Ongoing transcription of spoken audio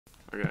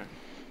Okay.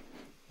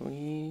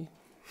 We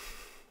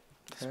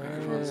This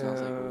microphone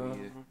sounds like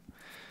weed.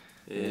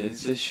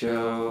 It's a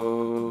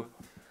show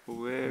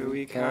where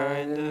we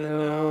kinda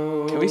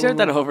know. Can we start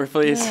that over,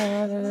 please?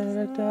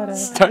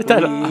 Start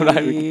that. I'm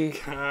not even.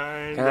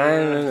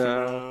 Kinda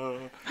know.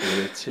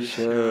 It's a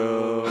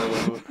show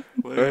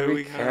Where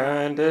we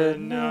kinda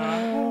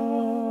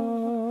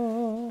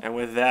know. And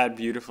with that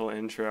beautiful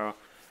intro,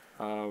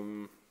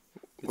 the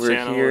We're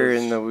channel here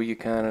is- in the We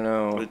Kinda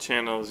Know. The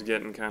channel is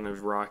getting kind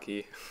of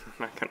rocky. I'm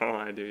not gonna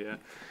lie to you.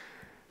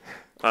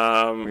 We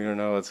don't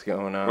know what's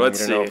going on.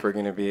 Let's we don't know see. if we're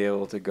going to be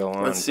able to go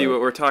on. Let's see but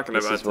what we're talking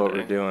this about is what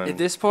today. we're doing. At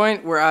this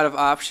point, we're out of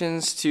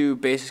options to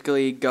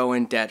basically go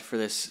in debt for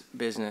this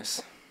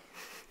business.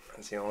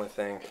 That's the only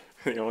thing.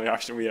 The only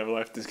option we have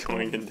left is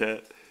going in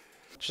debt.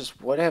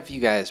 Just what have you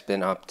guys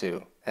been up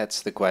to?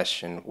 That's the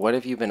question. What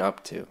have you been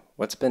up to?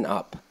 What's been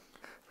up?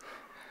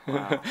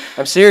 Wow.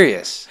 I'm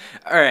serious.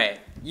 All right,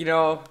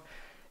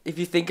 if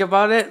you think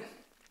about it,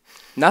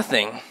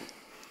 nothing.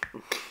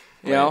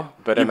 You know,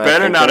 But You am I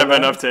better not have thinking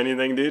been about up to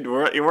anything, dude.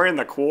 We're in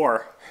the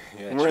core.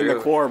 Yeah, We're in the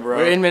true. core, bro.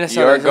 we're in it?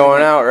 Minnesota. You aren't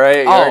going out,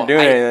 right? You aren't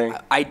doing I,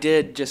 anything. I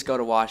did just go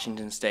to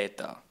Washington State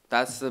though.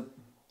 That's the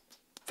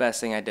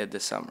best thing I did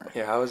this summer.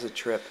 Yeah, how was the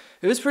trip?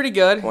 It was pretty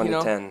good. 1 you to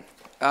know. 10.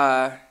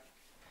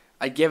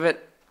 I'd give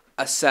it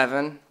a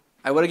 7.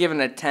 I would have given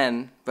it a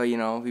 10, but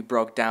we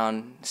broke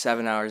down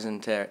 7 hours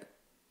into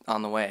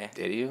on the way.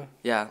 Did you?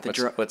 Yeah,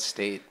 What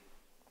state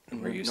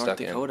were you North stuck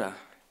Dakota.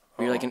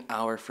 We were like Oh. an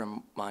hour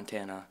from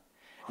Montana,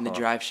 and the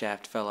drive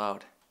shaft fell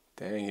out.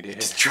 in? Dang, you did.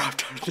 Just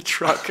dropped out of the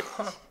truck.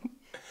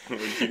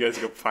 Would you guys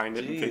go find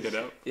it and pick it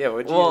up? Yeah,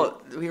 what'd you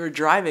Well, we were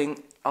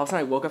driving. All of a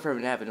sudden, I woke up from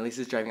a nap, and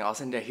Elisa's driving. All of a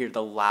sudden, I hear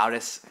the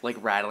loudest,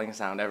 rattling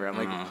sound ever. I'm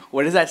like,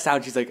 what is that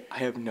sound? She's like, I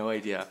have no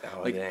idea.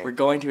 Oh, dang. We're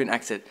going to an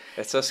exit.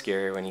 It's so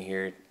scary when you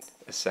hear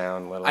a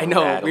sound, let alone I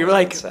know, we rattling were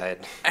like-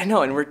 inside. I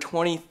know, and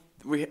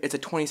it's a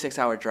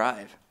 26-hour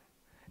drive.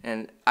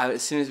 And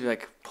as soon as we,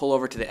 pull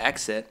over to the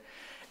exit,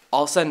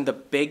 all of a sudden, the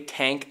big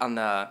tank on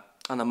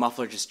the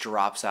muffler just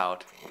drops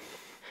out.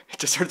 It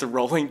just starts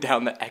rolling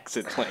down the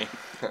exit lane.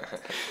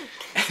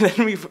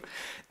 And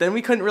then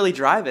we couldn't really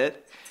drive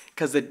it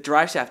because the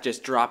drive shaft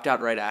just dropped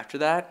out right after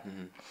that.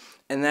 Mm-hmm.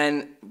 And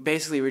then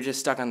basically we're just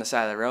stuck on the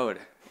side of the road.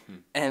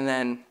 And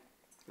then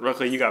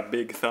Luckily, you got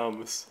big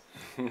thumbs.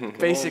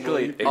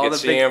 basically You all could the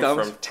see big him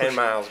thumbs. from 10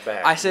 miles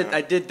back. I said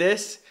I did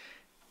this,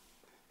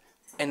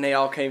 and they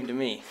all came to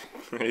me.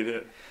 They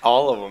did.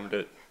 all of them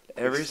did.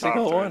 Every They stopped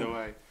single right one.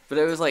 away. But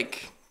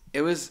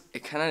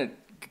it kind of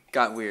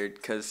got weird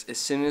because as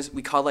soon as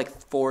we called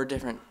 4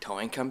 different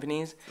towing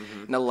companies,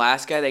 and the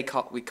last guy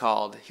we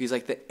called, he was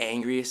the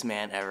angriest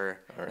man ever,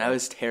 and I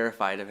was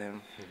terrified of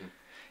him.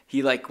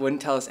 He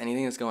wouldn't tell us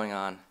anything that's going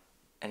on,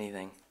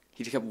 anything.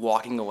 He just kept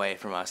walking away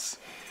from us.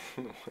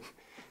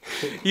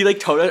 He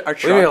towed our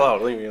truck. Leave me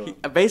alone. Leave me alone.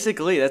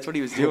 Basically, that's what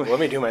he was doing. Let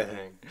me do my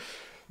thing.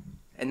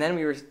 And then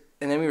we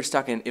were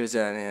stuck in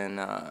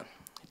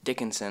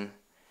Dickinson,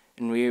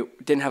 and we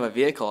didn't have a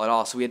vehicle at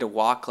all, so we had to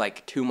walk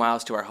 2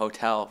 miles to our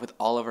hotel with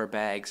all of our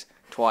bags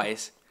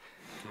twice,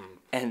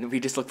 and we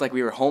just looked like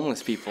we were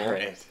homeless people.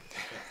 Right.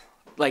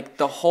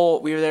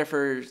 We were there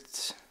for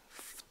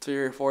 3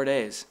 or 4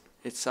 days.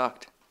 It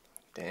sucked.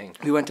 Dang.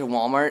 We went to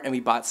Walmart and we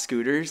bought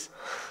scooters.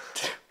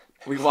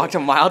 We walked a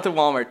mile to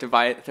Walmart to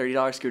buy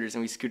 $30 scooters,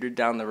 and we scootered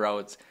down the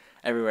roads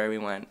everywhere we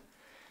went.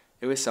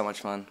 It was so much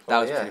fun. That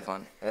was pretty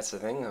fun. That's the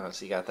thing, though.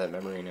 So you got that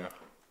memory now.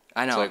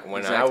 I know. It's when I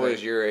exactly.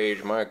 was your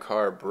age, my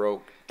car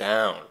broke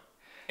down,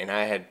 and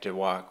I had to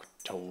walk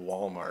to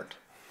Walmart.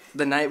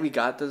 The night we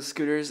got those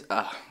scooters,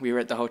 we were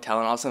at the hotel,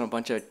 and all of a sudden a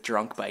bunch of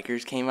drunk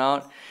bikers came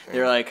out. They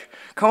were like,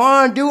 "Come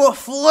on, do a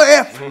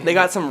flip!" They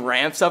got some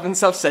ramps up and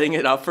stuff, setting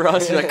it up for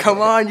us. They're like, "Come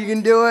on, you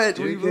can do it.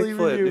 We believe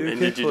in you." And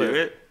did you do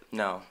it?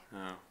 No,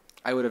 No.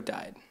 I would have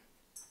died.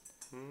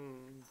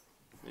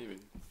 Maybe.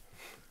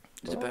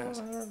 It depends.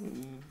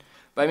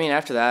 But I mean,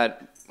 after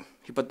that,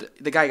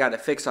 the guy got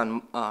it fixed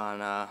on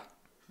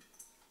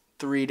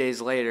 3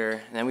 days later,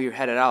 and then we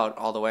headed out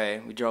all the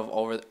way. We drove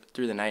over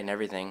through the night and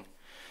everything.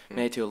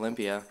 Made it to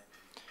Olympia.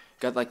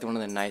 Got one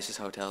of the nicest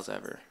hotels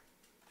ever.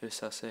 It was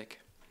so sick.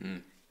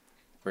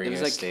 Were It you was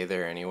going to stay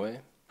there anyway?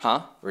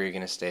 Huh? Were you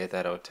going to stay at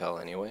that hotel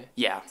anyway?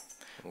 Yeah.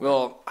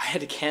 Well, I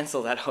had to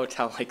cancel that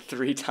hotel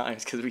 3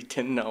 times because we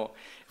didn't know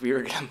if we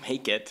were going to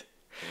make it.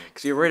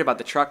 Because we were worried about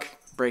the truck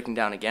breaking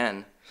down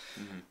again.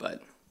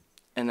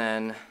 And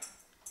then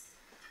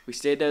we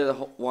stayed there the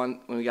whole when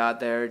we got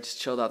there,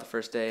 just chilled out the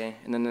first day.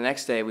 And then the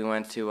next day we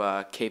went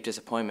to Cape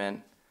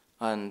Disappointment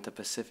on the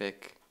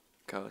Pacific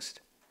coast.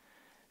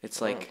 It's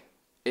I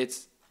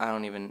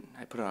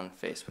put it on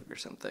Facebook or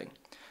something.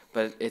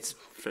 But it's,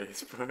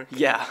 Facebook.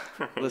 yeah,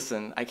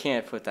 listen, I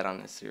can't put that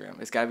on Instagram.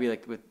 It's got to be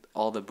with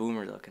all the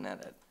boomers looking at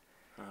it.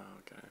 Oh,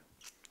 okay.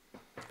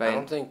 But I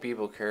don't think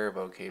people care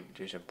about Cape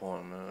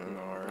Disappointment in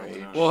our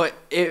age. well,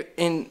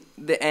 in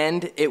the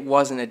end, it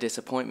wasn't a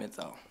disappointment,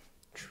 though.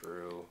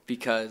 True.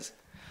 Because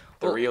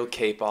The real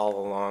Cape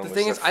all along the was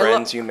thing the is, I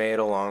friends you made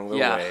along the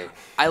yeah, way.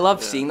 I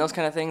love seeing those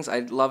kind of things. I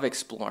love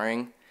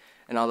exploring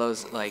and all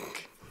those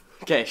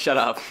Okay, shut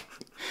up.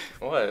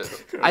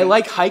 What? I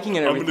like hiking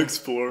and I'm an everything.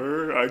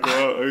 explorer. I go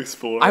out and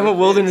explore. I'm a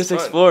wilderness It's fun.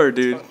 explorer,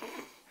 dude.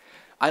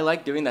 I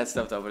like doing that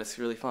stuff though, but it's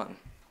really fun.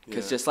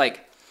 Because Yeah. just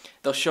like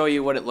they'll show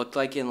you what it looked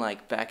like in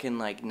like back in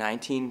like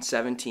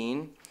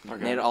 1917,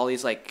 and they had all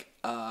these like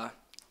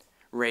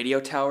radio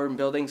tower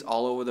buildings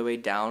all over the way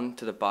down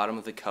to the bottom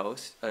of the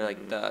coast, or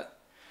like the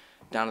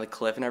down to the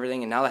cliff and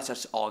everything. And now that's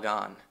just all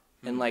gone.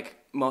 And like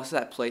most of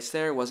that place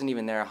there wasn't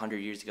even there 100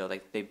 years ago.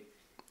 Like they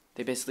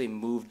basically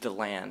moved the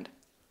land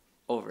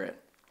over it.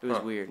 It was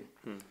Huh. weird.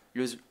 It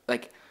was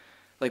like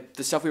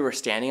the stuff we were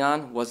standing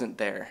on wasn't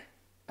there.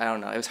 I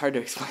don't know. It was hard to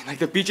explain. Like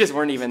the beaches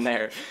weren't even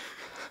there.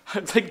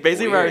 Like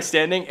basically where I was Weird.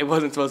 standing, it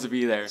wasn't supposed to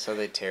be there. So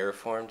they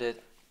terraformed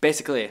it?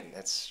 Basically,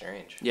 That's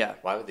strange. Yeah.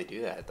 Why would they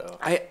do that though?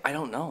 I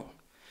don't know.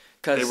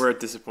 Cause They were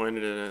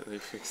disappointed in it. They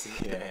fixed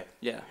it. Yeah.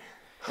 yeah,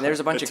 and there was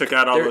a bunch They of took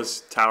out all there-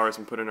 those towers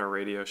and put in a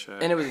Radio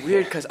Shack. and it was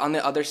weird because on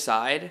the other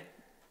side,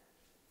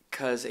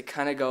 because it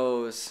kind of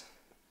goes,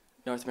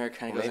 North America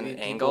kind of Well, goes in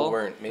maybe an people angle,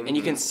 weren't- maybe and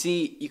you can people-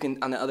 see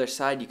on the other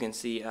side you can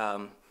see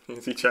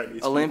You see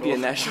Chinese Olympia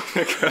people National.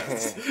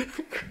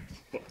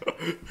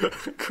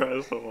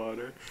 across the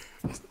water.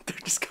 They're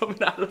just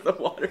coming out of the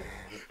water.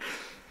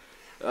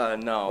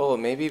 No. Well,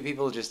 maybe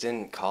people just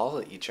didn't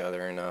call each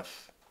other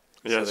enough.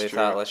 Yeah, So that's they true.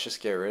 thought, let's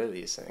just get rid of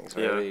these things.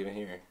 Why Yeah. are they even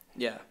here?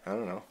 Yeah, I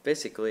don't know.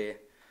 basically.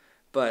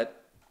 But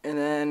and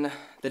then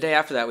the day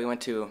after that, we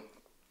went to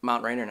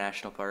Mount Rainier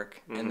National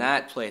Park, and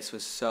that place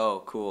was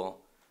so cool.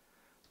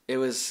 It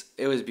was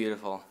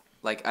beautiful.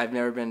 Like I've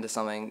never been to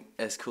something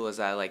as cool as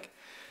that. Like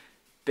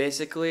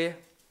basically,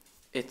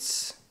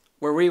 it's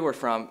where we were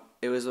from.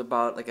 It was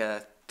about like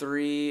a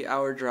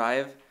 3-hour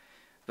drive,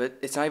 but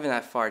it's not even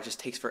that far. It just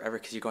takes forever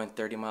because you're going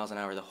 30 miles an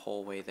hour the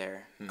whole way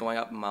there, going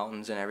up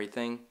mountains and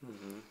everything.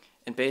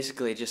 And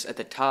basically, just at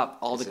the top,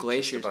 all Is the it just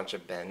glaciers. a bunch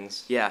of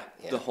bends. Yeah,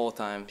 Yeah. the whole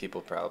time. People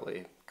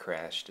probably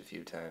crashed a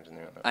few times and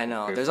they're like, I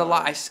know. "Good There's a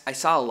lot. fun." I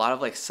saw a lot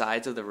of like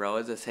sides of the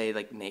roads that say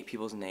like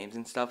people's names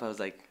and stuff. I was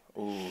like,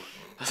 Ooh.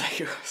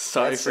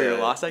 sorry That's for your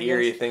a loss. I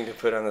eerie guess. thing to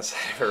put on the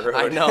side of a road.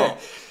 I know.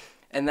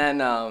 And then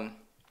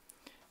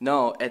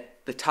no,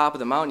 at the top of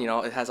the mountain,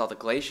 it has all the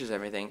glaciers and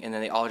everything, and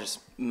then they all just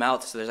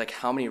melt. So there's like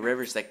how many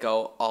rivers that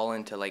go all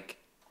into like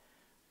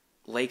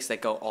lakes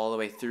that go all the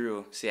way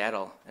through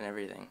Seattle and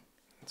everything.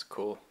 It's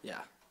cool. Yeah,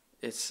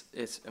 it's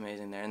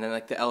amazing there. And then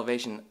like the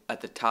elevation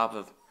at the top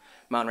of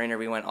Mount Rainier,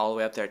 we went all the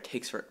way up there. It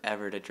takes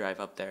forever to drive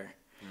up there.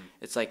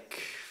 It's like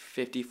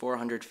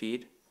 5,400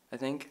 feet, I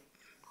think.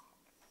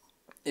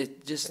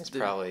 It just It's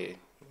probably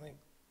like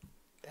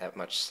that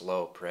much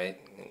slope, right?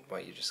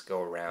 What, you just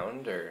go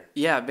around or?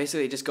 yeah.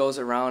 Basically, it just goes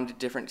around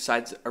different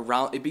sides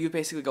around. You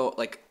basically go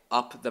like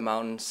up the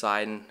mountain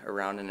side and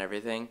around and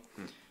everything.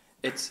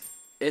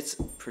 It's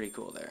pretty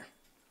cool there.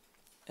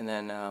 And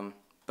then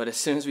but as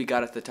soon as we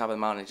got at the top of the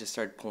mountain, it just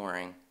started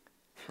pouring.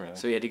 Really?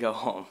 So we had to go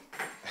home.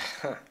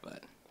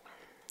 But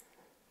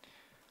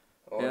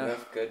yeah.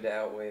 Enough good to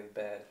outweigh the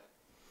bad.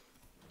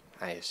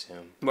 I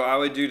assume. What I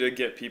would do to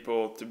get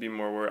people to be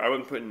more worried, I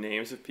wouldn't put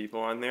names of people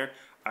on there.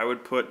 I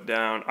would go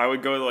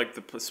to like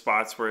the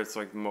spots where it's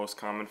like most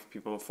common for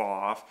people to fall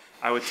off.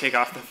 I would take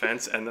off the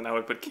fence and then I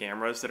would put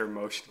cameras that are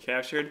motion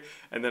captured,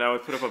 and then I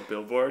would put up a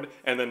billboard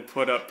and then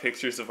put up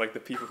pictures of like the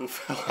people who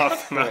fell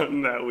off the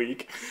mountain that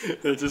week.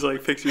 It's just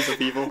like pictures of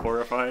people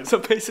horrified. so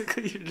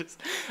basically, you're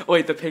just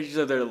wait. The pictures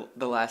of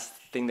the last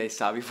thing they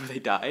saw before they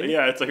died.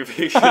 Yeah, it's like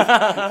pictures.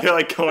 They're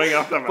like going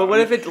off the mountain. But what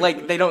if it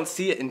like they don't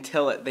see it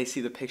until they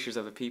see the pictures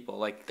of the people?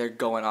 Like they're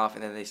going off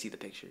and then they see the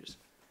pictures.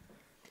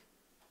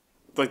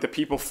 like the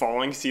people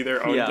falling see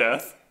their own Yeah.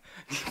 death?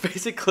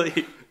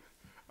 Basically,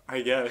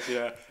 I guess,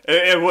 yeah.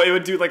 It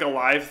would do like a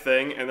live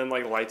thing, and then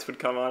like lights would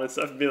come on and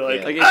stuff, and be like,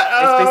 Yeah. like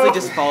it's basically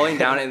just falling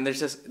down, and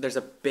there's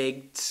a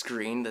big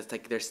screen that's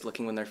like they're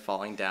looking when they're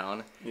falling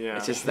down. Yeah.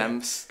 It's just them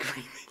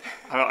screaming.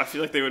 I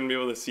feel like they wouldn't be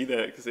able to see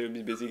that because they would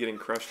be busy getting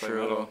crushed by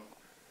metal.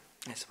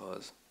 I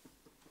suppose.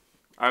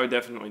 I would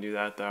definitely do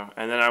that though,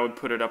 and then I would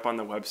put it up on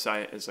the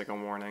website as like a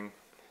warning,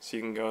 so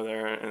you can go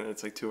there and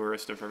it's like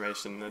tourist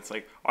information. It's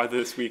like, are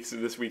this week's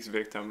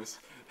victims?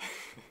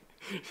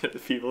 The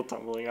people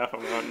tumbling off a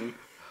mountain.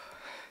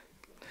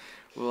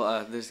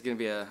 Well, there's gonna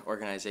be a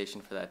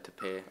organization for that to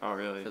pay Oh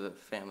really? for the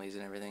families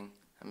and everything.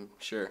 I'm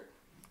sure.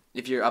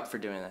 If you're up for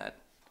doing that,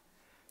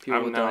 people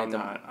will I'm donate them.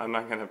 not. I'm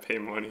not gonna pay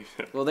money.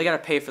 Well, they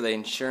gotta pay for the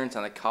insurance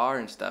on the car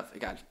and stuff. It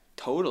got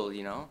totaled,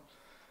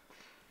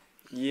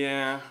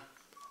 Yeah.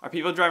 Are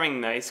people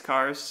driving nice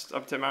cars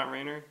up to Mount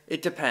Rainier?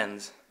 It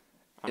depends.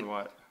 On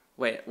what?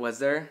 Wait, was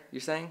there?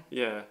 You're saying?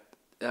 Yeah.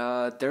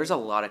 There's a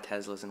lot of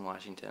Teslas in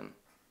Washington.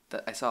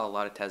 I saw a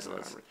lot of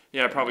Teslas.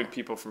 Yeah, probably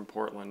people from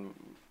Portland.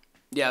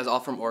 Yeah, it was all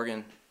from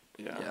Oregon.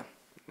 Yeah. Yeah.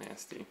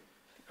 Nasty.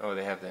 Oh,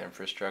 they have the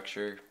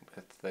infrastructure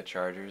with the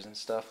chargers and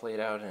stuff laid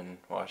out in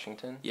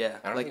Washington? Yeah,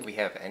 I don't like- think we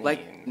have any like,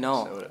 in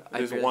no. Minnesota.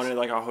 There's one in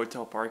like a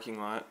hotel parking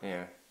lot.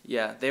 Yeah.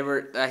 Yeah,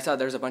 I saw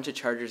there was a bunch of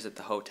chargers at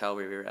the hotel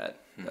where we were at.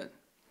 But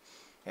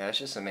Yeah, that's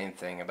just the main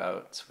thing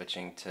about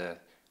switching to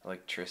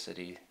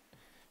electricity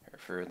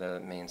for the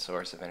main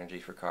source of energy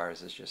for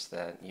cars is just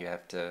that you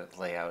have to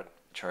lay out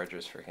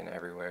chargers freaking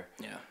everywhere.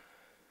 Yeah.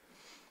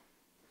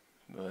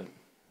 But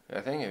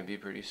I think it'd be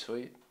pretty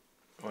sweet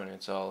when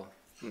it's all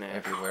Nah,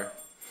 everywhere.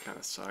 kind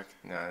of suck.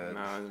 No,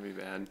 No, it'd be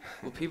bad.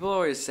 Well, people are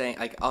always saying,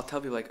 like, I'll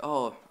tell people, like,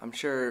 oh, I'm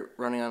sure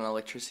running on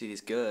electricity is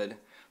good.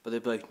 But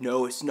they'd be like,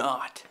 no, it's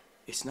not.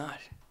 It's not.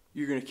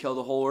 You're going to kill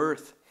the whole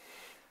earth.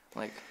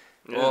 Like,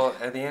 Yeah. Well,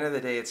 at the end of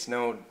the day, it's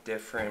no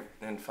different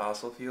than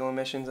fossil fuel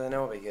emissions, I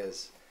know,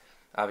 because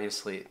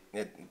obviously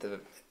the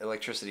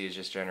electricity is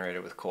just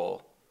generated with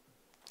coal.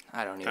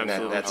 I don't even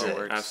Absolutely, know that's how it it.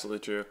 works. Absolutely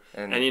true.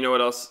 And- And you know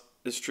what else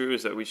is true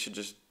is that we should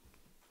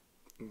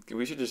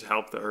just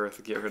help the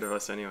earth get rid of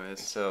us anyways.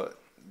 So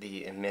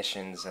the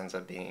emissions ends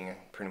up being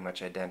pretty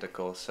much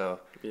identical. So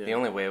Yeah. the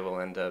only way we'll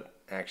end up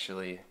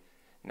actually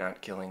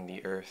not killing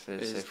the earth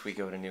is Is- if we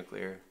go to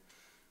nuclear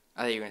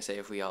I thought you were going to say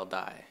if we all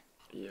die.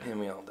 Yeah. and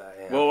we all die.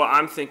 Yeah. Well, what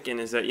I'm thinking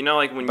is that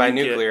like when by you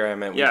nuclear, I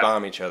meant we yeah.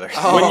 bomb each other.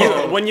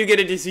 when you get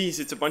a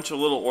disease, it's a bunch of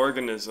little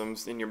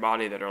organisms in your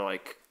body that are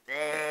like,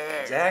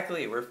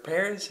 Exactly, we're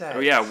parasites. oh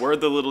yeah, we're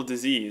the little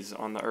disease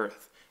on the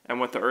earth. And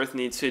what the earth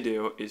needs to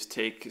do is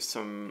take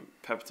some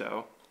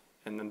Pepto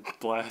and then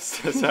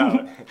blast us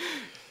out.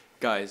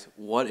 Guys,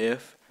 what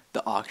if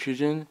the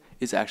oxygen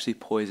is actually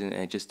poison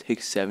and it just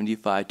takes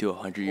 75 to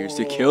 100 years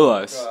to kill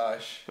us?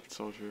 Gosh. That's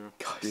so true.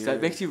 Gosh, that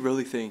makes you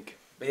really think.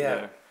 But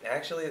yeah,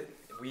 actually,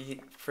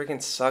 we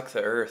freaking suck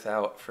the earth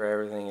out for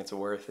everything it's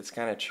worth. It's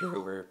kind of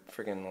true. We're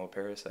freaking little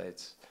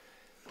parasites.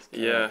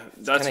 Yeah,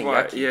 it's that's kinda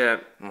why. yucky. Yeah,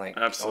 I'm like,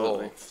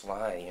 Absolutely. oh,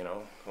 fly,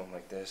 going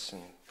like this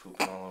and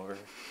pooping all over.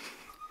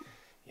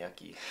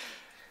 Yucky.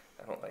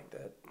 I don't like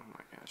that. oh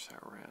my gosh, that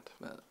rat.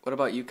 But what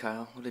about you,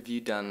 Kyle? What have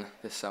you done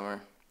this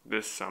summer?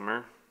 This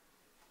summer,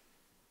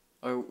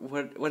 Or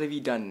what have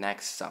you done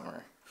next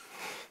summer?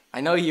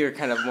 I know you're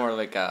kind of more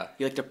like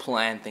you like to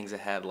plan things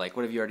ahead. Like,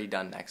 what have you already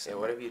done next Yeah,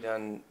 summer? what have you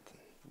done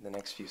the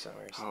next few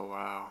summers? oh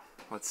wow.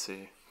 Let's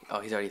see. Oh,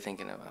 he's already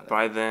thinking about it.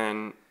 By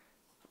then,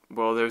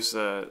 well,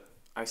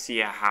 I see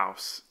a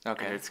house.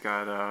 Okay. And it's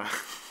got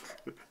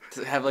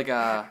Does it have like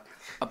a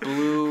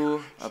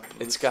blue?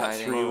 It's got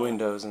siding? 3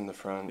 windows in the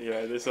front.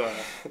 yeah. There's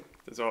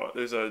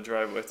a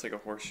driveway. It's like a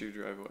horseshoe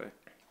driveway.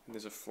 And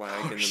there's a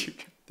flag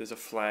there's a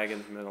flag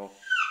in the middle,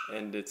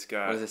 and it's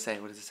got. What does it say?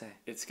 What does it say?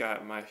 It's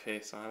got my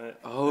face on it.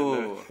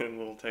 Oh. And then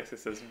little text that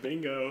says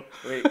bingo.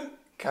 Wait,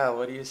 Kyle,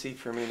 what do you see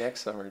for me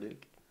next summer, dude?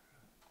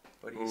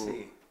 What do you Ooh.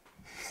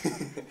 see?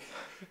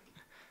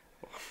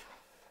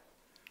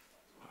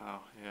 Wow.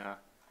 Yeah.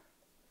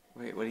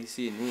 Wait, what do you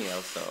see in me,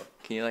 also?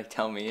 Can you like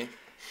tell me?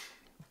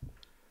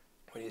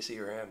 What do you see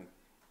for him?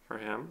 For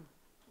him.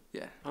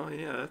 Yeah. Oh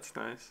yeah, that's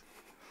nice.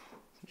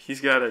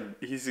 He's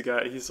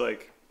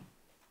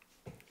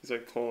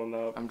like pulling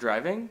up. I'm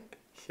driving.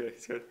 Yeah,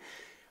 he's got.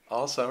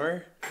 All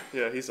summer?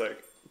 Yeah, he's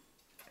like.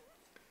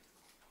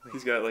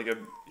 He's got like a.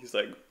 He's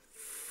like.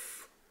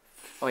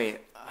 Wait,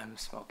 I'm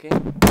smoking.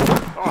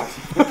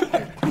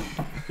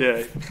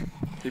 Yeah,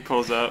 he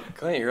pulls up.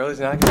 Clint, you're always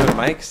knocking out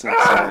mics and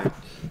stuff.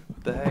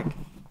 What the heck?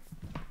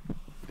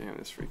 Damn,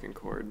 this freaking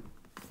cord.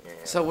 Yeah,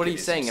 So what are give you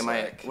some saying?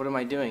 slack. What am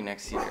I doing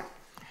next year?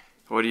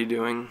 What are you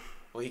doing?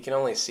 Well, you can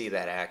only see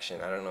that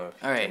action. I don't know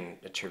if you All right. can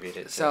attribute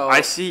it to... So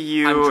I see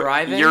you. I'm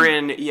driving? You're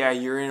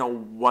in a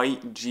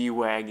white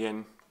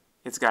G-Wagon.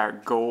 It's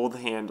got gold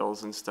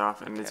handles and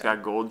stuff, and it's Okay.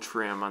 got gold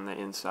trim on the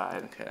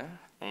inside. Okay.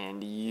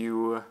 And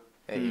you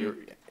Hey,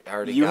 you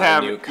already You got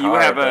have- a new you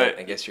car, have but a-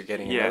 I guess you're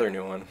getting yeah. another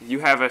new one. you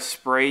have a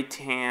spray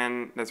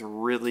tan that's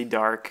really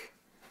dark.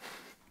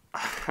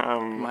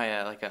 Am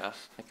I like a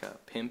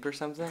pimp or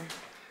something?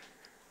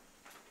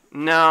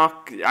 No,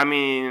 I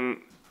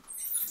mean,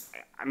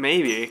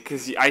 maybe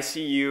because I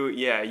see you.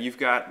 Yeah, you've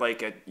got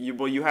like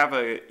you have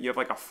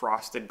like a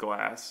frosted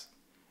glass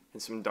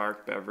and some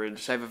dark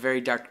beverage, So I have a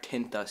very dark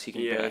tint though, so you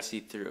can Yeah. barely see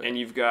through it. and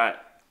you've got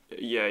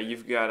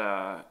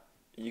a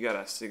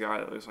cigar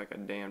that looks like a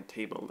damn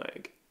table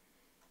leg,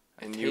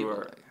 and you table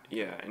are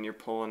leg. and you're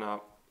pulling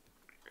up,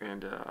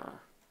 and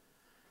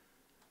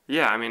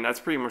yeah, I mean that's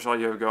pretty much all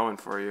you have going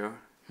for you.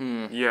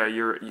 Yeah,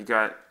 you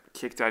got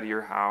kicked out of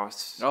your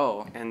house.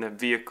 Oh. And the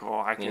vehicle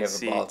I can You have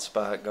see. a bald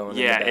spot going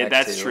in Yeah, the back,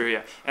 that's too. true.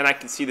 Yeah, and I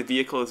can see the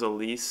vehicle is a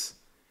lease,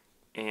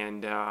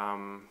 and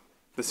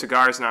the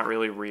cigar is not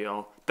really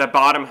real. The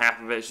bottom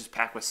half of it is just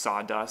packed with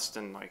sawdust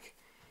and like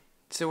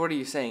So what are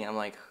you saying? I'm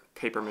like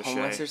paper mache.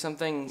 homeless or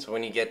something? So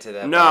when you get to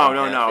that No, bottom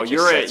no, half, no. it just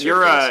You're a sets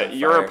your face on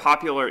you're a fire.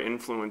 popular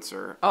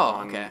influencer.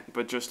 Oh, okay.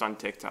 But just on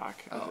TikTok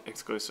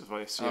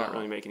exclusively, so you Oh. don't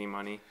really make any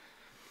money.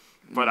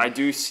 But I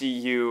do see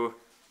you.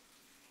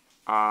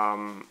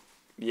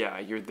 Yeah,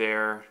 you're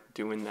there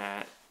doing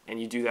that, and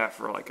you do that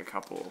for like a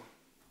couple.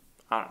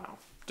 I don't know,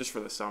 just for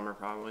the summer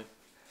probably.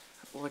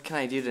 What can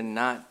I do to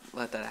not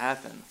let that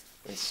happen?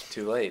 It's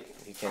too late.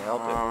 You can't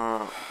help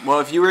it. Well,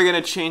 if you were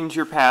gonna change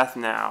your path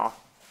now,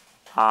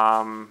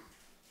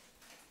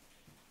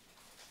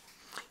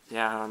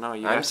 yeah, I don't know.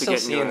 You'd I'm have to still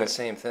get seeing into the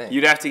same thing.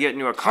 You'd have to get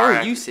into a How car.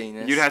 are you seeing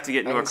this? You'd have to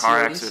get into I a can see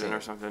car what he's accident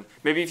or seeing. something.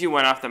 Maybe if you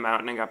went off the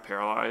mountain and got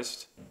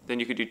paralyzed, then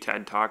you could do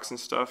TED Talks and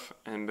stuff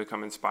and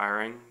become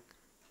inspiring.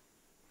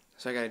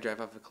 So I gotta drive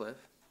off a cliff?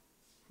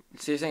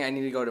 So you're saying I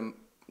need to go to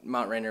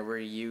Mount Rainier where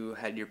you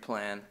had your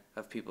plan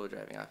of people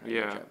driving off. And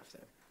Yeah. drive off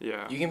there.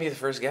 Yeah. You can be the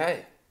first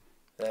guy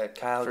that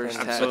Kyle First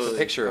can tag. take a Absolutely.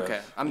 picture of.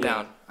 Okay, I'm Yeah.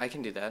 down. I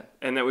can do that.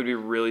 And that would be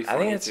really I funny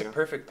think it's too. a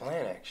perfect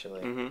plan,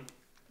 actually. Mm-hmm.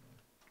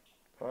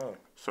 Wow.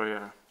 So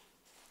yeah,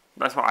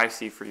 that's what I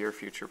see for your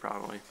future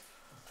probably.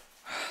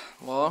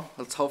 Well,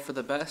 let's hope for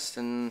the best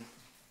and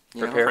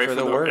Prepare Pray for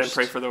the worst. And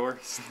pray for the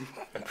worst.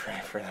 And pray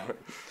for the worst.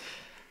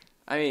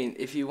 I mean,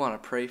 if you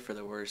want to pray for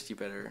the worst, you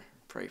better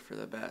pray for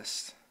the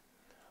best.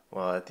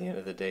 Well, at the end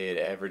of the day, it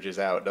averages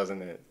out,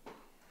 doesn't it?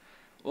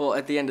 Well,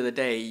 at the end of the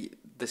day,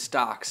 the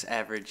stocks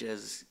average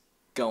is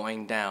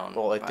going down.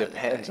 Well, it by the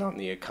depends day. on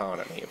the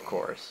economy, of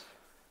course.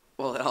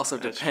 Well, it also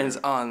That's depends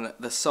true. on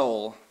the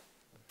soul.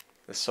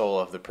 The soul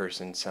of the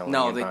person selling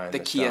No, and buying the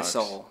Kia stocks.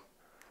 soul.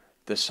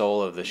 The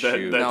soul of the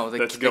shoe. No,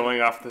 that's the-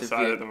 going off the the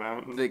side ve- of the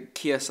mountain. The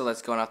Kia soul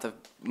that's going off the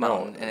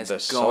mountain and the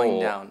it's going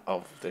soul down.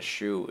 of the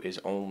shoe is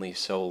only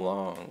so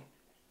long.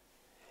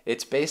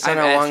 It's based I on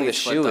have how long the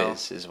athlete's foot, shoe though.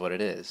 is what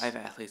it is. I have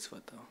athlete's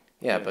foot though.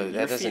 Yeah, Yeah, but your that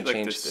feet doesn't look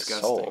change disgusting.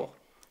 the soul.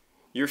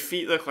 Your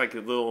feet look like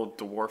little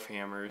dwarf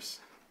hammers.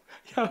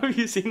 How have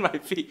you seen my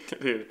feet?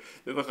 Dude,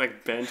 they look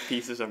like bent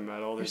pieces of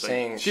metal. You're There's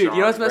saying, like Dude, you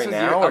know what's Right messing with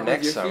now your, or up with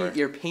next your summer? feet?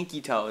 Your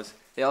pinky toes.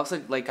 They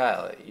also like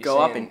Kyle, you go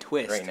up saying and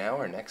twist. right now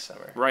or next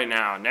summer? right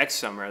now, next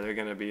summer they're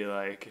gonna be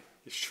like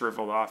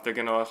shriveled off. They're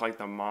gonna look like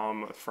the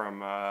mom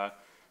from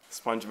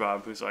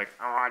SpongeBob who's like,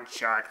 I want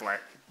chocolate.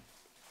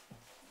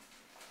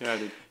 Yeah,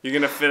 dude. You're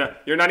gonna fit.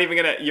 You're not even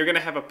gonna. You're gonna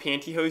have a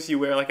pantyhose you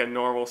wear like a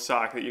normal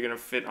sock that you're gonna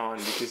fit on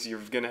because you're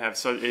gonna have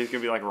so. It's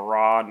gonna be like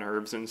raw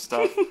nerves and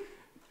stuff.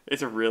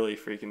 It's really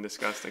freaking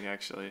disgusting,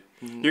 actually.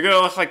 You're gonna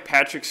look like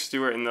Patrick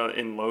Stewart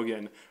in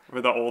Logan,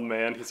 where the old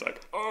man. He's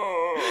like,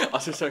 oh, I'll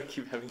just start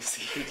keep having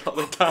seizures all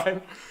the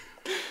time.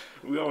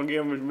 we gonna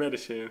give him his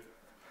medicine.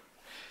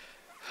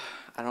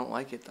 I don't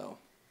like it though.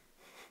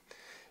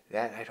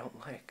 That I don't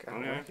like. I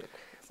don't Okay. like it.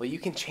 Well, you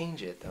can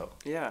change it though.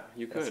 Yeah,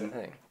 you That's the could.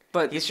 thing.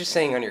 But He's just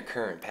saying on your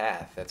current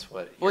path, that's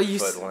what Well, your you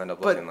foot s- will end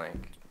up but- looking like.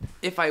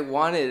 if I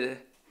wanted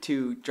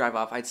to drive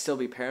off, I'd still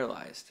be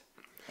paralyzed.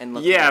 And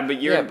look Yeah, like-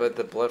 but you're. Yeah, but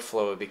the blood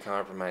flow would be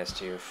compromised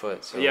to your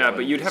foot. So Yeah, it but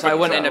wouldn't you'd be have so I a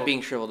wouldn't end trouble. up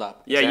being shriveled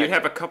up. Yeah, you'd Exactly.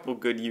 have a couple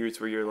good years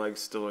where your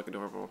legs still look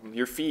adorable.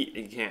 Your feet,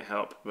 you can't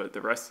help, but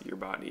the rest of your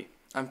body,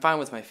 I'm fine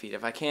with my feet.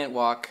 If I can't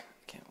walk,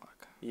 I can't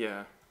walk.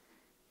 yeah.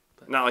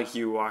 Not like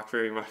you walk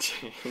very much,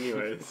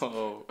 anyways.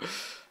 Whoa.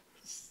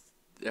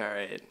 All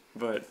right.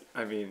 But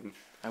I mean,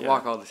 I yeah.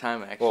 walk all the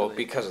time actually. Well,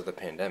 because of the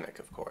pandemic,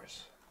 of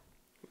course.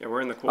 Yeah,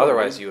 we're in the core.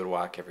 Otherwise, right? you would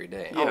walk every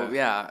day. Oh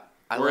yeah.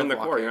 We're in the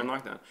love core. You're in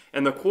walking. lockdown,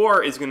 and the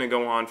core is going to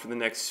go on for the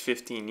next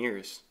 15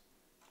 years.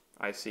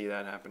 I see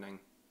that happening.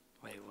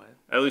 Wait, what?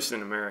 At least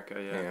in America,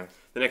 yeah. Yeah.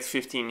 The next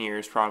 15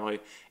 years,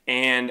 probably.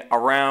 And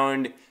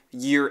around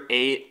year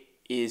 8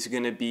 is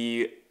going to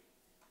be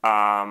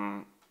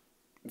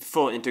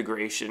full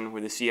integration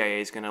where the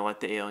CIA is going to let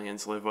the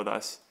aliens live with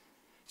us.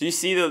 Do you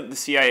see the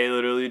CIA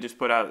literally just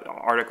put out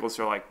articles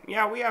that are like,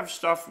 yeah, we have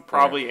stuff,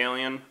 probably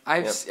alien.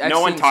 I've, Yep. s- I've No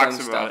seen one talks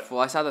some about stuff. it.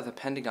 Well, I saw that the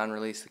Pentagon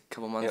released a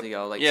couple months Yep.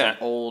 ago, like Yeah.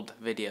 some old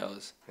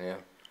videos. Yeah.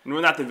 No,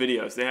 not the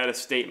videos. They had a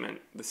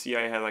statement. The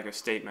CIA had like a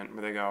statement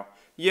where they go,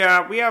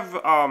 yeah, we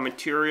have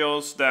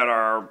materials that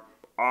are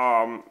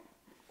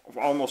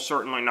almost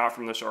certainly not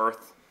from this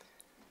earth.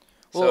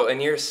 So Well-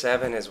 in year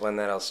 7 is when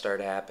that'll start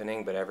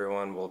happening, but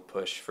everyone will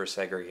push for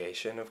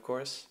segregation, of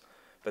course.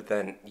 But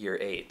then year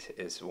 8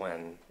 is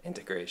when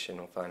integration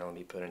will finally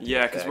be put into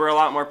Yeah, because effect. we're a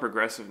lot more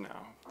progressive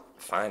now.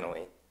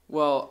 Finally.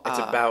 Well, It's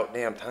about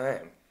damn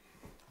time.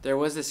 there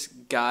was this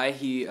guy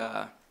who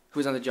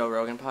was on the Joe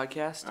Rogan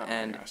podcast, Oh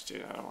and my gosh,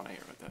 dude, I don't want to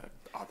hear about that.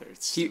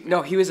 Others.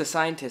 he was a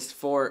scientist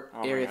for Oh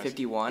my Area gosh.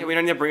 51. Yeah, we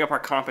don't need to bring up our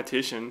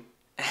competition.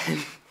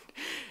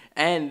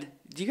 And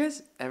do you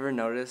guys ever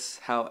notice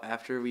how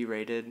after we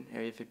raided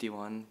Area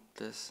 51,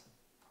 this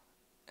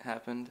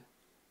happened?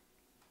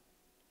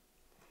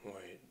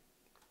 Wait.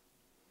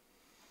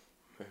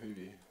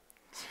 Maybe.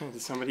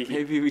 Somebody.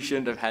 Maybe we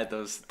shouldn't have had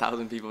those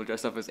 1,000 people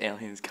dressed up as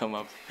aliens come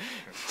up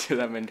to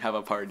them and have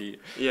a party.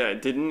 Yeah,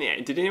 did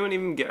anyone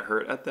even get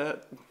hurt at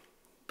that?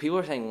 People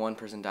are saying one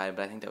person died,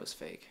 but I think that was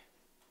fake.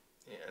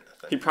 Yeah,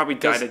 He probably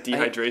died Because of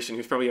dehydration. He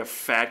was probably a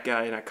fat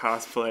guy in a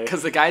cosplay.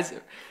 Because the guys,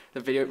 were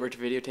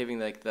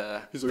videotaping like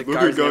the He's the like, "Look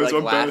guards, at they were, guys, like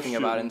I'm laughing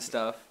about bad it and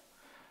stuff.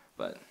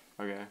 But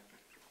Okay.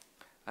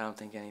 I don't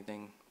think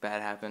anything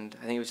bad happened.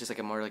 I think it was just like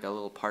a more like a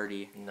little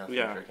party. Nothing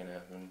Yeah. freaking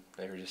happened.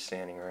 They were just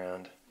standing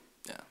around.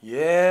 Yeah.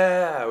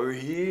 Yeah, we're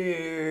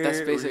here. That's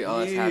basically we're all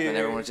that's happened. here.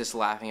 Everyone was just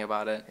laughing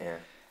about it. Yeah.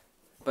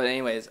 But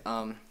anyways,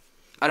 I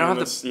don't have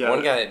the. Yeah.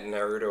 One guy,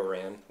 Naruto,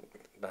 ran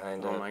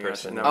behind Oh a my gosh,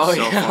 person. and that was Oh,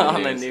 so yeah, funny.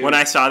 on the news. When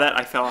I saw that,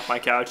 I fell off my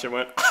couch and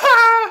went,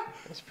 ah!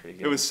 That's pretty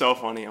good. It was so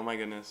funny. Oh my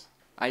goodness.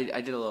 I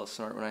did a little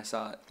snort when I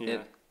saw it. Yeah.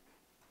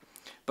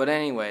 But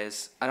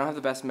anyways, I don't have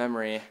the best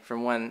memory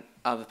from when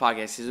of the podcast.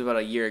 This was about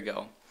a year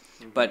ago.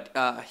 Mm-hmm.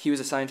 But he was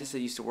a scientist that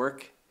used to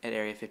work at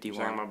Area You're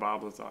 51. talking about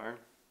Bob Lazar?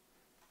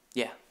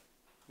 Yeah.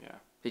 Yeah.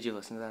 Did you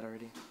listen to that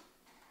already?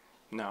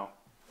 No.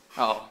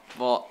 Oh,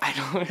 well, I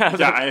don't have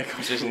Yeah, the,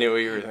 I Just knew what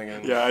you were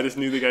thinking. yeah, I just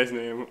knew the guy's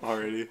name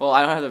already. well,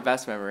 I don't have the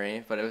best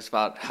memory, but it was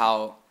about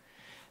how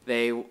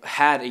they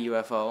had a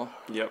UFO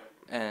Yep.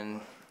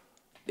 and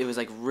it was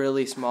like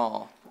really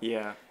small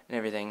Yeah. and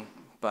everything,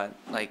 but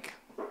like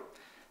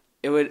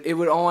it would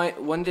only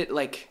wouldn't it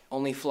like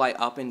only fly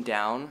up and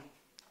down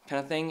kind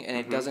of thing, and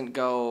it doesn't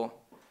go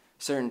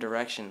certain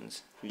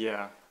directions.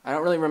 Yeah. I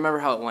don't really remember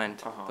how it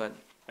went, Uh-huh. but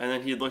And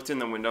then he looked in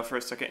the window for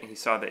a second and he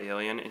saw the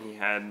alien and he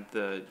had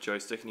the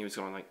joystick and he was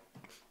going like,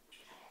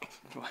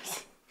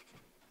 what?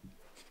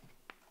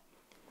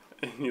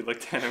 and he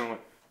looked at him and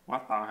went,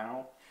 what the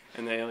hell?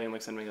 And the alien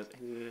looks at him and goes,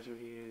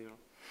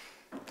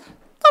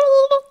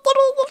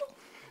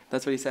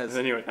 That's what he and says.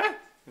 then he went, ah,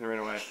 and ran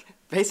away.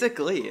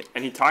 Basically.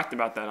 And he talked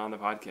about that on the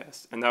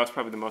podcast, and that was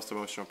probably the most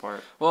emotional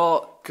part.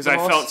 Well, Because the I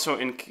most-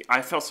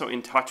 felt so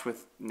in touch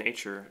with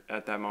nature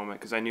at that moment.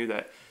 Because I knew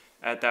that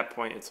at that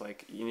point, it's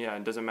like, yeah,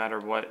 it doesn't matter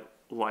what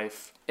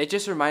life it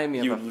just reminded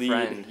me you of a lead,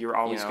 friend. you're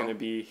always you know? gonna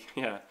be,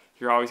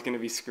 you're always gonna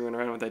be screwing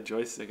around with that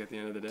joystick at the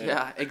end of the day.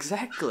 Yeah,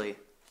 exactly.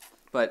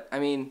 But I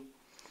mean,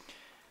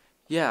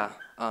 yeah.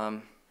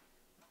 I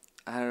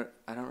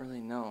don't really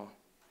know.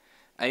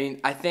 I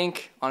mean, I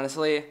think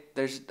honestly,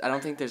 I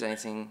don't think there's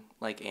anything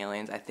like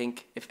aliens. I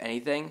think if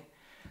anything,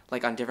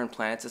 like on different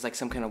planets, it's like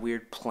some kind of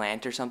weird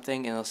plant or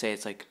something, and they'll say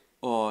it's like,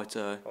 oh, it's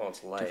a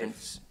It's life. different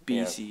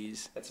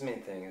species. That's the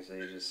main thing, is they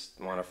just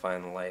want to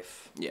find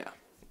life. Yeah.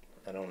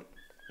 I don't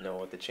know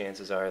what the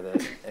chances are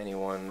that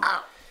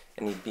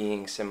any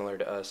being similar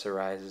to us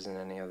arises in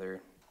any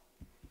other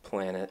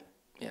planet.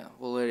 Yeah.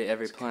 Well, literally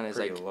every It's planet is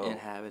pretty like low.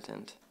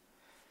 inhabitant.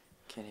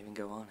 Can't even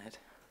go on it.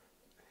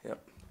 Yep.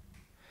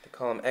 They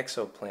call them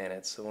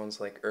exoplanets, the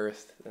ones like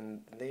Earth,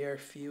 and they are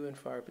few and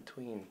far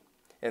between.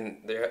 And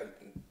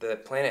the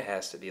planet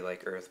has to be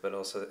like Earth, but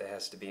also it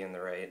has to be in the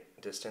right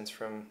distance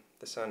from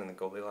the sun in the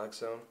Goldilocks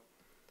zone,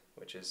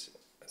 which is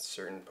a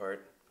certain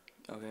part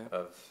Okay.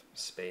 of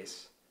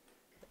space.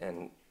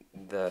 And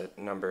the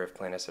number of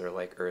planets that are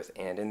like Earth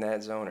and in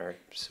that zone are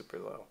super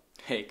low.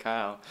 Hey,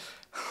 Kyle.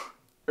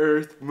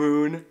 Earth,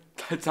 moon.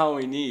 That's all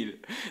we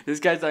need. This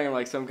guy's talking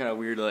like some kind of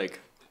weird like.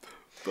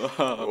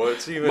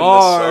 What's even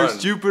Mars, the sun?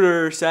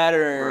 Jupiter,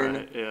 Saturn.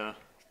 Right, yeah.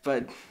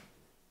 But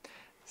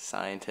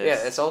scientists.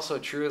 Yeah, it's also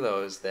true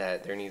though is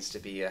that there needs to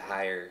be a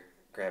higher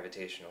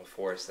gravitational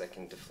force that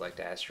can deflect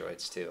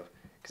asteroids too,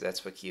 because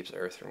that's what keeps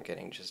Earth from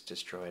getting just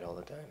destroyed all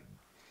the time.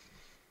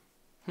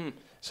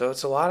 So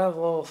it's a lot of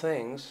little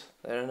things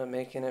that end up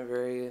making it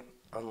very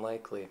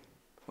unlikely.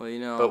 Well, you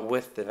know. But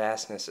with the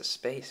vastness of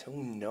space, who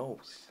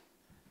knows?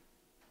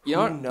 you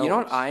know. who You know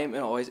what knows? I am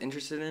always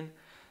interested in?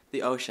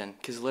 The ocean,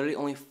 because literally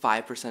only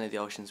 5% of the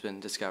ocean's been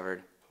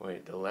discovered.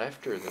 Wait, the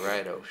left or the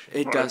right ocean?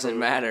 It doesn't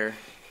matter.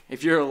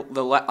 If you're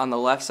on the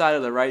left side or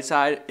the right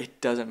side,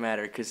 it doesn't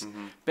matter, because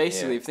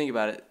basically, Yeah. if you think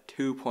about it,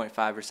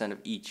 2.5% of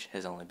each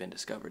has only been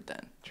discovered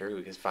then. True,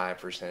 because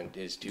 5%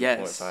 is 2.5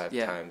 Yes.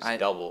 Yeah. times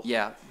double.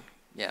 Yeah.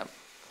 Yeah.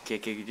 Okay,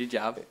 good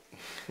job.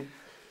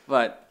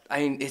 But I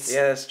mean, it's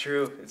Yeah, that's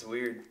true. It's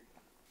weird.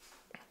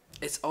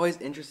 it's always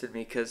interested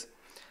me because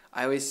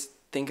I always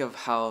think of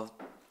how,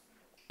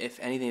 if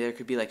anything, there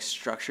could be like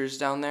structures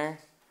down there,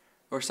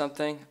 or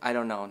something. I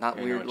don't know. Not I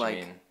know weird what you like,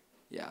 mean.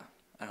 yeah.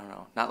 I don't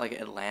know. Not like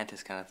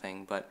Atlantis kind of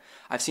thing, but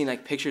I've seen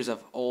like pictures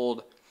of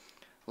old,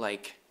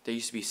 like there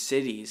used to be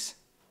cities,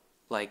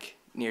 like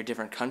near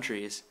different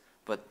countries,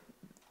 but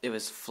it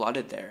was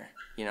flooded there.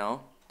 You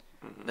know,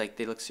 like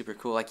they look super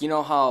cool. Like you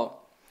know how,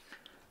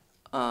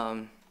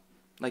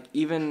 like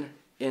even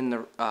in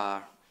the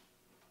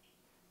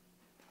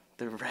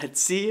Red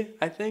Sea,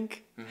 I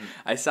think.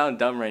 I sound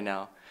dumb right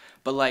now,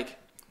 but like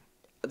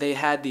they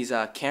had these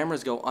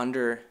cameras go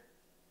under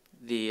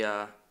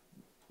the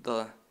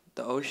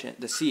ocean,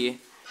 the sea,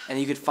 and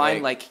you could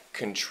find like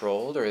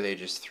controlled, or they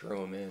just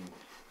threw them in.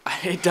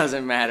 it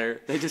doesn't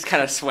matter. They just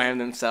kind of swam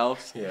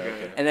themselves. Yeah,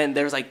 okay. And then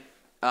there was like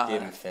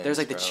Gave 'em fins, there's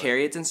like the probably.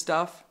 chariots and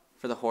stuff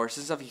for the horses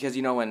and stuff, because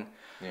you know when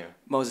Yeah,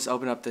 Moses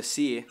opened up the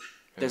sea,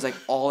 there's like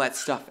all that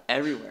stuff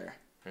everywhere.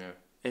 yeah.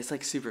 It's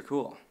like super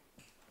cool.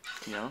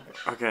 You know?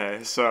 Okay,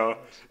 so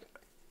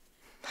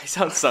I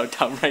sound so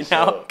dumb right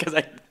now So- because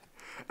I.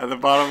 at the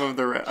bottom of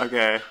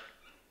the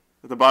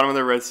at the bottom of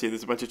the Red Sea,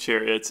 there's a bunch of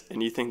chariots,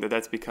 and you think that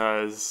that's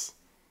because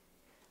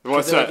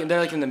what's they're that? like, they're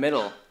like in the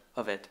middle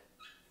of it.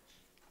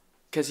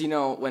 Because you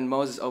know when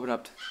Moses opened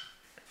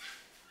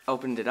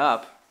it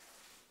up,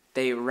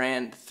 they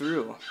ran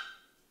through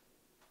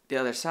the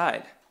other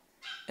side,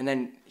 and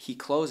then he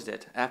closed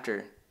it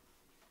after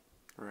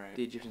Right.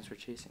 the Egyptians were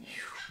chasing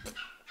it.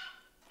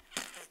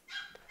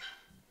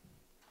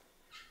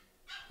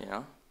 You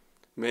know,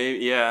 Maybe,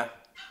 yeah.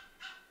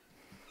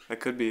 That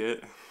could be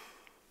it.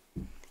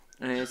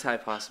 I mean, it's a high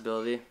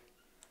possibility.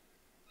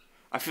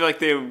 I feel like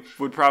they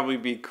would probably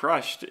be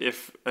crushed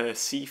if a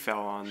sea fell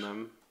on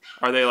them.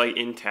 Are they like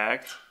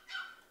intact?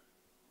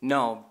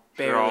 No,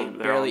 They're all- barely,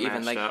 they're all barely even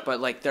mashed like, up.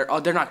 but like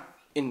they're not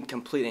in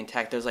completely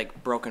intact. There's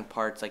like broken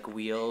parts, like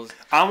wheels.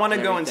 I want to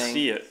and go and everything.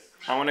 see it.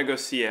 I want to go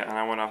see it, and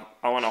I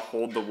want to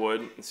hold the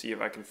wood and see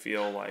if I can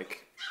feel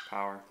like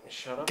power.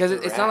 Shut up. Because the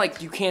it's not rat.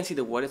 like you can't see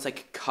the wood. It's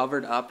like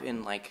covered up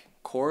in like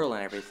coral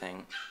and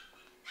everything.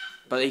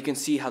 But you can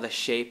see how the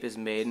shape is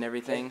made and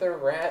everything. Get the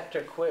rat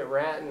to quit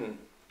ratting.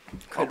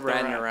 Quit they're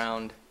ratting wrapped.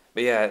 around.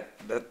 But yeah,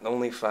 that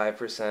only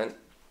 5%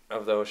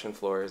 of the ocean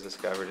floor is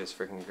discovered is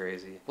freaking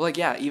crazy. Well, like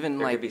yeah, even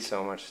There like could be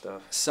so much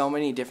stuff. so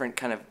many different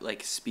kind of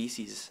like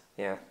species.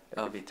 Yeah, there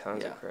Oh, could be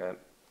tons yeah. of crap.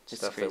 It's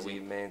Stuff crazy. that we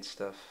made,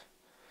 stuff.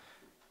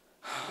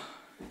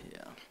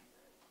 Yeah.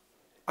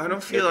 I don't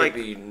There feel could like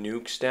be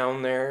nukes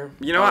down there.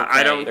 you know what I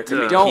Okay. don't. There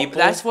could be Don't. people-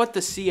 That's what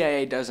the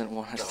CIA doesn't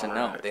want us to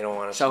know. They don't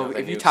want us to So know that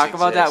if you nukes talk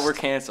about that, exist. we're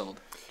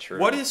canceled. True.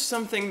 What is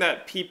something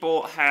that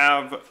people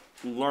have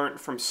learned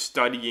from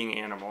studying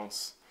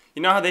animals?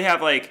 You know how they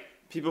have like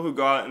people who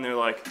go out and they're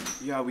like,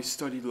 yeah, we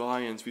studied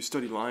lions.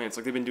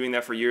 Like they've been doing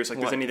that for years. Like,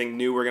 What? there's anything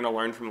new we're gonna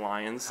learn from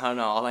lions? I don't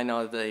know. All I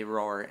know is they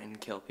roar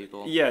and kill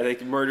people. Yeah, they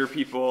can murder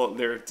people.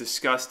 They're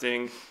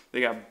disgusting.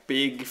 They got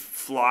big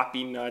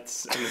floppy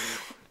nuts. And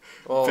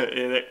Well,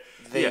 they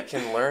they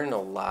can learn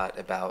a lot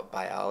about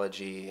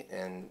biology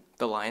and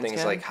The lions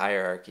things can? like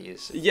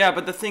hierarchies. Yeah,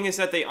 but the thing is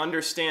that they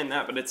understand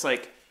that, but it's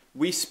like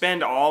we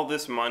spend all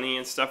this money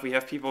and stuff. We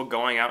have people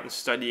going out and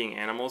studying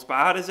animals, but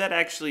how does that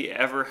actually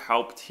ever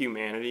helped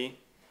humanity?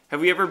 Have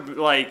we ever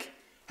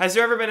has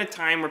there ever been a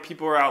time where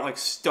people are out like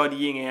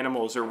studying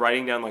animals or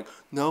writing down like,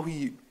 now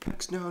he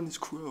pecks down his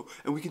crow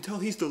and we can tell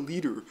he's the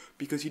leader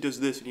because he does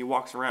this and he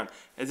walks around.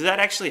 Does that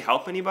actually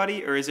help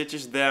anybody, or is it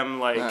just them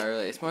like? Not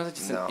really. It's more like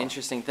just No. an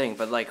interesting thing.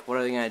 But like, what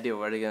are they gonna do?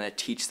 What are they gonna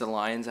teach the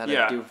lions how to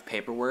Yeah. do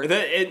paperwork?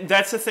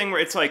 That's the thing where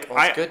it's like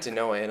Well, it's good to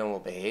know animal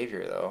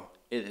behavior, though.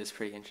 It is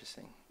pretty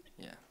interesting.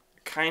 Yeah.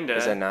 kinda.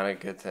 Is that not a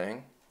good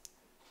thing?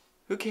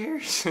 Who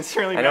cares? It's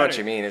really. I know what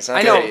you mean. It's not.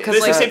 I know, very- 'cause,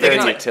 It's like, the same thing.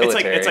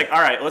 very It's like,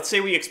 all right, let's say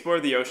we explore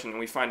the ocean and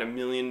we find a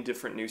million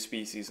different new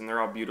species and they're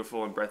all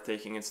beautiful and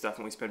breathtaking and stuff,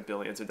 and we spend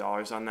billions of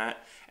dollars on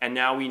that. And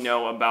now we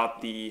know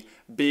about the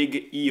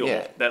big eel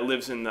Yeah. that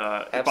lives in the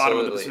bottom of the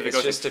Absolutely. Pacific It's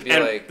Ocean. just to be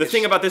and like- the it's-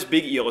 thing about this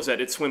big eel is that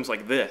it swims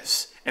like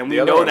this, and we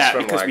The other know ones that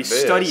swim because like we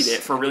this. studied it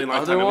for a really And the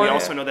long other time. And we one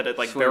also know that it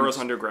like swims- burrows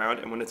underground,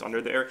 and when it's under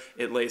there,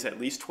 it lays at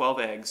least 12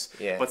 eggs.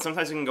 Yeah. But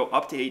sometimes it can go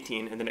up to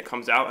 18, and then it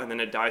comes out, and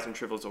then it dies and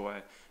shrivels away.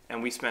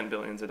 And we spend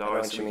billions of I know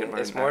dollars what so you we can mean.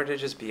 learn It's that. more to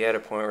just be at a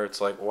point where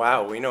it's like,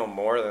 wow, we know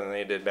more than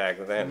they did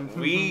back then.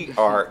 Mm-hmm. We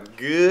are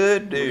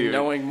good, dude.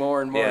 Knowing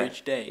more and more Yeah.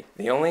 each day.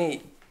 The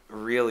only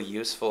real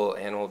useful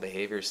animal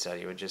behavior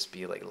study would just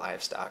be like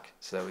livestock,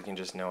 so that we can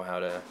just know how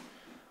to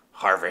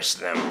harvest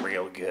them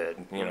real good,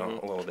 you know,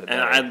 a little bit And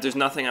better. there's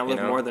nothing I love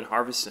know? more than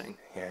harvesting.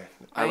 Yeah.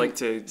 I like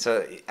to.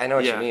 So I know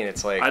what Yeah. you mean.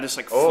 It's like I just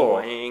like oh,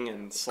 filleting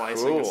and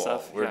slicing cool. and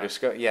stuff. We're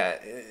Yeah.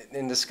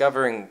 in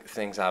discovering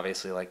things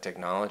obviously like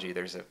technology.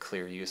 There's a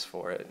clear use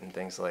for it and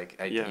things like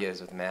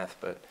ideas with math,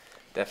 but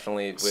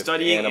definitely with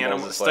Studying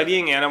animals. it's like,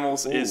 Studying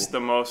animals is ooh. the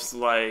most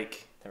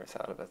like. never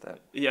thought about that.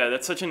 Yeah,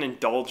 that's such an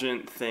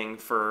indulgent thing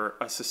for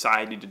a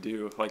society to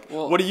do. Like,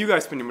 Well- what do you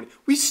guys spend your money?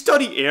 We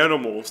study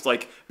animals.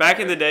 Like back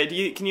in the day,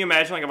 can you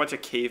imagine like a bunch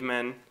of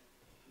cavemen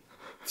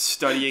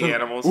studying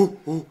animals?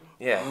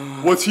 Yeah.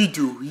 What's he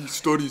do? He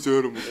studies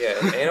animals.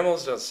 Yeah,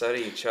 animals don't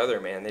study each other,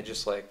 man. They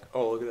just like,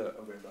 oh, look at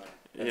that. Okay, bye.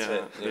 That's yeah,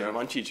 it. they You know?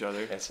 munch each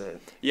other. That's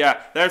it. Yeah,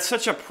 that's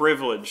such a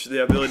privilege,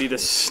 the ability to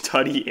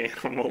study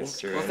animals. It's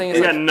true. Well, the thing is,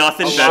 They like, got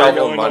nothing a better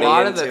shovel going money a on.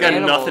 lot of the into- Got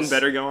animals nothing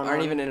better going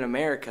aren't on. even in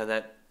America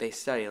that they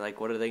study. Like,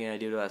 what are they gonna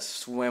do to us?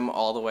 Swim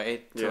all the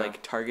way to Yeah.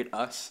 like target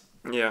us?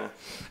 Yeah,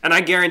 and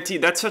I guarantee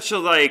that's such a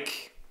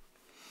like,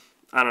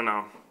 I don't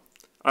know.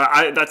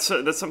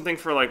 That's something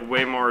for like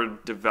way more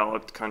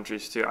developed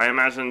countries too. I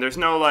imagine there's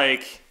no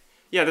like,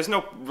 there's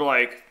no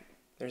like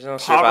There's no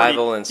poverty.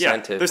 survival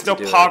incentive. Yeah, there's to no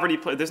do it. poverty.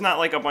 There's not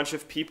like a bunch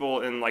of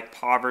people in like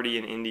poverty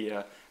in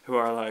India who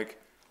are like,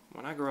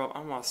 when I grow up,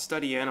 I want to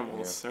study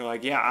animals. They're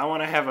like, I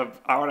want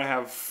to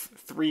have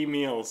 3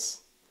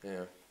 meals.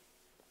 Yeah.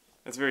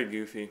 That's very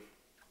goofy.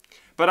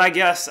 But I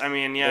guess, I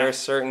mean, There are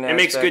certain it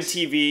makes good aspects-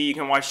 TV. You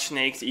can watch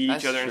snakes eat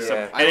That's each other and true. stuff.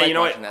 Yeah. And I then, like you know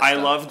what watching that I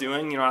stuff. love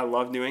doing? You know what I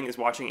love doing is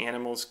watching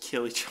animals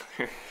kill each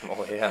other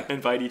Oh yeah.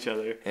 and bite each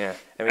other. Yeah.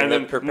 I mean, And the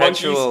then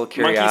perpetual monkeys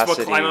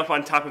curiosity. will climb up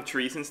on top of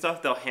trees and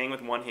stuff. They'll hang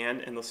with one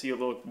hand and they'll see a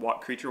little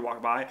creature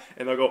walk by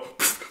and they'll go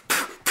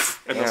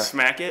and Yeah. they'll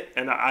smack it.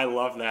 And I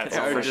love that. Yeah,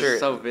 so or For much. just sure,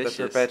 so the vicious.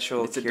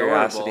 perpetual It's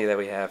curiosity adorable. that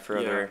we have for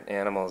Yeah. other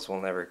animals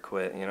will never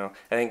quit. You know,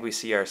 I think we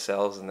see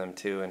ourselves in them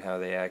too and how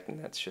they act,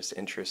 and that's just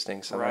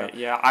interesting somehow. Right,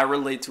 yeah. I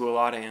relate to a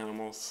lot of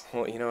animals.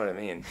 Well, you know what I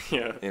mean.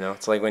 Yeah. You know,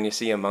 it's like when you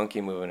see a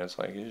monkey moving, it's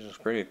like he's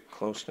just pretty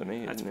close to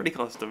me. That's isn't pretty he?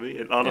 close to me.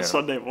 And on Yeah. a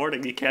Sunday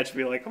morning, you catch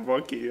me like a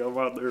monkey. I'm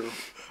out there.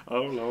 I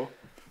don't know.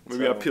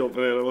 Maybe I So- peel a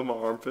banana with my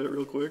armpit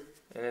real quick.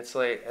 And it's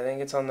like, I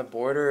think it's on the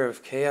border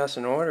of chaos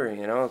and order,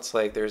 you know? It's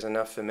like there's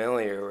enough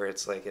familiar where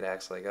it's like it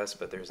acts like us,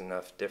 but there's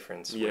enough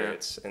difference where Yeah.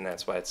 it's, and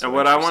that's why it's so And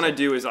what I want to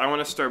interesting. do is I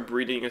want to start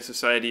breeding a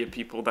society of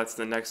people that's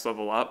the next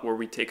level up, where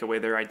we take away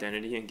their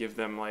identity and give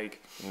them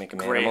like Make them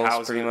gray animals,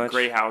 houses, pretty much.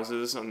 gray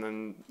houses, and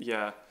then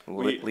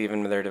Leave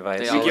them to their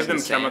devices. They we all give look them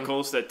the same.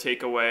 chemicals that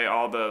take away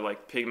all the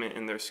like pigment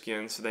in their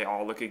skin, so they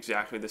all look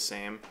exactly the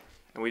same.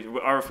 And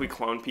or if we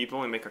clone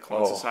people and make a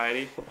clone Oh.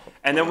 society,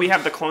 and then we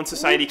have the clone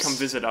society come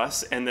visit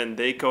us, and then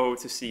they go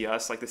to see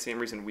us, like the same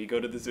reason we go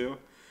to the zoo,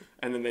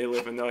 and then they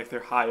live and they're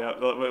high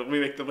up. We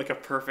make them like a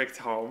perfect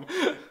home,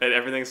 and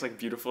everything's like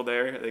beautiful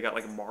there. They got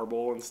like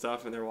marble and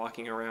stuff, and they're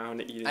walking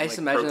around eating. I just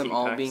like, imagine them protein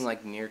all packs. being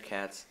like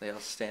meerkats. They all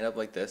stand up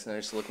like this and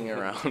they're just looking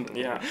around.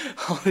 Yeah.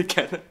 all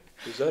together.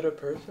 Is that a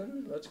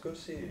person? Let's go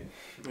see.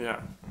 Yeah.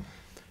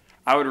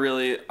 I would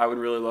really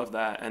love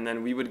that. And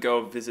then we would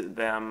go visit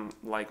them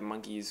like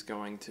monkeys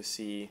going to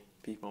see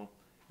people.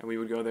 And we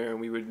would go there and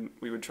we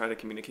would try to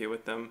communicate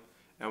with them.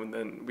 And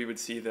then we would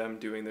see them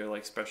doing their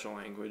like special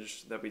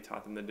language that we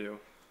taught them to do.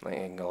 Like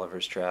in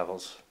Gulliver's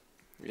Travels.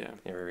 Yeah.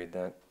 You ever read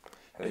that?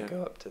 And Yeah. they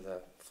go up to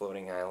the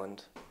floating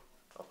island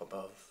up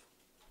above.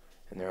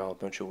 And they're all a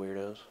bunch of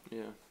weirdos. Yeah.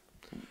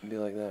 It'd be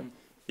like that.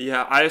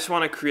 Yeah, I just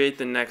want to create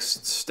the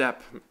next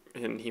step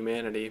in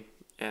humanity.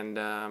 And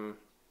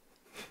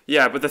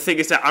yeah, but the thing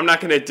is that I'm not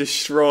going to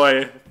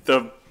destroy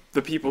the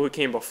people who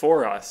came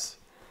before us.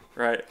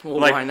 Right. Well,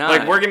 like, why not?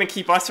 Like we're gonna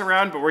keep us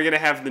around, but we're gonna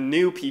have the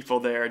new people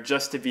there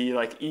just to be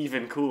like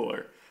even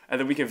cooler, and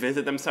then we can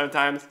visit them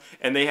sometimes.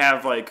 And they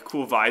have like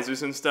cool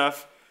visors and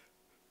stuff.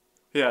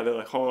 Yeah, they're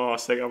like, hold on a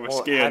second, I'm gonna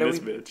scan this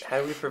bitch.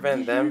 How do we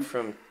prevent them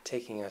from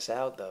taking us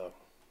out, though?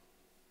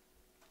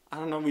 I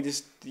don't know. We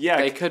just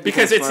They could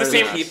because it's the become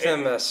same. smarter than Keep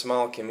them a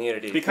small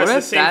community. Because What the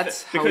if same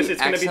that's how because we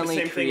it's gonna be the accidentally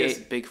same thing as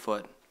create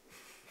Bigfoot?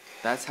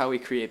 That's how we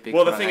create Bigfoot.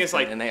 Well, the on thing is,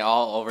 accident, like, and they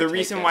all overtake the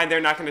reason it. why they're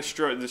not gonna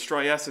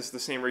destroy us is the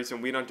same reason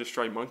we don't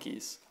destroy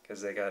monkeys.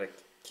 Because they gotta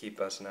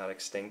keep us not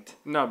extinct.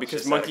 No,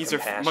 because Just out of monkeys are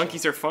compassion.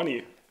 monkeys are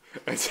funny.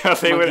 That's how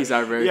they Monkeys would.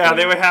 are very yeah,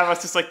 funny. they would have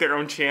us just like their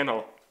own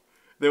channel.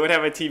 They would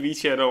have a TV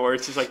channel where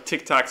it's just like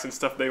TikToks and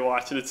stuff they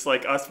watch, and it's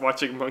like us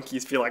watching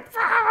monkeys be like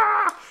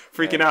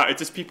freaking Yeah. out. It's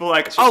just people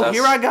like, It's just oh, us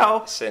here I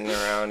go. Sitting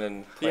around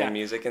and playing Yeah.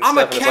 music and I'm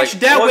stuff. gonna and it's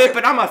catch like, that look whip at-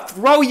 and I'm gonna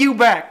throw you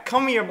back.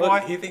 Come here, boy.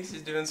 Look, he thinks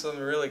he's doing something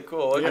really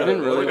cool. Look Yeah. at I've been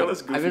him. really, Look at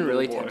this goofy I've been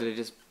really little boy. tempted to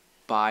just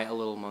buy a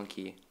little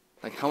monkey.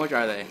 Like, how much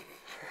are they?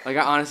 Like,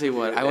 I honestly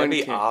would. I That'd wouldn't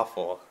be care.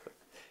 awful.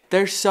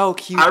 They're so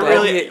cute. I though.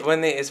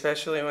 really-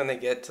 Especially when they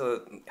get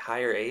to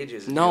higher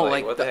ages. and No, you're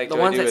like what the heck the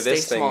do I ones do that with stay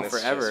this thing small that's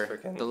just forever.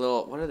 frickin- The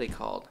little, what are they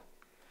called?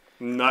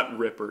 Nut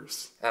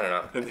rippers. I don't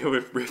know. And they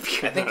would rip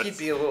your I think nuts. he'd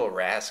be a little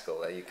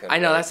rascal that you couldn't. I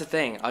know really- that's the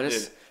thing. I'll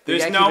just Dude, maybe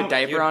there's I no- keep a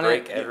diaper you'd on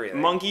break it. everything.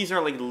 Monkeys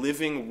are like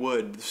living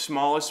wood. The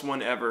smallest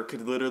one ever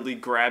could literally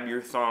grab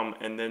your thumb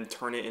and then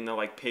turn it into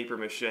like paper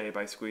mache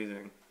by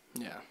squeezing.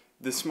 Yeah.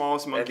 The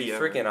smallest That'd monkey be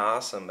ever. freaking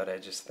awesome, but I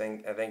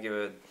think it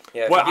would.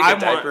 Yeah, if What you keep I a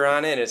diaper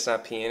on it and it's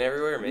not peeing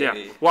everywhere, maybe.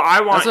 Yeah. What I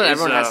want That's what is,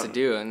 everyone has to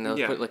do, and they'll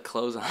yeah. put like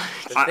clothes on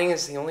it. The thing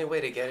is, the only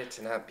way to get it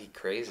to not be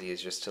crazy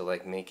is just to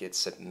like make it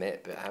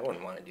submit. But I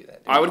wouldn't want to do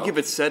that. I would give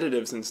it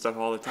sedatives and stuff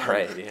all the time.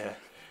 Right. Yeah.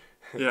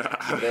 Put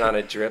it Yeah. on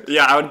a drip.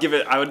 Yeah, I would give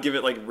it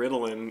like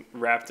Ritalin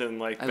wrapped in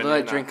like I banana. let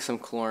it drink some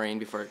chlorine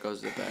before it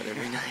goes to bed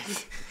every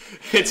night.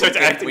 It starts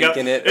acting up.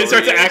 weaken it It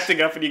starts over years. acting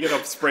up, and you get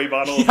a spray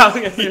bottle. Yeah, I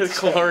was gonna use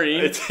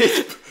chlorine.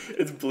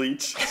 It's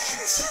bleach.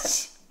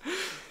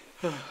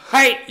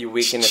 Hey. You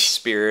weaken its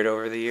spirit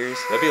over the years.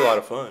 That'd be a lot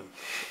of fun.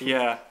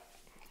 Yeah.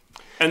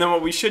 And then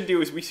what we should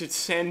do is we should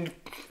send.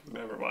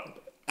 Never mind.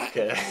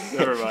 Okay.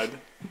 Never mind.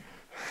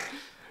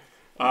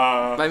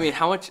 But I mean,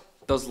 how much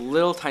those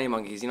little tiny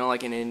monkeys? You know,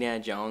 like in Indiana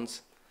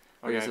Jones,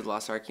 or Okay. is it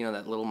Lost Ark? You know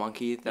that little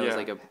monkey that was Yeah.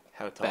 like a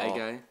How tall? bad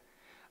guy.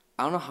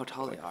 I don't know how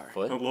tall they are. A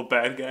Foot? little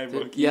bad guy The-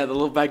 monkey. Yeah, the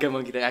little bad guy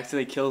monkey that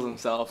accidentally kills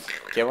himself.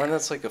 Get one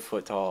that's like a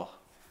foot tall.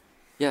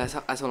 Yeah,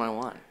 that's what I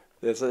want.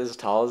 That's as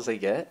tall as they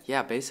get.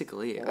 Yeah,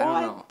 basically. I What?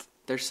 don't know.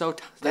 They're so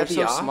they're That'd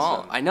be so small.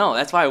 awesome. I know.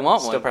 That's why I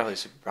want Still one. probably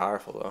super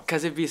powerful though.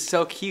 Because it'd be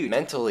so cute.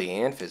 Mentally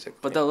and physically.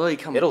 But they'll literally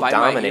come It'll bite my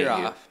dominate ear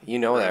you. off. You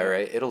know that,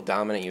 right? It'll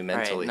dominate you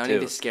mentally no too.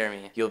 need to scare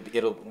me.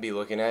 It'll be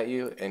looking at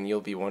you, and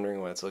you'll be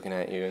wondering why it's looking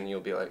at you, and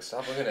you'll be like,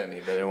 "Stop looking at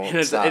me," but it won't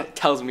And stop. it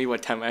tells me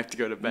what time I have to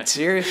go to bed.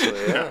 Seriously,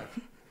 yeah.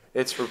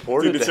 It's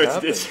reported Dude, it to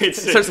starts, happen. It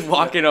starts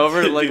walking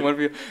over like Dude. one of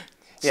you.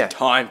 It's Yeah.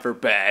 time for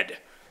bed.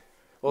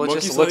 Well, it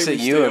Monkeys just looks letting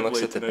at me you stay and up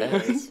looks late at the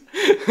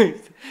tonight, bed.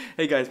 guys.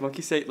 Hey guys,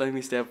 monkey say letting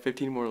me stay up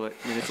 15 more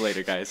minutes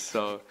later, guys.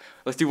 So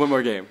let's do one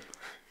more game.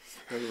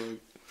 I'm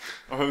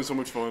having so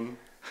much fun.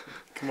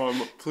 Come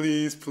on,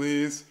 please,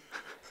 please.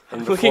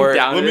 And Looking before,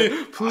 down Let at me,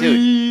 it.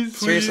 please,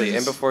 seriously, please.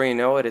 and before you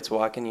know it, it's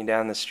walking you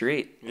down the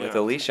street with Yeah.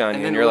 a leash on And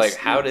you, then and you're we'll like, see-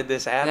 "How did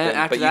this happen?"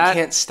 after But that-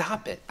 you can't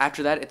stop it.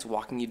 After that, it's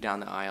walking you down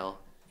the aisle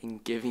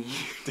and giving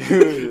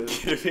you.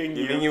 giving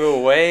Giving you. you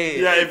away.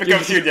 Yeah, if it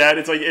comes to your dad,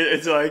 it's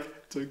like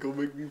go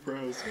make me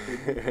proud.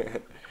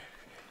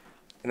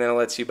 And then it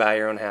lets you buy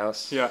your own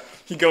house. Yeah,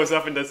 he goes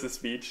up and does the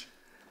speech.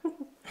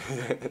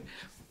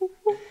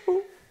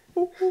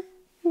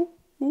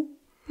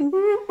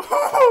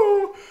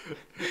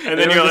 And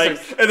then you're like,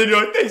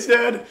 thanks,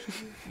 Dad.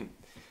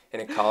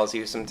 And it calls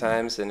you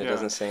sometimes, and it Yeah.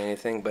 doesn't say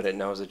anything, but it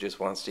knows it just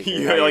wants to hear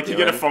You how you're like you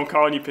get a doing. phone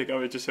call and you pick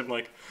up. It's just him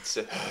like,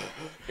 So,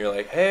 you're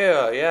like,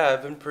 "Hey, yeah,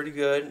 I've been pretty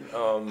good.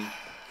 Oh,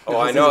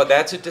 I know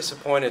that's a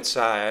disappointed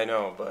sigh. I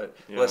know, but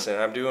Yeah. listen,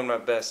 I'm doing my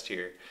best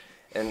here."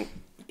 And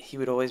he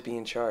would always be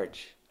in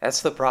charge.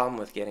 That's the problem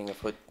with getting a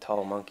foot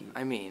tall monkey.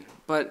 I mean,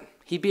 but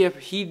he'd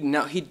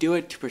do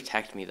it to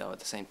protect me though. At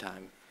the same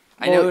time,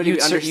 I know he'd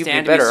you'd understand be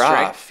to be better strict.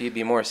 off. You'd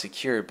be more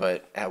secure,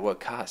 but at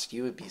what cost?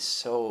 You would be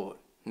so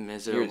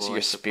miserable. Your I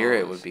spirit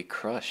suppose. would be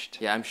crushed.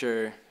 Yeah, I'm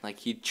sure. Like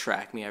he'd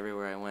track me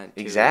everywhere I went.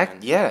 Too, Exact.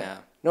 and- Yeah.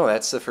 No,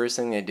 that's the first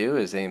thing they do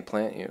is they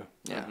implant you.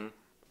 Yeah. Mhm.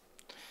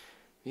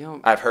 You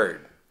know, I've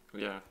heard.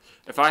 Yeah.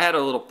 If I had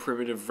a little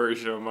primitive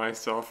version of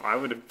myself, I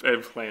would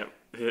implant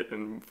it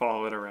and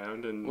follow it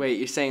around and. wait,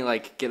 you're saying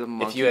like get a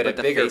monkey, If you had a but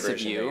the bigger face of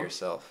version of you,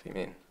 yourself, you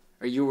mean?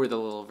 or you were the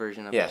little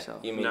version of Yeah,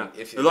 yourself. you mean No.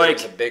 if Like- there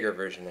was a bigger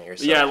version of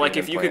yourself. Yeah, you'd like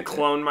if you could implant it.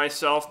 clone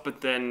myself,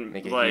 but then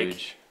Make it like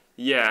huge.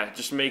 yeah,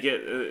 just make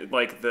it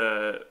like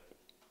the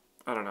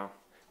I don't know.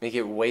 Make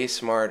it way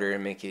smarter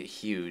and make it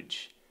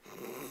huge,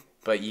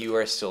 but you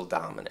are still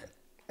dominant.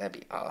 That'd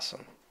be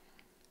awesome.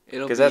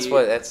 It'll Because that's be-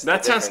 what that's.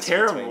 That the sounds difference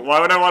terrible. between- Why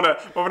would I want to?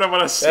 Why would I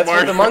want to smart? That's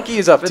what the monkey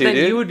is up But to, then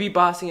dude. you would be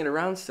bossing it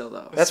around still,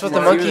 though. That's what the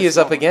Smart. monkey is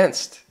up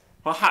against.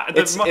 Well,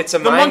 It's a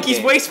the mind monkey's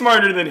game. way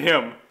smarter than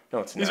him. No,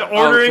 it's He's not.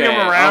 ordering him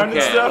around okay,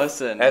 and stuff.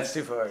 Listen, That's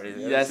too far,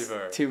 dude. that's too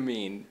far. too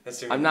mean. That's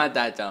too I'm mean. not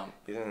that dumb.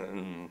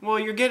 Well,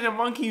 you're getting a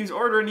monkey who's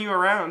ordering you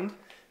around.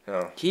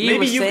 No. He Maybe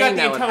was you've saying got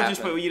that the would intelligence,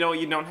 happen. but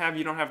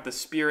you don't have the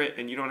spirit,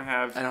 and you don't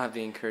have. I don't have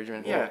the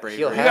encouragement. Yeah, or bravery.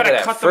 he'll You have gotta it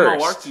at cut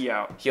first. the malarkey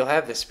out. He'll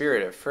have the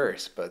spirit at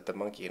first, but the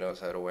monkey knows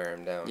how to wear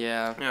him down.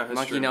 Yeah, Yeah, that's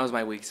monkey true. knows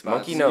my weak spots.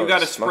 Monkey knows. You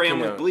gotta spray Monkey him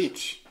with knows.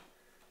 bleach.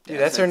 Dude,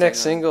 Yeah, that's our same next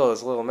thing. single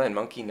is Little Men.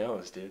 Monkey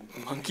knows, dude.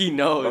 Monkey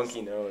knows.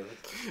 Monkey knows.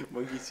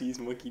 Monkey sees,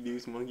 monkey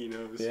does, monkey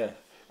knows. Yeah.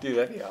 Dude,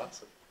 that'd be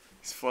awesome.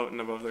 He's floating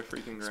above their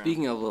freaking ground.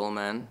 Speaking of little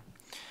men,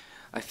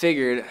 I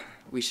figured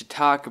we should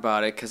talk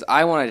about it because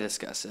I want to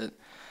discuss it.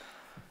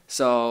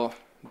 So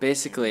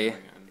basically,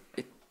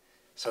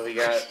 So we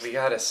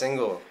got a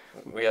single.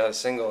 We got a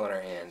single in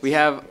our hands. we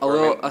have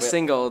Or a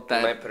single We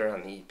that might put it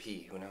on the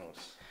EP. Who knows?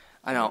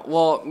 I know.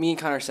 Well, me and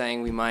Connor are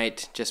saying we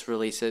might just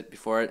release it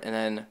before it, and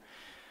then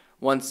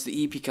once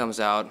the EP comes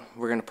out,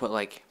 we're gonna put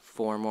like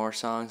 4 more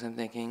songs. I'm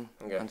thinking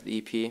Okay. onto the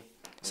EP.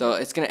 So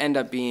it's gonna end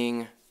up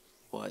being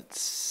what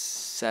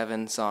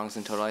 7 songs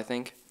in total, I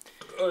think.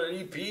 Oh, an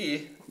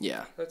EP.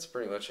 Yeah. That's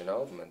pretty much an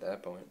album at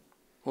that point.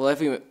 Well, if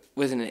we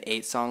wasn't it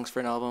 8 songs for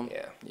an album?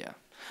 Yeah. Yeah.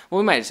 Well,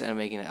 we might just end up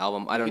making an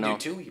album. I don't You know. could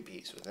do 2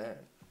 EPs with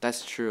that.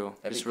 That's true.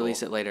 That'd Just be release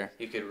cool. it later.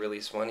 You could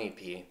release 1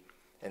 EP,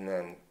 and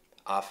then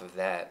off of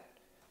that,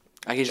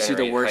 I could just do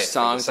the Generate hype worst for the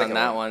songs on second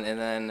that one. one, and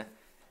then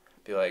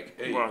be like,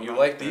 hey, Well, you not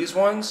like that these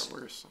ones?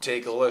 worse.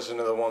 Take a listen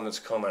to the one that's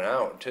coming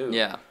out too.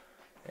 yeah,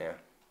 Yeah.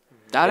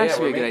 that'd Yeah,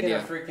 actually be a we're good making idea.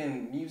 a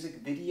freaking music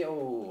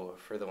video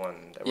for the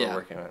one that Yeah. we're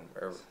working on.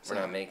 Or So-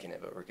 we're not making it,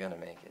 but we're gonna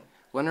make it.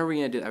 When are we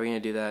gonna do? Are we gonna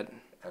do that?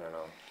 I don't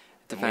know.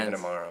 I'm Depends. leaving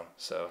tomorrow,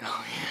 so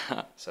Oh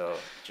yeah,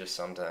 just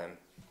sometime.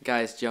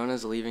 guys,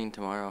 Jonah's leaving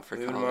tomorrow for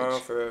Leaving college. tomorrow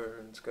for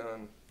it's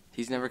gone.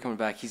 He's never coming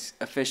back. He's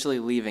officially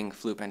leaving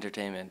Floop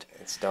Entertainment.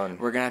 It's done.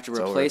 We're gonna have to It's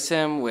over. replace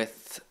him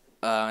with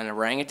an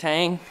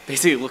orangutan.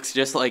 Basically, looks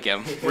just like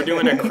him. We're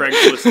doing a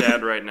Craigslist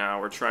ad right now.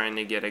 We're trying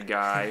to get a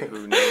guy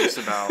who knows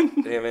about.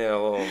 Damn it, a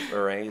little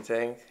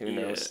orangutan who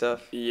Yeah. knows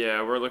stuff.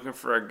 Yeah, we're looking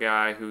for a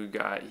guy who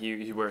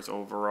he wears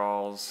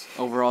overalls.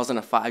 Overalls and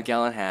a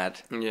 5-gallon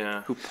hat.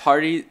 Yeah.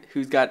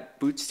 Who's got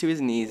boots to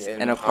his knees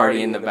and a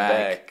party in the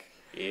back.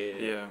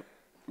 Yeah.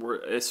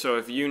 Yeah. So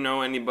if you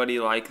know anybody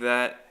like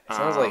that,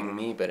 Sounds like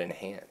me, but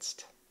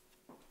enhanced.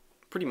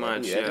 Pretty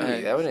much, Yeah,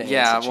 yeah. that would enhance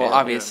Yeah, the well, channel.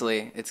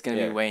 obviously, it's gonna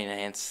Yeah. be way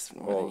enhanced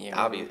more Well, than you.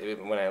 obviously,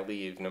 when I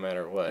leave, no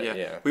matter what. Yeah.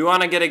 Yeah. We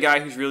want to get a guy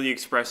who's really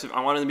expressive.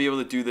 I want him to be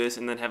able to do this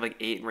and then have like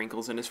 8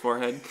 wrinkles in his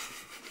forehead.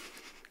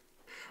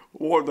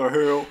 What the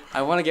hell?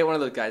 I want to get one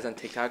of those guys on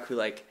TikTok who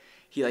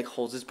he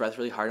holds his breath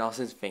really hard and all of a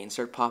sudden his veins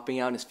start popping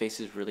out and his face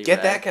is really Get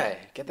red. that guy.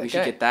 Get that We guy.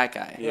 should get that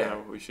guy. Yeah,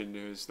 what we should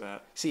do is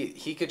that. See,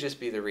 he could just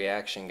be the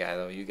reaction guy,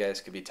 though. You guys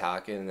could be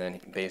talking, and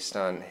then based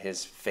on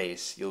his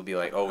face, you'll be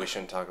like, "Oh, we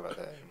shouldn't talk about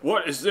that."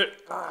 What is it?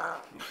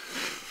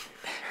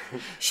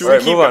 Should All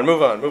right,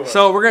 move on.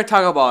 So we're gonna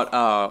talk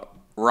about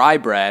rye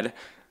bread.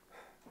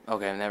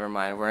 Okay, never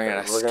mind. We're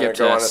gonna We're gonna skip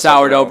go on to to something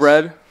sourdough else.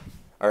 bread.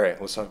 All right,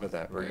 let's talk about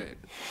that. We're Right.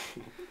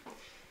 good.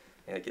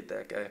 Yeah, get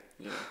that guy.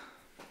 Yeah.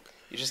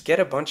 You just get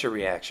a bunch of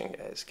reaction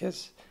guys,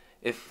 because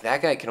if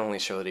that guy can only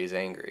show that he's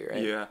angry,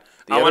 right? Yeah.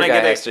 The I other want to guy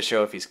get has to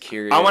show if he's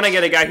curious. I want to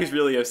get a guy who's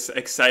really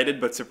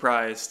excited but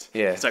surprised.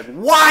 Yeah. It's like,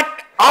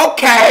 what?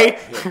 Okay.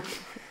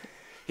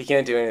 He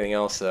can't do anything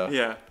else, though.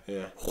 Yeah.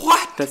 Yeah.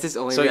 What? That's his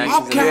only So you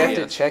reaction. Okay. have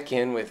to check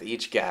in with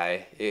each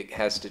guy. It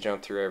has to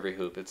jump through every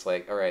hoop. It's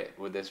like, all right,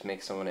 would this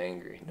make someone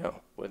angry? No.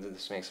 Would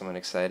this make someone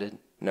excited?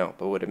 No.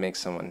 But would it make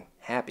someone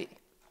happy?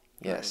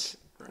 Yes.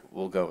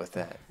 We'll go with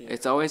that.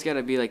 It's always got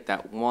to be like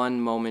that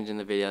one moment in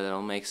the video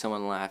that'll make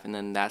someone laugh, and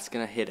then that's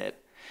gonna hit it,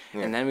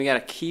 Yeah. and then we gotta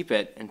keep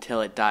it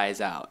until it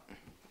dies out.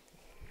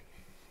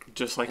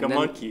 Just like And a then,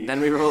 monkey. Then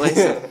we release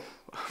it.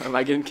 Am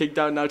I getting kicked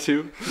out now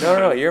too?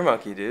 No, you're a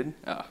monkey, dude.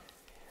 Oh,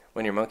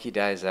 When your monkey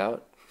dies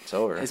out, it's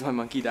over. has my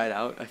monkey died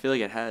out? I feel like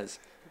it has.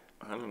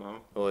 I don't know.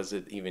 Well, is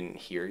it even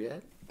here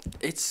yet?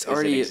 It's it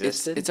already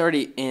existed? it's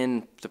already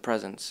in the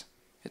presence.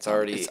 It's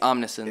already it's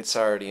omniscient. It's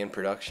already in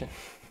production.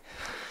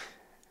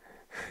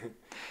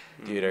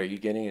 Dude, are you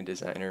getting a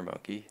designer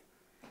monkey?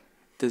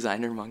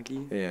 Designer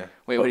monkey. Yeah.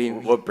 Wait, what do you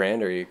mean? What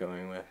brand are you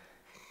going with?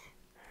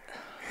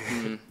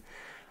 I'm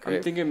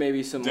Great. thinking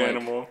maybe some like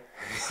Danimal.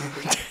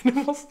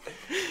 animals.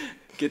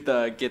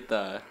 Get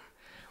the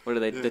what are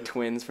they? The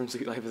twins from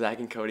Sweet Life of Zach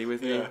and Cody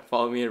with me. Yeah.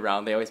 Follow me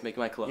around. They always make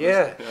my clothes.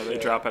 Yeah. Yeah, they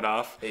drop it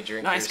off. They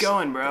drink. Nice their-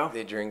 going, bro.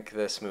 They drink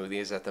the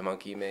smoothies that the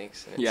monkey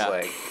makes. And it's Yeah.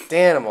 like,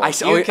 damn,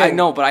 I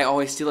know, but I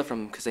always steal it from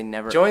them because they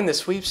never. Join the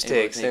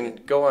sweepstakes Able to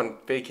and go on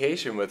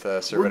vacation with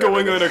us. Or We're whatever.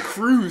 going on a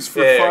cruise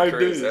for Yeah, 5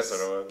 cruise, days. That's what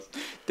it was.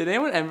 Did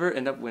anyone ever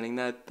end up winning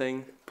that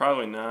thing?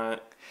 Probably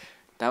not.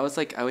 That was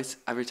like I always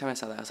every time I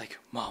saw that I was like,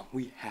 Mom,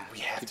 we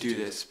have to do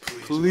this.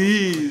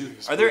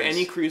 Please. Are there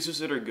any cruises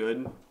that are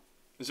good?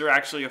 Is there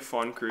actually a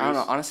fun cruise? I don't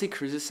know. Honestly,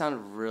 cruises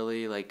sound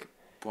really like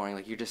boring.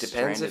 Like you're just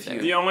Depends stranded if there.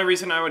 you- The only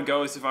reason I would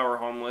go is if I were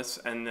homeless,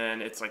 and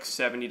then it's like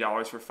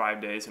 $70 for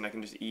 5 days, and I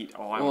can just eat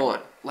all I Well,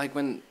 want. like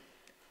when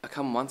a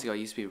couple months ago, it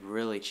used to be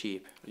really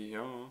cheap.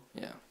 Yeah.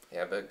 Yeah.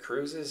 Yeah, but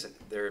cruises,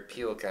 their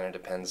appeal kind of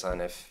depends on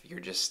if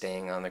you're just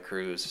staying on the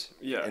cruise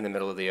Yeah. in the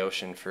middle of the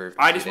ocean for.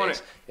 I few just wanna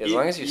days. As eat-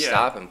 long as you yeah.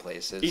 stop in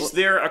places. Is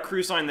there a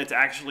cruise line that's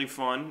actually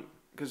fun?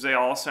 Because they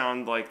all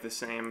sound like the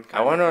same.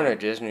 I went on a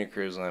Disney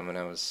cruise line when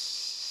I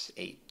was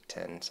 8,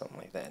 10, something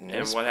like that, and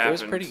And it what happened?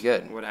 was pretty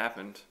good. What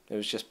happened? It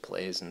was just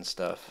plays and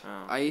stuff.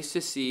 Oh. I used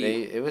to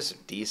see. It was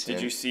decent.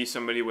 Did you see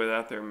somebody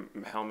without their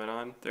helmet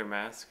on, their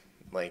mask?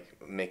 Like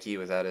Mickey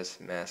without his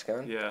mask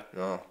on? Yeah.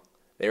 No,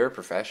 they were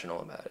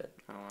professional about it.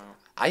 Oh wow.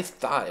 I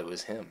thought it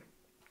was him.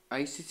 I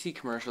used to see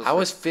commercials. I for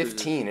was cruises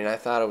 15 and I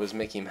thought it was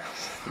Mickey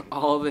Mouse.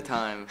 all the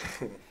time,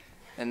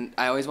 and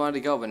I always wanted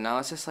to go, but now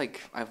it's just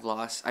like I've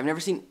lost. I've never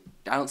seen.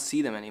 I don't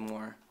see them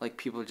anymore. Like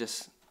people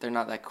just they're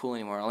not that cool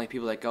anymore. Only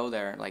people that go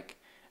there like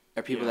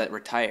are people Yeah. that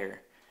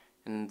retire,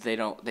 and they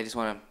don't. They just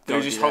want to.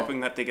 They're just hoping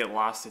that they get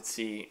lost at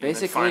sea. And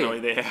Basically. then finally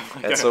they have.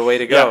 Like That's the way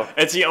to go. Yeah,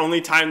 it's the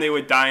only time they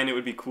would die, and it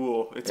would be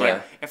cool. It's Yeah.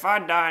 like if I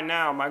die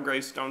now, my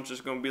gravestone's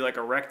just gonna be like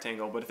a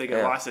rectangle. But if they get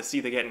Yeah. lost at sea,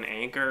 they get an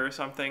anchor or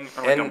something,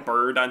 or like a And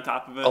bird on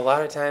top of it. A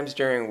lot of times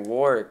during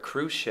war,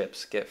 cruise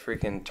ships get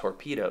freaking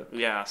torpedoed.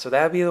 Yeah. So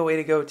that'd be the way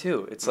to go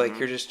too. It's like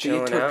you're just They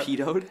get chilling out.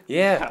 torpedoed.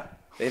 Yeah.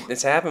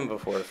 It's happened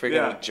before. Freaking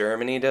Yeah.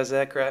 Germany does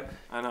that crap.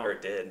 I know. Or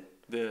did.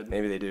 Did.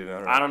 Maybe they do. I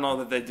don't know. I don't know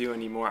that they do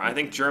anymore. I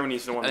think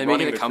Germany's the one Are they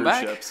running making the a cruise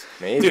comeback? ships.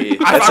 Maybe. Dude, if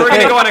That's I the were gonna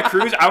thing. go on a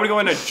cruise, I would go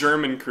on a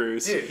German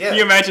cruise. Dude, yeah. Can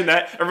you imagine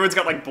that? Everyone's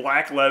got like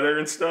black leather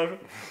and stuff.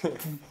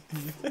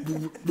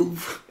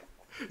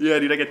 Yeah,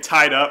 dude, I get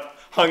tied up,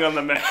 hung on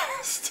the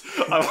mast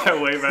on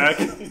my way back.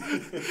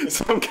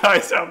 Some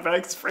guys out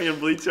back spraying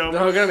bleach on me.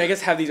 They're gonna make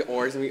us have these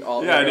oars, and we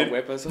all Yeah, they're gonna dude.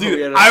 whip us.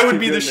 Dude, I would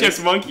be the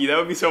ship's monkey. That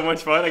would be so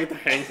much fun. I get to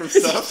hang from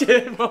stuff.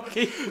 Shit,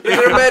 monkey.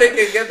 Get a medic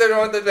and get them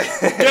on the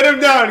Get him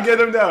down, get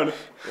him down.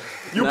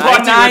 You Nine,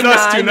 party nine, with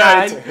us nine,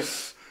 tonight.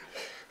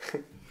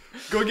 nine.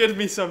 Go get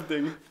me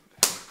something.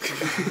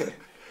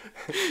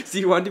 So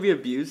you want to be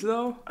abused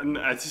though? And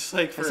it's just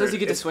like for It says you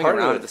get to it's swing part of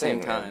around the at the same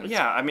thing, man. time.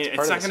 yeah. I mean, it's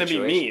part not of the gonna be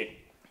situation. me.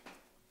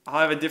 I'll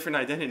have a different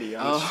identity.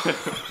 On the Oh.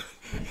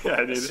 ship.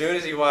 Yeah, As dude. soon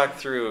as you walk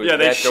through Yeah,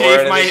 they that door shave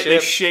into my the ship, head.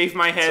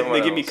 And they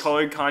someone give me else.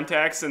 colored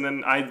contacts, and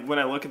then when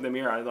I look in the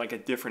mirror, I'm like a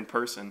different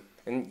person.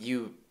 and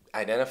you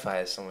identify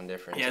as someone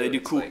different. Yeah, too. they do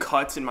It's cool like-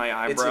 cuts in my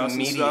It's eyebrows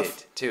and immediate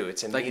stuff. too.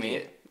 It's Like me?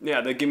 immediate.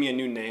 Yeah, they give me a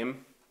new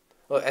name.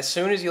 Well, as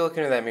soon as you look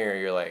into that mirror,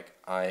 you're like,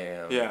 I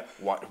am. Yeah.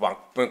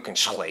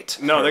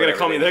 Bunkenschleit. No, they're gonna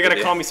call me. They're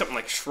gonna call me. me something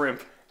like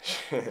Shrimp.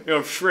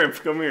 Yo, Shrimp,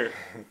 come here.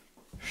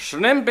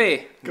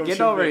 Shrimpy, Come get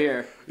shoot over me.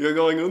 here. You're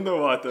going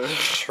underwater.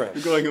 Shrimp.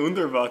 You're going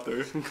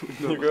underwater.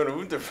 You're going to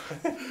Under.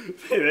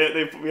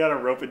 they put me on a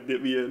rope and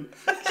dip me in.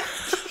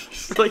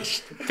 Like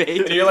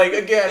bait. You're like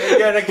again,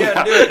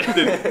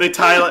 do it. They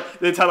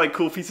tie like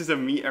cool pieces of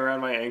meat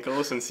around my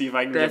ankles and see if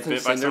I can They have get some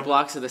bit by cinder something.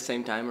 blocks at the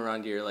same time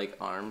around your like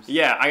arms.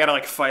 Yeah, I gotta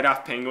like fight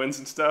off penguins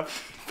and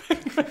stuff.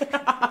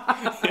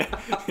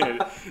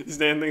 Yeah, these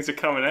damn things are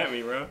coming at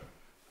me, bro.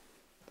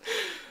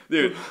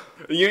 Dude,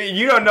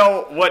 you don't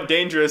know what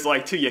danger is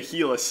like till you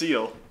heal a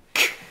seal.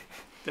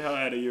 The hell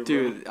out of here, bro.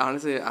 Dude,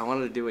 honestly, I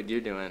wanted to do what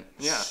you're doing.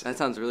 Yeah. That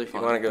sounds really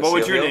fun. You want to go? What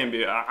would seal your hill? name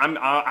be?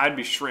 I'd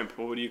be Shrimp.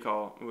 What would you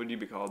call? What would you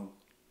be called?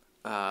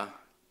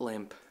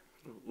 Limp.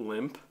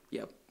 Limp.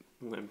 Yep.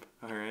 Limp.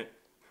 All right.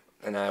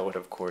 And I would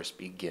of course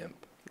be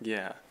Gimp.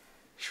 Yeah.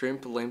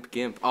 Shrimp, limp,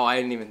 gimp. Oh, I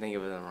didn't even think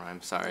of it in a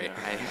rhyme. Sorry. Yeah.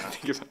 I didn't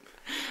think of it.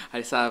 I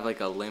just thought of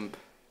like a limp,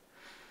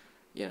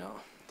 you know.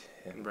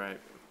 Right.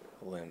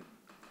 Limp.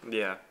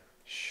 Yeah.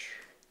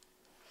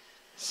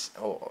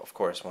 Oh, of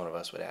course, one of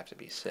us would have to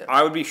be Simp.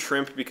 I would be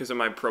Shrimp because of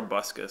my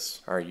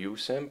proboscis. Are you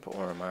Simp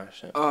or am I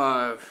Simp?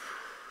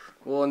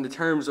 Well, in the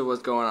terms of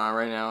what's going on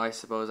right now, I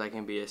suppose I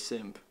can be a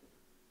simp.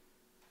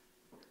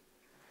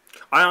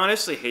 I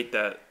honestly hate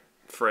that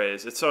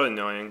phrase. It's so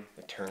annoying.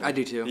 The term. I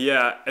do too.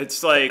 Yeah,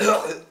 it's like,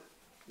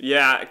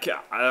 yeah.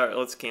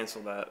 Let's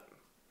cancel that.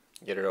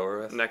 Get it over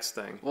with. Next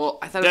thing. Well,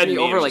 I thought Dead it would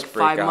be over memes, like just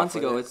break 5 off months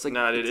with ago. it. It's like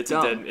No, dude, it's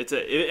dumb. a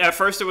dead. At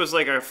first it was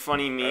like a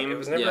funny meme. It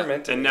was never Yeah.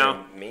 meant to And be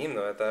now- a meme,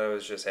 though. I thought it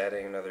was just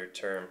adding another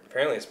term.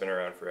 Apparently, it's been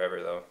around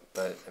forever, though.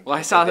 But Well,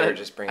 I saw they were that.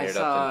 just bringing I it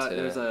saw up into.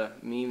 there was a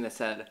meme that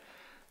said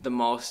the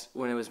most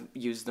when it was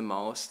used the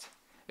most.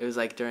 It was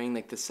like during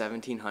like the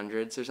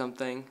 1700s or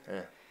something.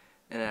 Yeah.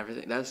 And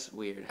everything. That's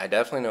weird. I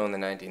definitely know in the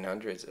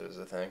 1900s it was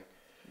a thing.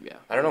 Yeah.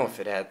 I don't know if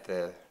it had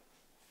the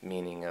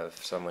meaning of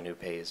someone who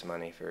pays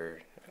money for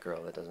a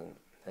girl that doesn't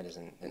That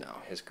isn't No.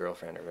 his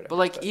girlfriend or whatever. But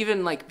like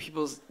even like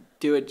people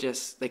do it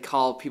they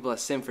call people a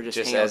simp for just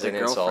hanging out with their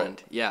girlfriend.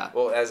 insult. Yeah.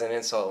 Well, as an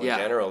insult in Yeah.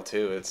 general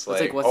too. It's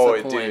like, like, what's oh,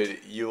 the point? dude,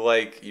 you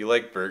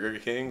like Burger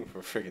King?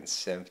 We're freaking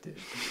simp, dude.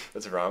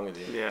 What's wrong with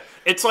you? Yeah,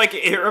 it's like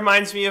it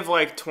reminds me of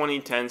like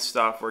 2010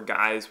 stuff where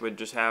guys would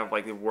just have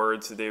like the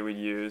words that they would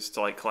use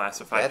to like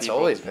classify That's people,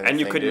 always been a and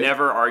you thing, could dude.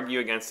 never argue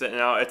against it.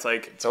 Now it's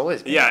like It's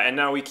always been. yeah, and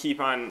now we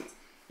keep on.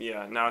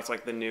 Yeah, now it's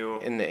like the new.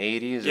 In the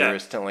 80s, Yeah. or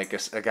it's still like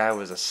a guy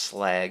was a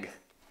slag.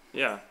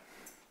 Yeah.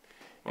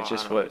 It's Well,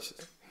 just I don't know, what. it's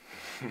just-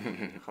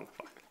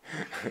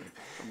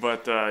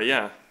 But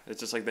yeah, it's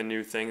just like the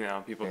new thing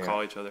now. People Yeah.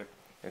 call each other.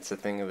 It's a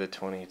thing of the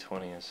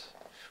 2020s.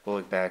 We'll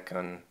look back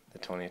on the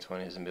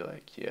 2020s and be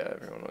like, yeah,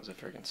 everyone was a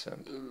freaking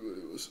simp.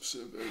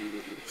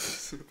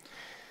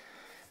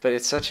 But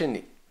it's such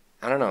an,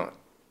 I don't know,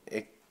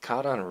 it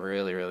caught on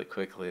really, really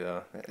quickly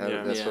though.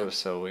 Yeah. That's Yeah. what was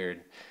so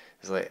weird.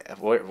 It's like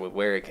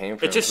where it came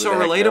from. It's just who so the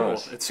heck relatable.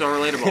 knows? It's so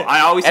relatable.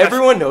 I always have,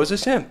 Everyone knows a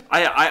simp.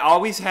 I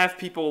always have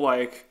people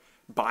like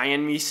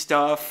buying me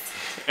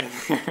stuff,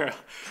 and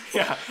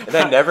yeah, And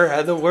I never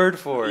had the word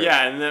for it.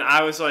 yeah, and then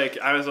I was like,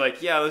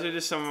 yeah, those are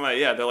just some of my,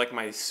 yeah, they're like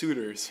my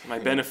suitors, my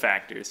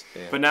benefactors.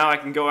 Yeah. But now I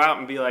can go out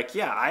and be like,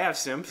 yeah, I have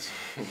simps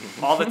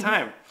all the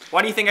time.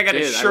 Why do you think I got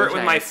Dude, a I shirt wish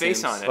with I my had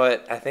face Sims. on it?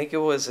 But I think it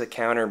was a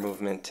counter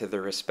movement to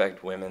the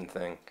respect women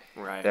thing.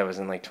 Right. That was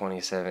in like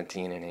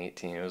 2017 and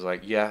 18. It was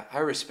like, yeah, I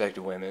respect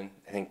women.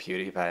 I think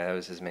PewDiePie, that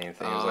was his main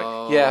thing. It was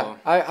Oh. like, yeah,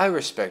 I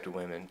respect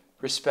women.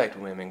 Respect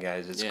women,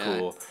 guys. It's Yeah.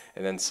 cool.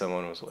 And then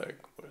someone was like,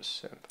 what a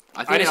simp.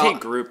 I I think just it all-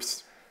 hate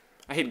groups.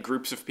 I hate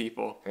groups of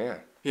people. Yeah.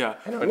 Yeah,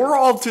 know. we're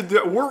all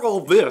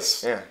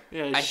this. Yeah.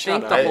 Yeah, I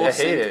shut think up. the whole I hate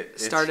simp it.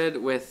 It's started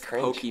with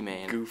cringe.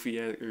 Pokemon. Goofy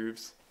ass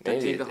groups. I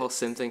think Maybe the it- whole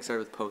simp thing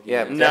started with Pokemon.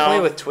 Yeah, No.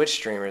 definitely with Twitch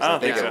streamers. I I don't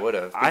think think it so. would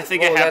have. I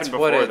think it happened that's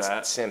what before a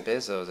that. simp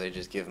is, though. Is they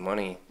just give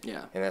money,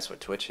 Yeah. and that's what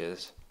Twitch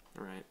is.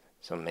 Right.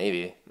 So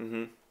maybe.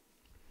 Mm-hmm.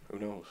 Who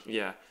knows?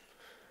 Yeah.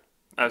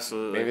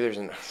 Absolutely. Maybe there's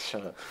an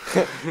shut up.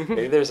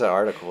 Maybe there's an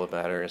article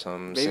about it or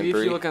something. Maybe if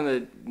Simpery. you look on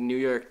the New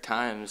York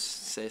Times,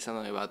 say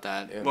something about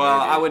that. Yeah. Well,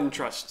 maybe. I wouldn't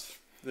trust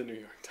the New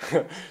York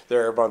Times.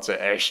 There are a bunch of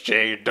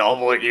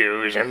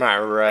SJWs, am I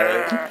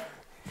right?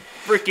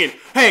 Freaking,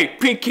 hey,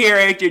 pink hair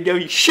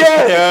actor,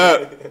 shut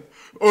up!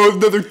 Oh,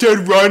 another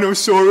dead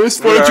rhinoceros.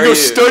 Why What don't you are go you?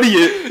 study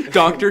it?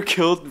 Doctor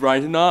killed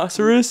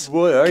rhinoceros.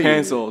 What are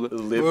Canceled. you?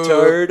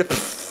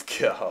 Libtard?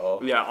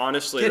 Go. Yeah,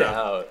 honestly, Get though,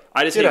 out.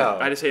 I just Get hate.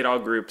 out. I just hate all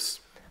groups.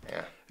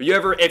 Yeah.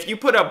 If you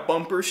put a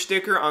bumper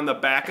sticker on the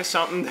back of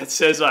something that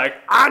says like,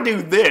 I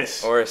do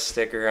this. Or a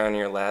sticker on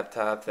your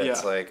laptop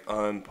that's Yeah. like,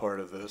 I'm part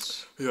of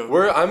this. Yeah.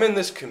 I'm in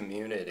this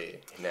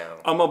community now.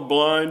 I'm a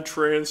blind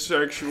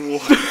transsexual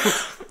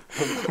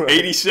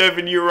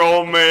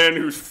 87-year-old man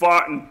who's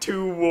fought in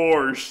 2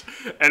 wars,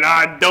 and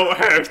I don't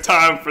have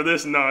time for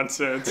this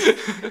nonsense.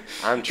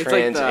 I'm like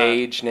trans the-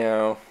 age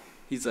now.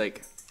 He's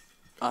like,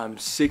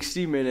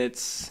 60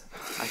 minutes.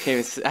 I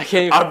can't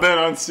even. I've been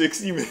on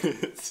 60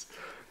 Minutes.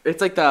 It's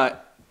like the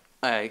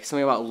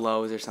something about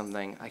Lowe's or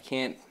something. I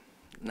can't.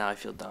 Now I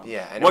feel dumb.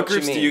 Yeah, I know What you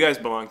groups do mean. you guys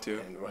belong to?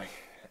 And, like,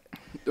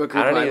 What group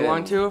I do don't I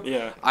belong even- to?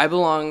 Yeah. I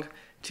belong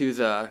to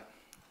the.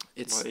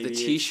 It's What, the idiots?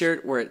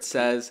 T-shirt where it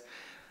says,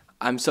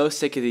 "I'm so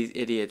sick of these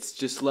idiots.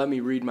 Just let me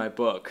read my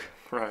book."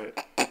 Right.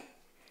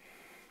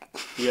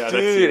 Yeah, that's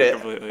Dude, you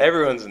completely.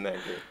 everyone's in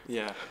that group.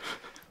 Yeah.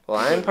 Well,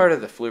 I'm part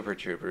of the Flooper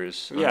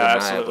Troopers. Yeah, undeniably.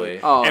 absolutely.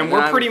 Oh, and then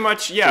we're I'm pretty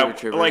much, yeah, Super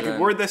Troopers like then.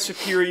 we're the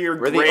superior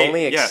We're the gray.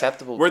 only yeah,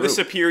 acceptable We're the group.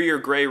 superior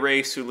gray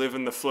race who live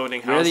in the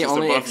floating You're houses the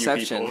only above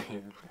exception. you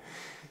people.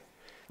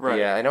 Right.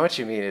 Yeah, I know what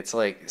you mean. It's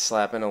like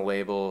slapping a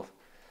label,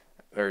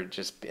 or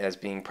just as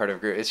being part of a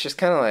group. It's just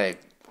kind of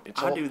like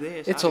it's I'll do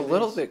this, It's I'll a do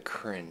little this. bit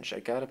cringe. I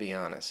gotta be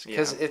honest,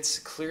 because Yeah. it's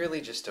clearly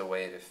just a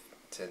way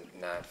to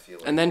not feel.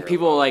 Like And then you're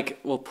people alone. like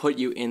will put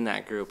you in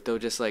that group. They'll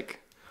just like,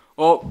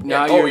 oh,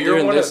 now oh, you're you're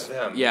doing one of this.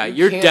 them. Yeah, You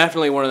you're can't-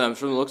 definitely one of them.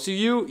 From the looks of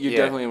you, you're Yeah.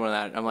 definitely one of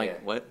that. I'm like,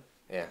 Yeah. what?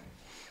 Yeah,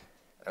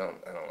 I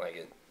don't like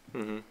it. I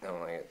don't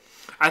like it.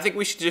 I think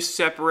we should just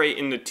separate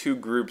into 2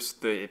 groups: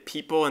 the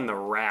people and the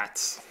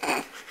rats.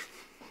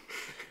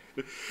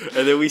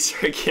 And then we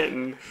start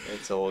getting.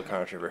 It's a little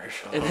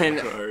controversial. And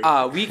sorry.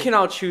 then we can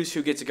all choose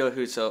who gets to go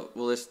who. So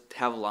we'll just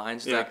have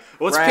lines. Yeah. Like,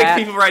 Let's pick rat,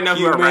 people right now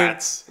who are human,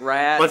 rats.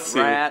 Rat. Let's see.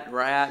 Rat.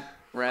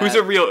 Who's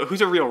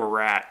a real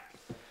rat?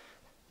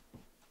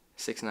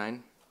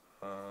 6ix9ine.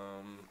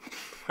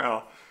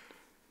 Well,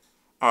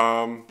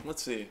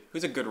 let's see.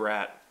 Who's a good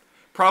rat?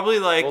 Probably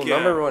like. Well,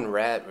 number one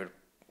rat would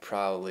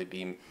probably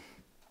be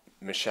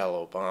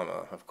Michelle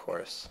Obama, of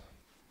course.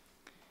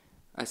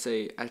 I'd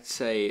say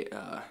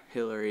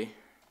Hillary.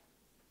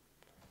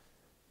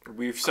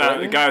 We're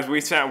starting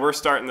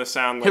to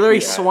sound like Hillary we-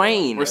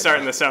 Swain. We're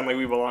starting to sound like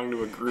we belong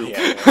to a group.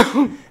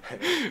 Yeah.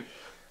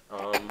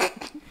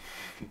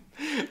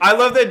 I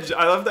love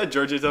that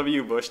George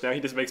W. Bush now he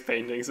just makes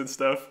paintings and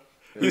stuff.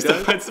 That's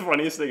the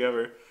funniest thing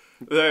ever.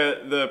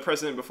 The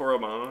president before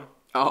Obama.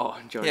 Oh,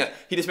 George. Yeah,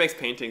 he just makes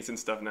paintings and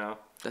stuff now.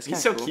 That's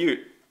He's kinda so cool. cute.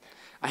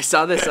 I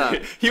saw this.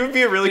 He would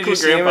be a really Did cool you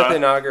see him at the grandpa.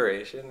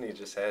 inauguration? He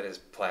just had his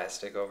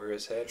plastic over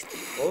his head.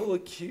 Oh,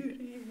 look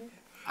cutie.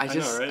 I know,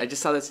 just right? I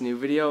just saw this new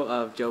video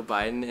of Joe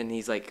Biden, and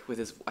he's like with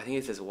his, I think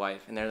it's his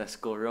wife, and they're in the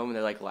schoolroom, and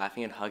they're like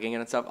laughing and hugging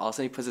and stuff. All of a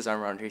sudden, he puts his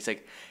arm around her. He's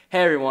like, "Hey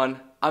everyone,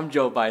 I'm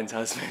Joe Biden's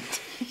husband."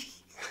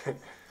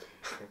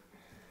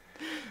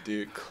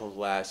 Dude,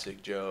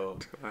 classic Joe.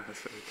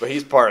 Classic. But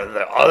he's part of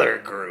the other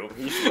group.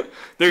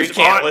 There's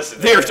can't listen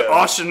to there's him.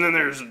 us, and then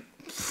there's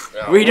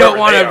We don't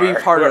want to Whoever they be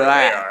are, part of whoever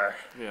they that. are.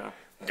 yeah.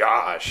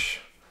 Gosh.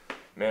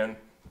 Man,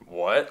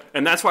 what?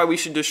 And that's why we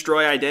should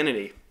destroy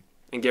identity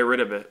and get rid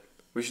of it.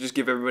 We should just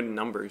give everybody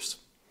numbers.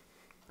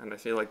 And I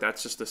feel like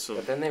that's just a But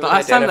solution. then they The would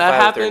last time that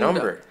identify with their happened-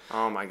 number.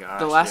 Oh my gosh.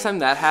 The last dude. time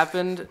that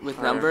happened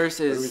with numbers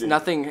what do we is do?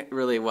 nothing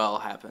really well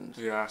happened.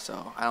 Yeah.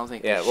 So I don't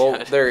think. Yeah, we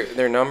well, should.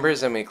 they're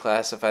numbers, and we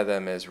classify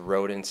them as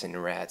rodents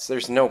and rats.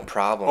 There's no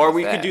problem. Or with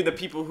we that. could do the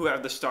people who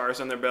have the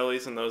stars on their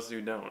bellies and those who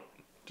don't.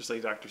 Just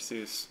like Dr.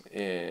 Seuss.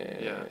 Yeah.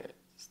 Yeah.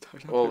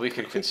 Well, we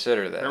could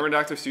consider that. Remember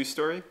Dr. Seuss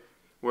story?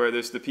 Where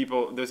there's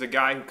a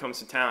guy who comes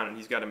to town and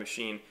he's got a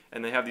machine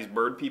and they have these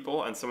bird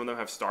people and some of them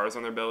have stars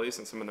on their bellies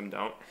and some of them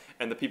don't.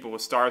 And the people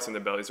with stars on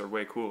their bellies are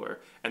way cooler.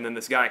 And then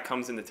this guy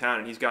comes into town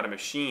and he's got a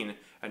machine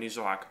and he's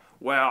like,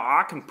 well,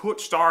 I can put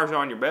stars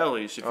on your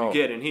bellies if you Oh.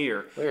 get in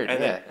here. Weird, And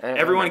then yeah, I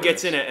everyone remember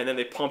gets this. in it and then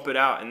they pump it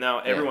out and now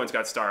everyone's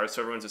got stars,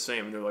 so everyone's the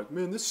same. And they're like,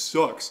 man, this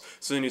sucks.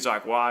 So then he's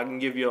like, well, I can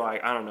give you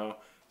like, I don't know.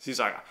 So he's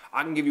like,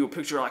 I can give you a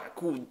picture of like a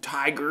cool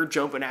tiger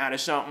jumping out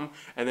of something.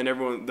 And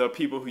then the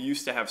people who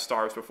used to have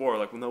stars before, are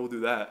like, well, no, we'll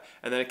do that.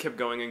 And then it kept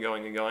going and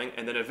going and going.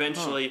 And then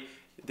eventually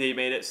they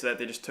made it so that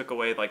they just took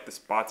away like the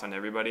spots on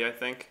everybody, I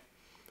think.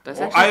 That's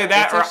Or actually, either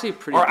that that's actually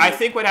pretty. or I good.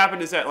 think what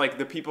happened is that like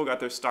the people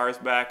got their stars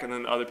back and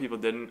then the other people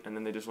didn't. And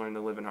then they just learned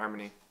to live in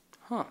harmony.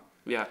 Huh.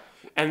 Yeah.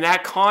 And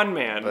that con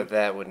man, But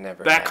that would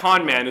never. that happen.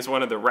 con man is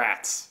one of the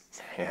rats.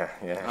 Yeah,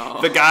 yeah.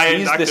 Oh. The guy in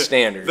He's Dr. the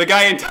standard. The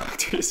guy in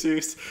Dr.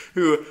 Seuss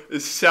who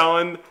is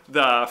selling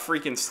the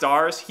freaking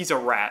stars, he's a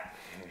rat.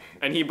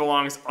 And he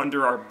belongs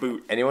under our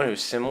boot. Anyone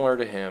who's similar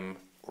to him,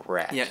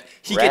 rat. Yeah.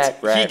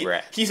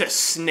 Rat. He's a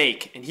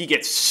snake and he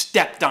gets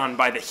stepped on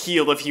by the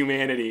heel of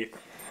humanity.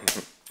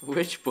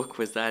 Which book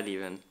was that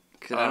even?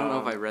 Because I don't know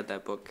if I read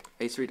that book.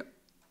 I used to read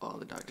all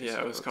the Dr. Yeah, Seuss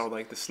it was books. called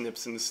like the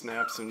Snips and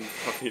Snaps and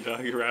Puppy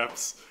Doggy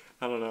Raps.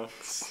 I don't know.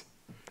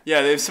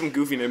 Yeah, there's some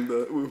goofy name.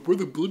 We're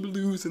the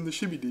Blibbeloos and the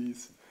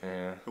Shibby-Dees.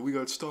 Yeah. And we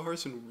got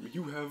stars and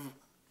you have,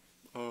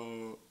 I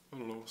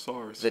don't know,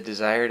 SARS. The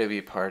desire to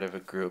be part of a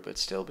group but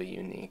still be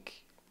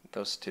unique.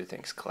 Those two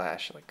things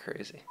clash like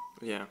crazy.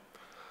 Yeah,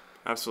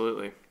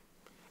 absolutely.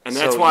 And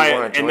So that's you why.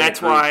 wanna And join a that's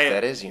group why.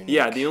 that is unique.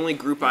 Yeah, the only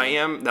group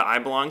that I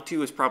belong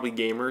to is probably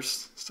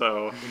gamers.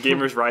 So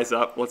gamers rise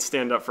up. Let's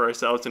stand up for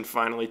ourselves and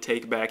finally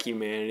take back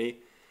humanity.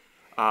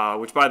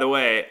 Which, by the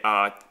way,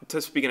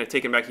 speaking of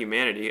taking back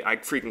humanity, I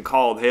freaking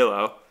called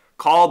Halo.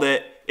 Called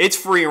it. It's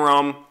free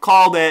roam.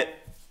 Called it.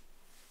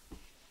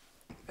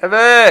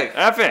 Epic!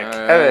 Epic.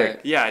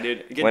 Epic! Yeah,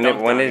 dude. Get When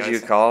dunked on, did you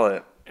guys. call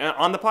it?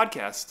 On the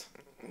podcast.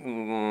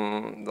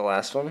 The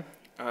last one?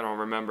 I don't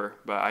remember,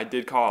 but I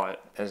did call it.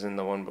 As in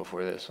the one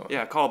before this one.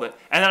 Yeah, called it.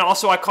 And then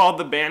also I called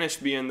the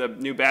Banished being the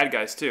new bad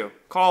guys too.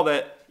 Called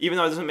it, even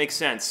though it doesn't make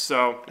sense.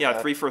 So yeah,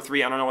 3 for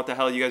 3. I don't know what the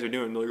hell you guys are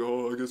doing. They're like,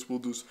 oh, I guess we'll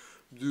just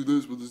do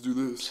this. We'll just do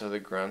this. So the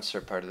grunts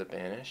are part of the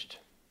banished?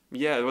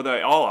 Yeah, well,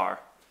 they all are.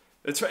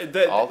 It's right.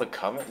 All the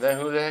covenant? Then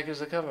who the heck is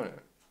the covenant?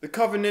 The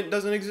Covenant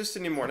doesn't exist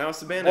anymore. Now it's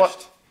the Banished.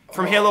 What?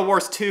 From Halo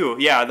Wars 2.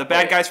 Yeah, the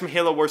bad Wait. guys from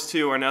Halo Wars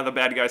 2 are now the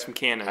bad guys from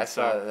canon. I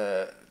so.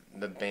 thought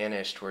the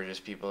banished were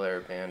just people that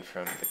are banned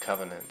from the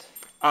covenant.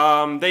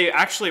 They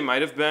actually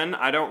might have been.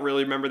 I don't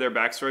really remember their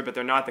backstory, but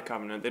they're not the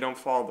Covenant. They don't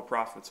follow the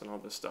prophets and all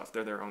this stuff.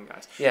 They're their own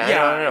guys. Yeah,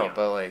 I know, yeah.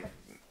 but like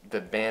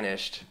the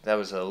banished, that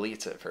was the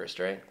elites at first,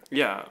 right?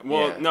 Yeah.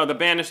 Well, Yeah. no, the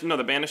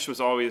Banished was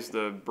always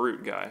the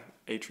brute guy,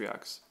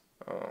 Atriox.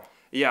 Oh.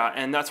 Yeah,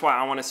 and that's why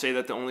I want to say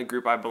that the only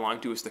group I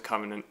belong to is the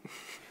Covenant.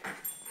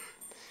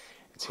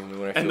 It's the only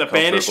one I And feel the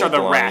banished are the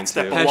comfortable rats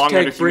that belonging belong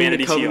under Hashtag bring the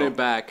humanity's covenant heel.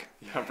 back.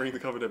 Yeah, bring the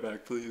Covenant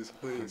back, please,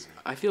 please.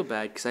 I feel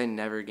bad because I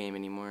never game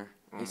anymore.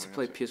 I used to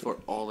play PS4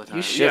 all the time.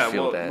 You should Yeah,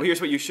 feel well, bad.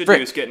 here's what you should Frick.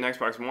 do is get an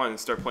Xbox One and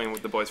start playing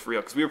with the boys for real.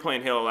 Because we were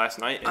playing Halo last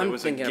night, and I'm it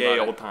was a thinking gay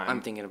about old it. time. I'm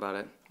thinking about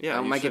it. Yeah,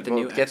 I you might should. get the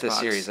Well, new get Xbox. the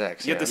Series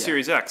X. Get the yeah.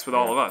 Series X with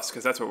all of us,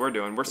 because that's what we're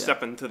doing. We're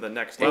stepping to the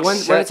next Hey, level.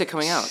 when is it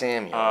coming out?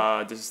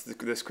 Samuel.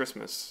 This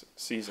Christmas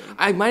season.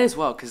 I might as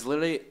well because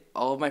literally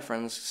all of my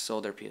friends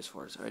sold their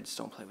PS4s. So I just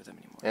don't play with them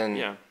anymore. And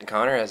Yeah.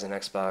 Connor has an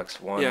Xbox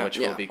One, Yeah. which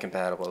Yeah. will be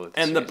compatible with.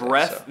 And the Series X,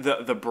 breadth,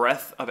 so. the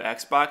breadth of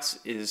Xbox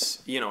is,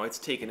 it's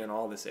taking in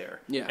all this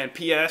air. Yeah. And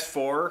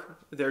PS4,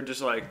 they're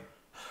just like,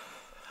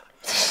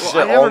 Well,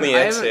 They're I haven't- only I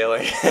haven't-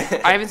 exhaling.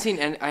 I haven't seen.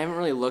 I haven't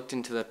really looked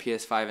into the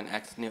PS5 and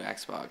new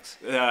Xbox.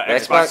 The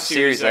Xbox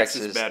Series X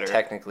is better.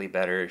 technically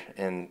better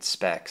in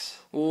specs.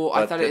 Well, I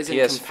But thought the it isn't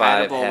PS5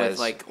 compatible has- with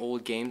like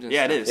old games and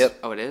Yeah, it stuff. is. Yep.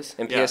 Oh, it is.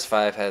 And Yeah.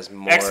 PS5 has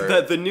more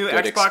the new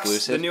good Xbox.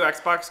 exclusive. The new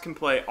Xbox can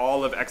play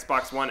all of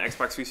Xbox One,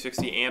 Xbox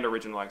 360, and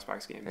original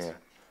Xbox games. Yeah.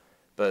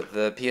 But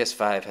the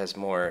PS5 has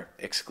more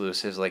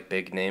exclusives, like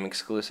big name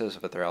exclusives,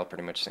 but they're all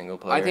pretty much single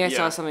player. I think I Yeah.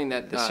 saw something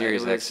that the it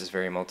Series was X is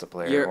very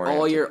multiplayer all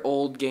oriented. your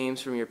old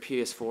games from your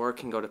PS4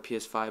 can go to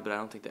PS5, but I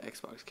don't think the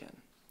Xbox can.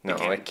 No,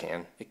 can. it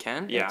can. It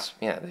can? Yeah.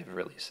 Yeah, they've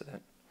released it.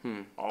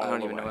 All I don't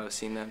the even way. know I've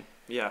seen that.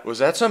 Yeah. Was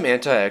that some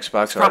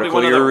anti-Xbox Probably article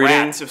one of you the were reading?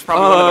 rats. It was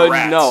probably one of the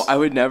rats. No, I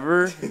would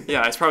never.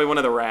 Yeah, it's probably one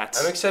of the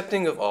rats. I'm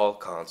accepting of all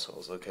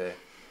consoles, okay?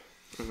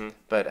 Mm-hmm.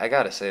 But I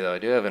gotta say, though, I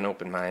do have an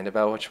open mind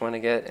about which one to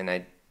get, and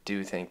I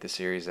do think the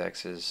Series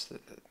X is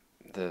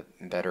the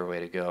better way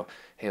to go.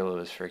 Halo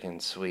is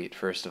freaking sweet,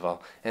 first of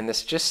all. And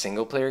this just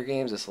single-player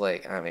games, it's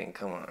like, I mean,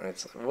 come on.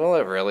 Will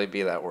it really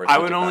be that worth it? I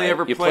would to only buy?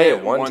 ever You play play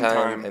it one one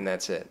time. and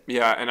that's it.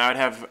 Yeah, and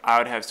I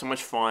would have so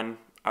much fun.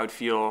 I would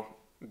feel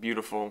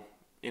beautiful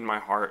in my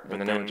heart, but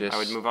And then I would just I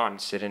would move on.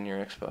 sit in your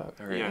Xbox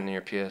or Yeah. in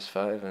your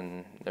PS5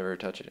 and never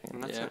touch it again.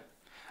 And that's Yeah. it.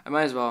 I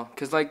might as well,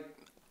 because, like,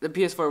 the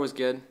PS4 was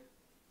good.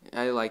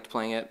 I liked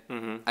playing it.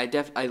 Mm-hmm.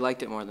 I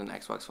liked it more than the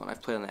Xbox One.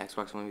 I've played on the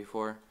Xbox One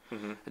before.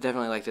 Mm-hmm. I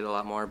definitely liked it a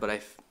lot more, but I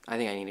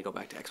think I need to go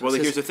back to Xbox. Well,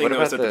 here's the thing, what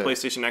though, is that about the the-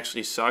 PlayStation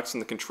actually sucks,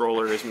 and the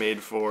controller is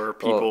made for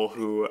people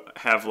who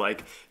have,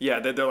 like,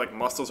 they're like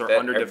muscles are That are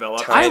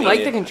underdeveloped. I tiny.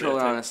 like the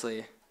controller,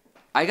 honestly.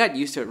 I got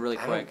used to it really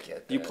I don't quick.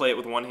 get You that. play it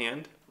with one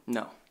hand?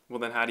 No. Well,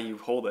 then how do you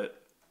hold it?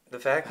 The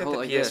fact that Hold the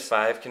like this.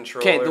 PS5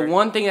 controller. Okay, the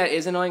one thing that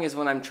is annoying is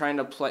when I'm trying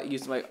to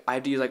I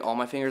have to use like all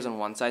my fingers on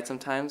one side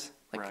sometimes,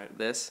 like Right.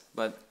 this.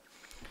 But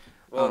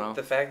Well, know.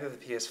 the fact that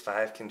the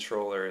PS5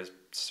 controller is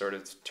sort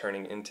of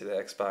turning into the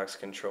Xbox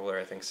controller,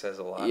 I think, says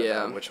a lot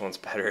Yeah. about which one's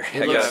better.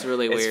 It looks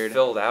really it's weird.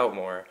 filled out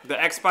more, The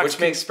Xbox which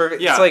makes perfect.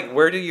 Yeah. It's like,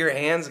 where do your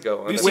hands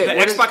go? You It's see, Wait, the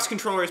what is- Xbox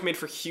controller is made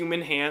for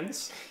human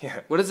hands.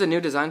 what is the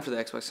new design for the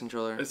Xbox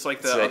controller? It's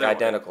like the like other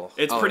identical.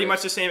 It's Oh, pretty it much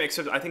is. the same,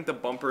 except I think the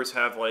bumpers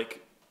have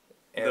like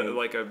And,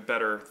 like a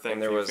better thing.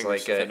 and there for your was fingers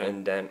like to an fit in.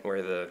 indent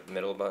where the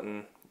middle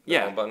button,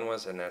 Yeah. home button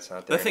was, and that's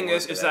not The there. thing anymore,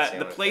 is so that's that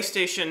the only thing.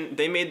 PlayStation,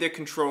 they made their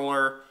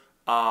controller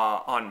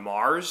on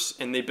Mars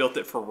and they built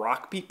it for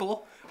rock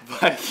people.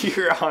 But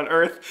here on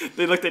Earth,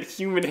 they looked at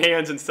human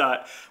hands and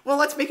thought, well,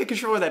 let's make a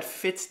controller that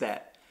fits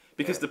that.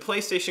 Because the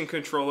PlayStation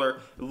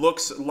controller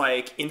looks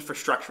like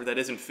infrastructure that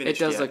isn't It finished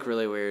does yet. look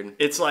really weird.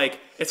 It's like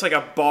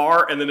a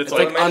bar, and then it's It's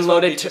like like might as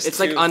well be unloaded. just It's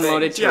like two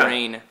unloaded things. Yeah.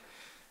 terrain.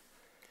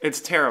 it's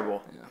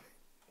terrible.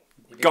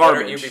 You'd be better-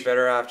 garbage. You'd be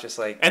better off just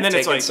like And then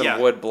it's taking like, some yeah.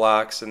 wood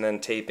blocks and then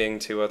taping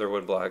two other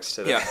wood blocks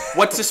to the. Yeah.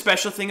 What's the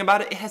special thing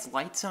about it? It has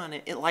lights on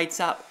it. It lights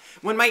up.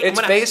 It's when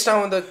based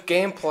on the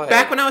gameplay.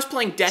 back when I was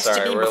playing Destiny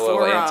Sorry, we're a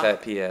before. little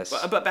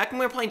anti-PS. But back when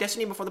we were playing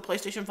Destiny before the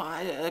PlayStation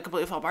 5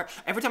 completely fell apart,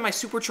 every time I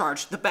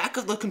supercharged, the back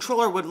of the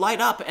controller would light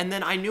up, and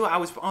then I knew I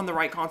was on the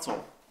right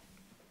console.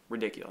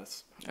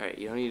 Ridiculous. All right,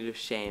 you don't need to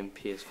shame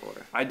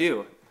PS4. I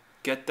do.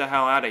 Get the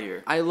hell out of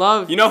here. I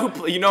love. You know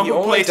who? You know He who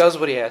only plays? does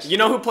what he has to You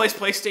know who plays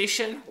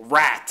PlayStation?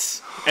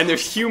 Rats. And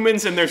there's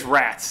humans and there's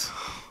rats.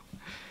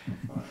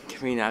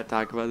 Can we not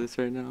talk about this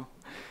right now?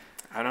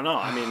 I don't know.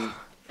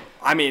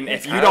 I mean,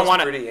 if you Kyle's don't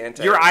want pretty to,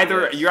 anti- you're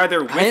either yes.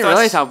 with I didn't us.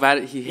 realize how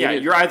bad he Yeah,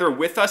 hated. you're either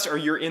with us or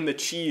you're in the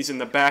cheese in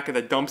the back of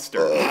the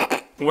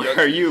dumpster. Where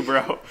are you,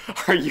 bro?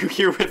 Are you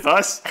here with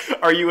us?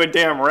 Are you a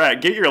damn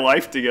rat? Get your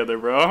life together,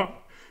 bro.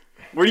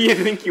 Where do you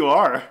think you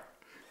are?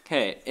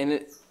 Hey,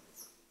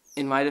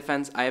 in my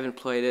defense, I haven't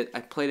played it. I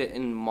played it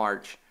in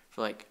March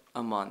for like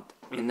a month,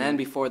 and then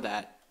before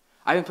that,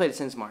 I haven't played it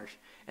since March,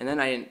 and then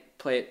I didn't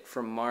play it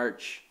from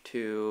March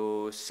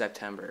to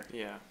September.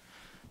 Yeah.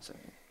 So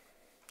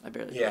I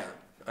barely. Yeah,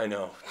 I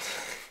know.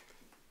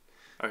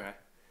 Okay.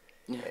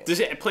 Yeah. Does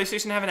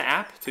PlayStation have an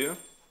app too?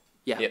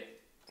 Yeah. Yep.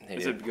 They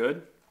Is do. it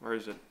good or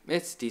is it?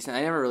 It's decent.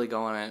 I never really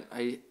go on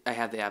it. I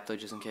have the app though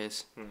just in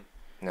case.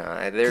 No,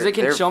 they're, it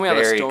can they're show me on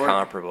the very store.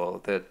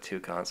 comparable. The two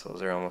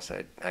consoles are almost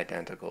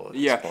identical at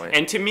Yeah, this point.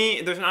 and to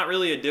me, there's not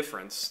really a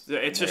difference.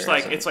 It's just There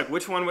like isn't. it's like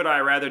which one would I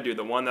rather do?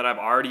 The one that I've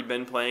already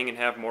been playing and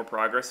have more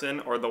progress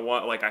in, or the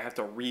one like I have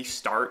to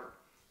restart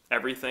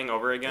everything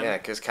over again? yeah,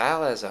 because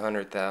Kyle has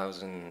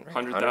 100,000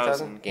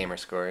 100,000 gamer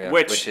score, yeah,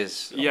 which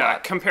is a yeah,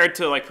 lot. compared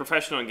to like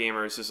professional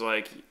gamers is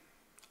like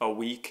a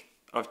week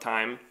of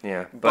time.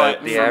 Yeah, But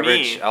but the for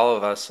average, me- all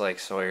of us, like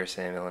Sawyer,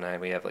 Samuel, and I,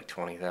 we have like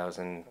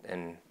 20,000,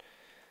 and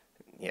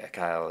yeah,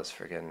 Kyle is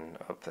freaking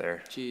up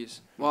there. Jeez.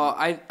 Well,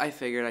 I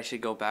figured I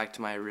should go back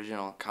to my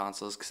original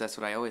consoles because that's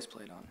what I always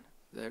played on.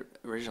 The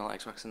original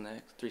Xbox and the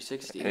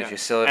 360. And if you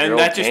still have And your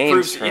that old just games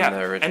proves from yeah, the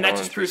original and that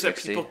just proves that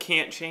 360. people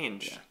can't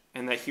change,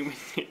 and that human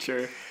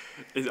nature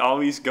is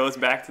always goes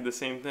back to the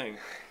same thing.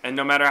 And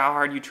no matter how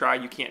hard you try,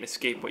 you can't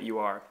escape what you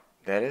are.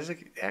 That is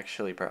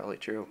actually probably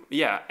true.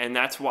 Yeah, and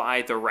that's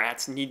why the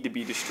rats need to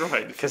be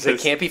destroyed. Because they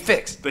can't be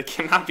fixed. They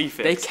cannot be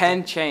fixed. They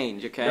can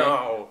change, okay?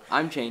 No.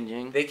 I'm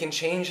changing. They can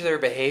change their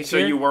behavior. So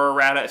you were a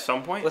rat at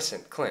some point?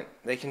 Listen, Clint,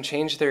 they can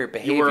change their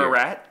behavior. You were a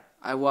rat?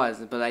 I was,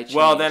 but I changed.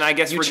 Well, then I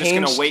guess You we're just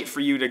going to changed- wait for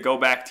you to go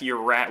back to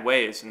your rat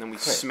ways, and then we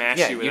Clint, smash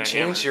yeah, you with you a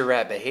change hammer. your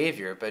rat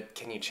behavior, but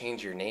can you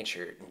change your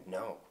nature?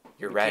 No.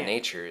 Your rat can't.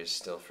 nature is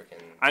still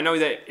freaking... I know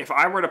that if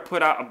I were to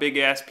put out a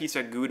big-ass piece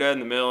of Gouda in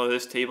the middle of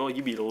this table,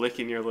 you'd be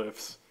licking your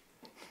lips.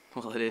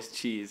 Well, it is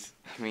cheese.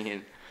 I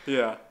mean,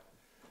 Yeah.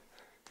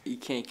 you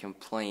can't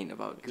complain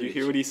about Do you Gouda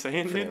hear what he's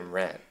saying, dude? freaking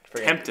rat.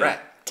 Freaking Tempted.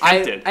 rat.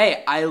 Tempted.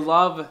 I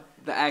love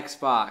the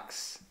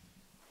Xbox.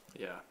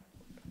 Yeah.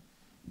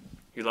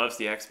 He loves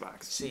the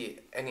Xbox. See,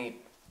 a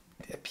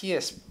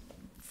PS4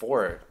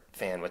 4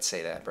 fan would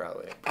say that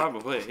probably.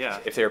 Probably, yeah.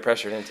 If they were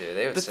pressured into it,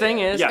 they would The say thing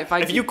that. is, Yeah, if I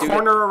you do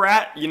corner a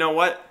rat, you know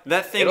what?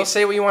 That thing, It'll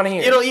say what you want to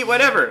hear. it'll eat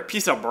whatever.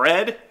 Piece of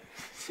bread.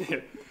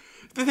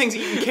 The thing's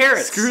eating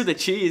carrots. screw the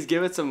cheese,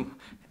 give it some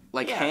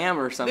like Yeah, ham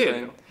or something.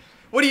 Dude,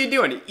 what are you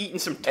doing? Eating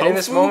some tofu? And in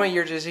this moment,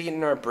 you're just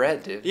eating our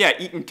bread, dude. Yeah,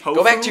 eating tofu.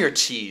 Go back to your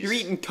cheese. You're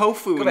eating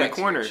tofu Go in the back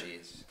to corner. your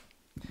cheese.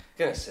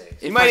 Goodness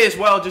sakes. You If might I- as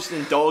well just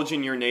indulge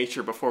in your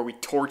nature before we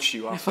torch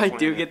you off If the I planet.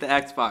 do get the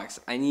Xbox,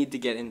 I need to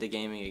get into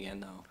gaming again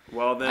though.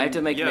 well, then I have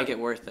to make yeah. it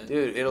worth it.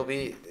 Dude, it'll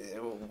be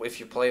if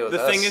you play with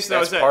The us. thing is, though,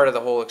 that's is that- part of the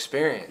whole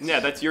experience. Yeah,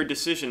 that's your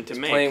decision to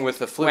make. Playing with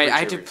the flipper Wait, I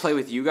have to troopers. play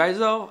with you guys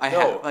though.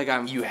 No,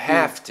 I'm. you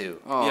have to.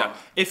 Oh. Yeah.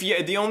 If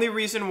you, the only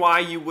reason why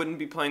you wouldn't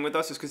be playing with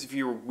us is because if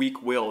you were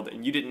weak-willed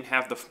and you didn't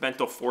have the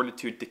mental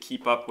fortitude to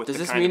keep up with. Does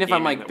the this kind mean of if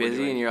I'm gaming like that we're busy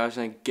doing. and you're always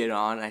gonna get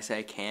on and I say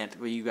I can't,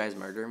 will you guys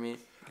murder me?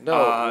 No,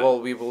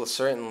 well, we will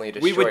certainly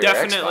destroy we would your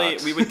definitely,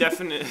 Xbox. we would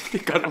definitely.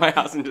 Go to my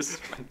house and just.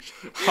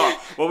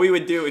 What we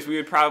would do is we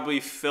would probably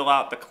fill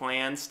out the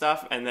clan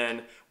stuff, and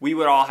then we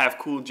would all have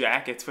cool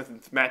jackets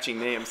with matching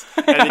names,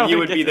 and then you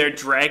would be there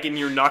dragging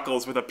your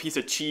knuckles with a piece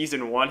of cheese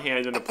in one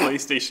hand and a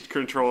PlayStation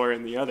controller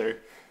in the other.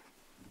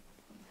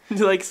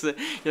 You're like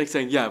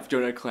saying, yeah,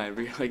 join our clan.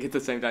 But you're like at the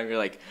same time, you're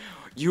like,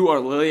 you are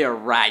literally a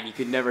rat. You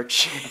could never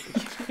change.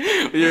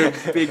 With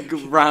your big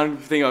round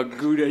thing of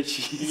Gouda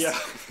cheese.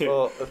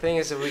 Well, the thing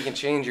is, if we can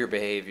change your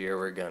behavior,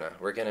 we're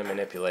gonna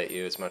manipulate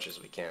you as much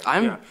as we can.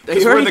 I'm. Yeah. 'Cause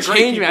You we're already the great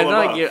changed me. I'm people not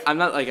like above. you're, I'm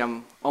not like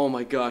I'm. Oh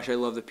my gosh, I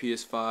love the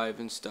PS5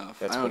 and stuff.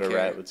 That's I don't what care.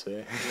 a rat would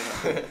say.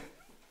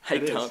 I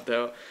It is. don't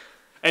though.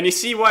 And you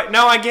see what?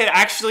 No, I get.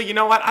 Actually, you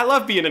know what? I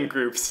love being in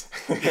groups.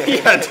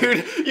 Yeah,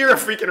 dude, you're a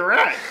freaking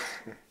rat.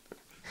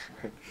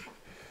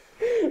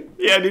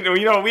 Yeah, dude.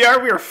 You know we are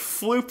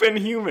flooping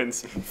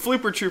humans,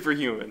 flooper trooper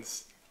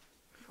humans.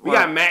 We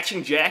Well- got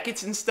matching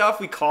jackets and stuff.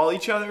 We call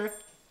each other.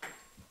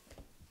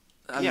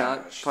 I'm Yeah.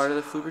 not part of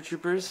the Flooper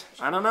Troopers.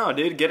 I don't know,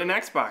 dude. Get an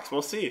Xbox.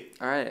 We'll see.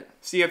 All right.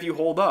 See if you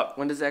hold up.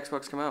 When does the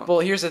Xbox come out? Well,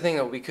 here's the thing,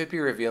 though. We could be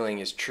revealing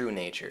his true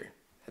nature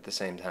at the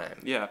same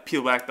time. Yeah,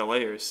 peel back the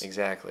layers.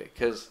 Exactly,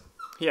 because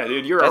Yeah,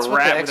 dude, you're That's a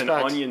what the rat with an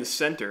Xbox- onion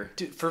center.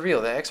 dude, for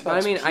real, the Xbox But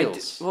I mean,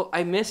 peels.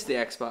 I miss the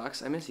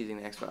Xbox. I miss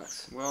using the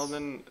Xbox. Well,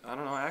 then I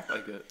don't know. Act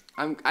like it.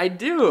 I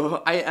do.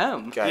 I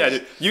am. Guys, Yeah,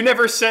 dude. You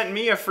never sent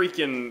me a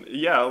freaking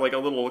like a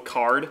little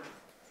card.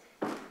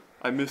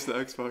 I miss the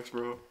Xbox,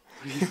 bro.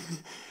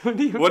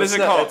 What is it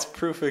called? That's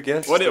proof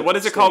against. What the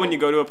is it called when statement. you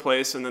go to a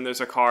place and then there's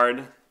a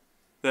card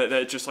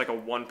that's just like a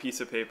one piece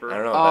of paper? I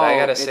don't know, but I Oh,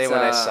 gotta say, it's, when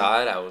I saw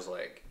it, I was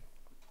like,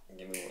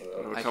 "Give me one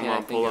of Oh, those." I come can't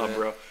on, pull think of up, it.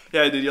 bro.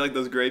 Yeah, dude, you like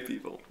those gray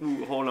people.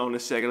 Ooh, hold on a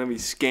second. Let me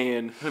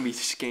scan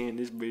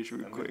this bitch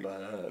real quick.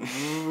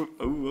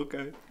 Ooh,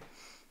 okay.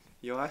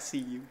 Yo, I see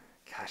you.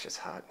 Gosh, it's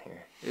hot in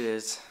here. It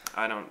is.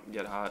 I don't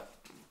get hot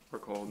or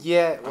cold.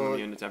 Yeah, I'm well,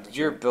 immune to temperature.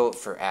 you're built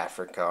for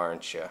Africa,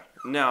 aren't you?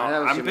 No, That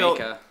was I'm built.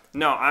 Jamaica.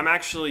 No, I'm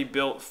actually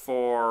built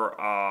for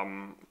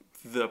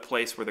the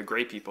place where the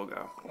gray people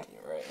go.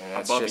 You're right. And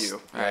that's Above just,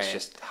 you. That's Right.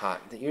 just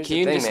hot. Here's Can the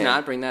you thing, just man.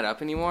 not bring that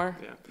up anymore?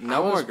 Yeah. No I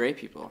was- more gray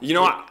people. You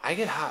know what? I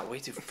get hot way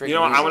too freaking You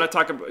know what? I easily. want to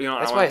talk about. You know,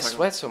 That's I why I wanna talk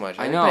sweat so much.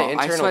 I think know, My I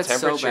internal sweat so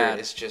temperature bad.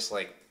 is just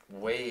like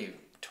way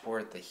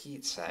toward the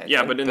heat side.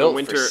 Yeah, I'm but in the built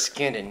winter- for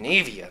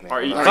Scandinavia, man.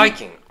 Are I'm you- a are you-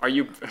 Viking. Are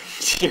you?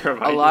 You're a A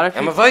Viking. lot of I'm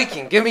people, a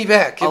Viking. Give me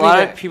back. a Give me lot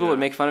back. of people Yeah. would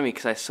make fun of me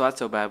because I sweat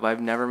so bad, but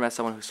I've never met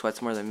someone who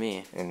sweats more than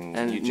me. And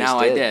And you just now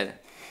I did. did,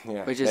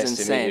 Yeah, which is nice to meet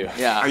insane. you.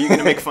 Yeah. Are you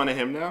gonna make fun of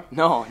him now?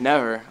 No,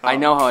 never. I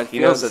know how it He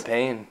knows feels. the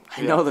pain.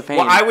 I know the pain.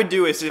 What I would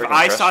do is if Freaking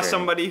I saw frustrating.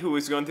 somebody who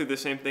was going through the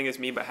same thing as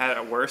me but had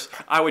it worse,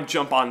 I would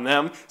jump on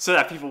them so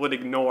that people would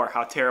ignore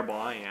how terrible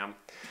I am.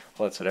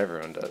 Well, that's what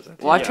everyone does. at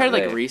the Well, I end of tried the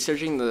like day.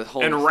 researching the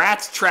whole. And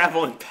rats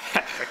travel in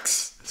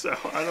packs, so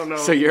I don't know.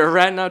 So you're a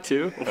rat now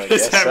too? I what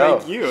does guess that so.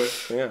 make you?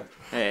 Yeah.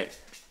 Hey,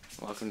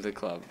 welcome to the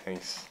club.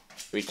 Thanks.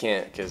 We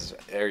can't, because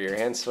are your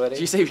hands sweaty?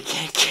 Did you say we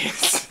can't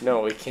kiss?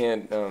 No, we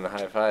can't.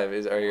 High five.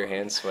 Are your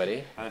hands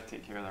sweaty? I have to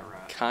take care of that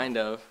rat. Kind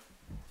of.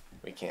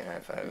 We can't high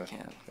five. We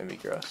can't. That'd be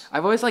gross.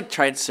 I've always like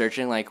tried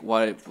searching like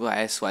why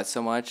I sweat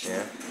so much.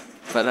 Yeah.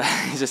 But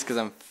it's just because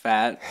I'm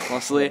fat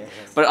mostly.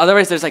 But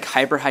otherwise, there's like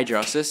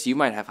hyperhidrosis. You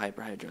might have I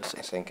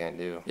hyperhidrosis. think I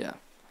do. Yeah.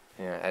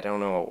 Yeah, I don't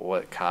know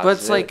what causes But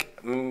it's it.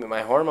 like-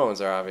 My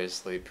hormones are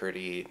obviously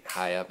pretty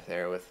high up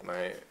there with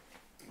my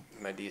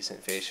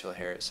decent facial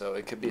hair, so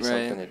it could be Right.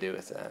 something to do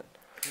with that.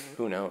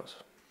 Who knows?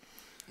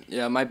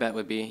 Yeah, my bet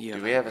would be you.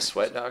 Do we have a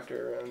sweat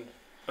doctor around?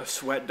 A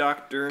sweat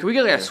doctor. Can we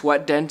get like a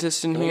sweat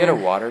dentist in Can we here? get a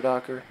water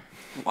doctor?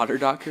 Water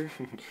doctor?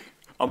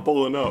 I'm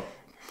pulling up.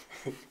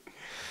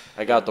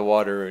 I got the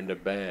water in the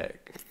bag.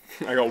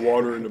 I got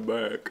water in the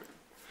back.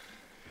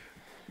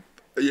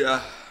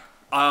 Yeah.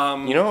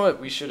 You know what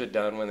we should have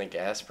done when the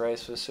gas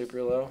price was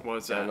super low?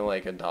 What's Down that? to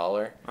like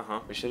 $1. Uh-huh.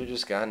 We should have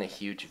just gotten a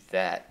huge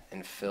vat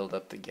and filled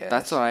up the gas.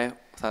 That's what I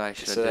thought I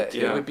should So have that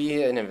did Yeah. it would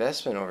be an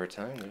investment over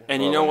time. Dude.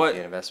 And you Well, know it wouldn't what? be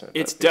an investment, but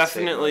It's we'd save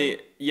definitely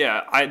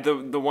money.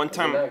 the one Is it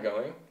time. not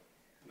going?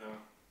 No.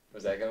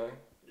 Was that going?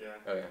 Yeah.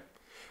 Okay.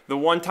 The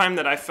one time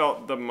that I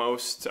felt the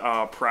most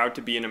proud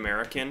to be an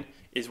American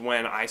is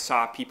when I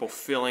saw people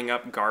filling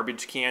up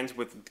garbage cans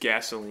with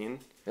gasoline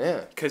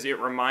Yeah. because it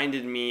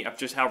reminded me of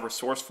just how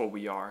resourceful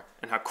we are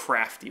and how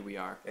crafty we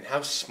are. And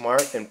how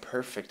smart and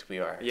perfect we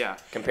are. Yeah.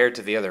 Compared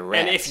to the other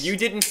rats. And if you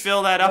didn't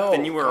fill that up,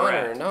 then you were a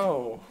Connor, rat.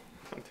 No.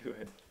 Don't do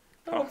it.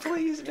 No,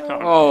 please, no.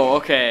 Oh,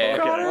 okay.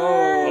 Connor.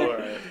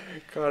 Alright.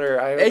 Connor,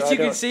 As you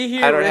can don't- see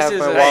here, I don't this have is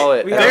my a-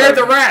 wallet. we I have They're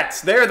don't- the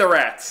rats. They're the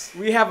rats.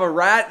 We have a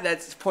rat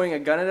that's pointing a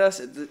gun at us.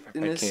 In I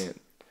this.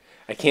 can't.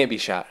 I can't be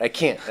shot. I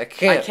can't.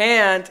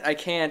 I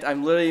can't.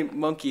 I'm literally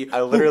monkey.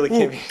 I literally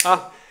can't be.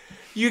 Ah,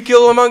 You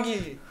kill a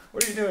monkey.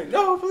 What are you doing?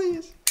 No,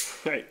 please.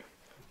 Hey,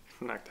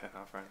 knock that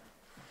off, right?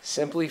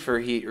 Simply for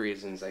heat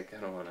reasons, I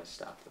kind of want to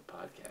stop the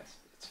podcast.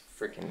 It's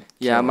freaking.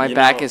 yeah, my You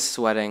back know- is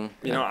sweating.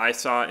 You know, I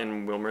saw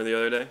in Wilmer the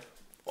other day.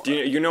 Do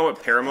you know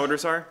what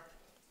paramotors are?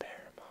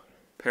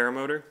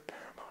 Paramotor?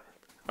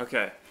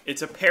 Okay.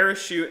 It's a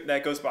parachute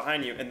that goes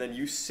behind you, and then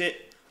you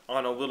sit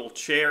on a little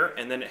chair,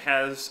 and then it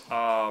has,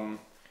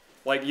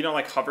 like, you know,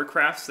 like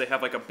hovercrafts, they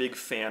have like a big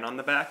fan on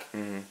the back.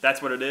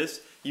 That's what it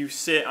is. You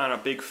sit on a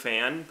big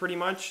fan, pretty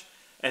much,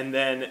 and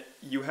then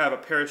you have a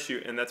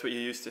parachute, and that's what you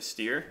use to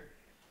steer.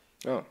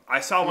 Oh. I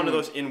saw one of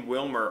those in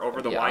Wilmer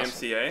over the That'd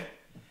be YMCA,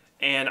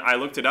 and I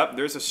looked it up.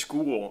 There's a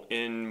school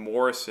in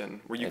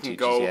Morrison where you That can teaches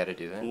go you how to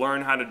do that?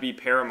 learn how to be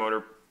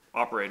paramotor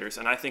operators,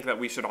 and I think that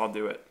we should all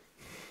do it.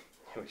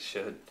 We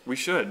should. We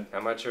should.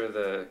 How much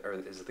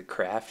is the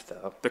craft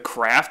though? The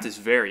craft is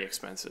very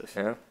expensive,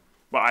 Yeah.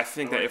 but I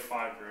think that if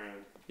 $5,000.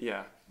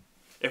 yeah,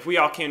 if we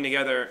all came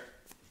together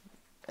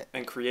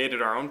and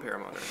created our own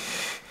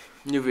paramotor,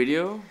 New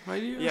video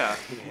idea? yeah,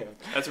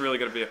 that's a really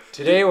good idea.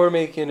 Today we're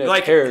making a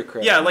Like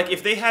paragraph. yeah, like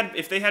if they had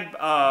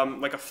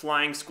like a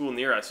flying school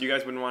near us, you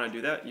guys wouldn't want to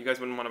do that. You guys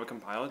wouldn't want to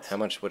become pilots. How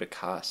much would it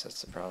cost?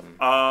 That's the problem.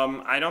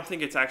 I don't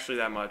think it's actually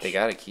that much. They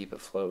gotta keep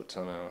afloat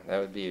somehow. That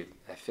would be.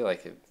 I feel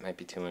like it might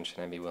be too much,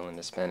 and I'd be willing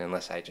to spend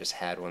unless I just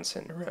had one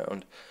sitting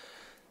around.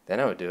 Then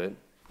I would do it.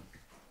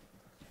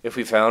 If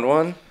we found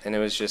one and it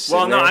was just. Well,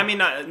 sitting no, there, I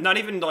mean not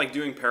even like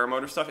doing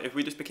paramotor stuff. If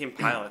we just became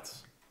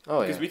pilots,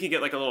 Oh yeah. because we could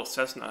get like a little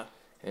Cessna.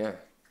 Yeah.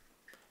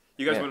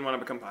 You guys Yeah. wouldn't want to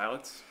become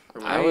pilots?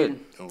 Or would I you? would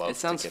mean, love it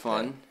sounds to get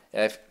fun. that.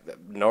 Yeah, if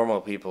normal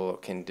people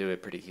can do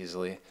it pretty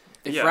easily.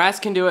 If Yeah. rats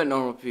can do it,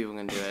 normal people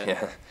can do it.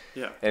 Yeah.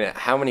 Yeah. And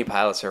how many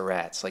pilots are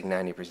rats? Like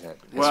 90%.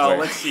 I Well, swear.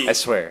 let's see. I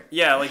swear.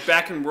 Yeah, like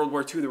back in World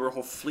War II, there were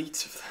whole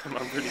fleets of them.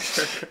 I'm pretty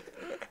sure.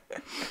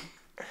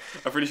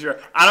 I'm pretty sure.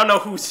 I don't know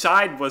whose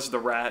side was the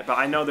rat, but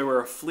I know there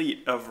were a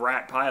fleet of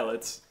rat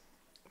pilots.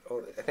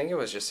 Well, I think it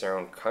was just their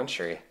own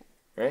country,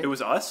 right? It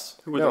was us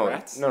who were no, the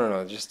rats.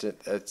 no. Just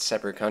a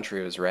separate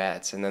country was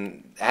rats, and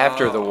then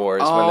after the war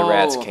is when the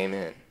rats Oh. came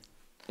in.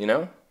 You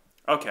know?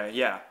 Okay,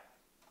 yeah.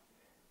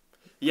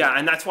 Yeah,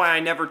 and that's why I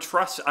never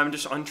trust. I'm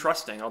just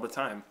untrusting all the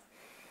time.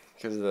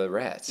 Because of the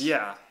rats.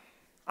 Yeah,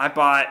 I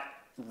bought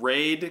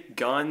Raid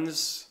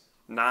guns,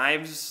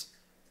 knives,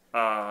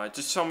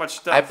 just so much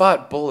stuff. I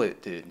bought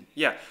Bullet, dude.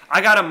 Yeah,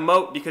 I got a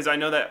moat because I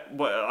know that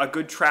a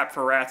good trap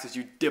for rats is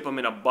you dip them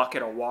in a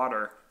bucket of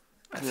water.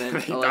 And then They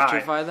die.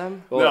 electrify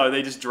them? No,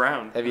 they just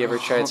drown. Have you ever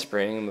tried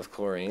spraying them with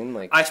chlorine?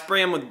 Like, I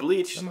spray them with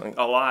bleach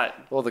a lot.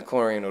 well, the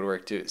chlorine would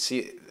work too.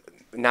 See,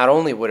 not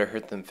only would it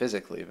hurt them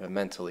physically, but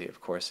mentally, of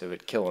course, it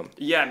would kill them.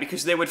 Yeah,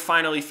 because they would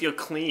finally feel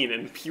clean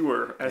and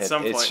pure at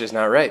some point. It's just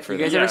not right for You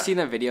them. guys Yeah. ever seen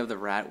that video of the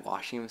rat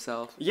washing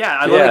himself? Yeah,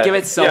 I I love love it. give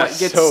it so Yeah,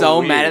 get so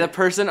so mad at weird. the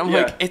person. I'm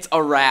Yeah. like, it's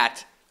a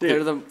rat.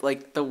 Dude. They're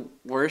the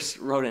worst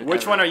rodent.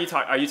 Which ever. one are you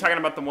talking? Are you talking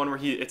about the one where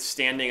it's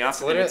standing up? It's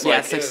and literally- it's Yeah, like,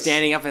 it's like it's-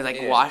 standing up and like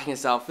yeah. washing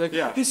himself. Like,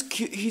 Yeah. it's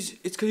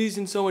because he's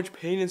in so much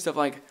pain and stuff.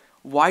 Like,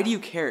 why do you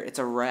care? It's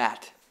a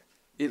rat.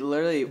 It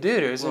literally.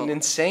 Dude, it was well,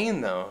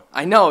 insane though.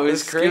 I know it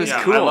was crazy. It was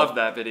yeah, cool. I love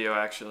that video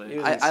actually. It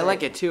was I insane.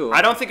 like it too.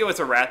 I don't think it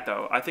was a rat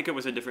though. I think it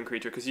was a different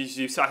creature because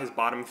you saw his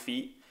bottom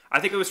feet. I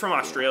think it was from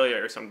Australia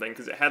or something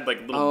because it had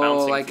like little Oh,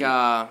 bouncing like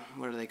feet.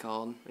 what are they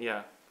called?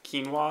 Yeah,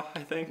 quinoa. I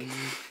think.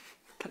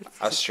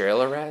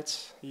 Australia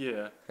rats?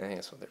 Yeah, I think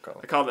that's what they're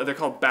called. they're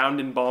called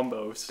boundin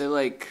bombos. They're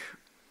like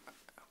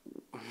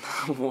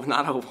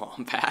not a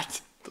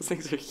wombat. Those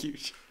things are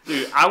huge.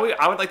 Dude, I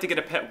would like to get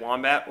a pet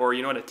wombat, or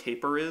you know what a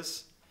tapir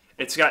is?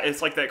 It's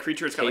like that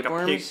creature. It's got like a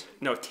pig. Tapeworms?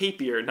 No,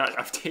 tapir, not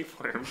a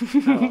tapeworm.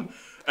 No.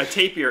 A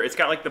tapir. It's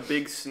got like the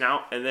big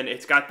snout, and then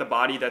it's got the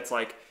body that's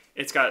like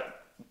it's got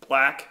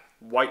black,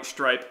 white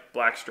stripe,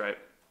 black stripe.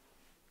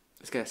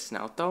 It's got a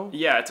snout though.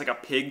 Yeah, it's like a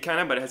pig kind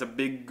of, but it has a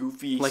big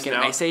goofy Like snout.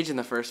 an Ice Age in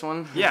the first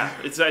one. Yeah,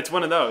 it's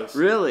one of those.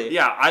 Really?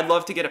 Yeah, I'd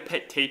love to get a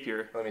pet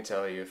tapir. Let me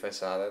tell you, if I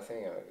saw that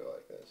thing, I would go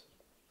like this.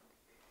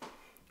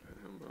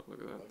 Look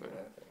at that Look thing. at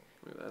that thing.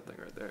 Look at that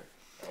thing right there.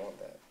 I want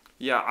that.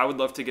 Yeah, I would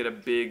love to get a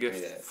big, Give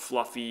me that.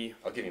 fluffy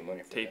I'll give you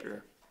money for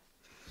tapir.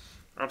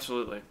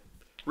 Absolutely.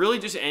 Really,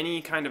 just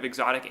any kind of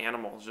exotic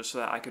animals, just so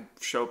that I could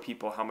show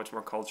people how much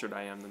more cultured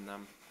I am than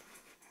them.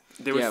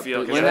 They would Yeah, feel.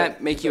 but Cause wouldn't that-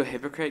 that make you a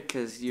hypocrite?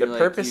 Because you're the like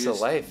purpose you of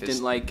just life is-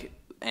 didn't like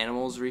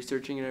animals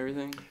researching and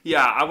everything.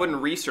 yeah, I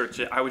wouldn't research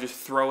it. I would just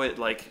throw it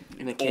like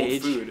In a old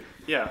cage? food.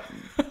 Yeah.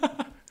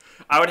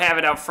 I would have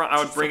it out front.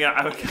 I would bring it.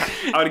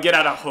 I would get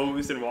out a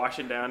hose and wash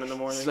it down in the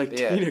morning. It's like,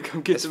 Yeah. Tina,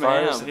 come get As some far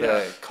ham. as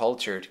the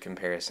cultured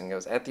comparison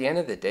goes, at the end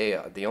of the day,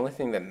 the only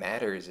thing that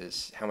matters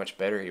is how much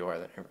better you are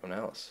than everyone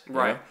else. you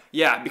Right. know?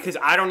 Yeah, because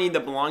I don't need to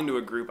belong to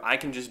a group. I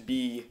can just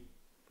be.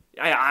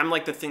 I'm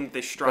like the thing that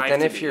they strive But then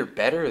to if be. you're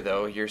better,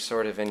 though, you're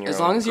sort of in your As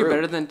own long as you're group.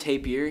 better than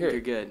Tapir, Here. you're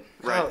good.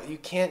 Kyle, Right. you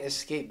can't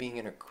escape being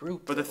in a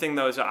group. But the thing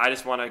though is, I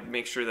just want to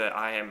make sure that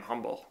I am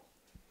humble.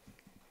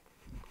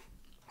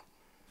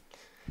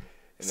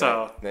 And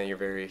So- then you're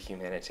very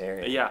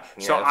humanitarian. Yeah.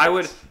 in your So I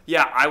would. efforts.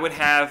 Yeah, I would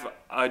have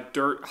a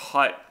dirt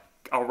hut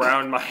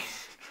around my.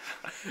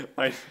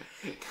 my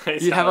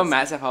nice You'd have a house.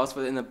 massive house,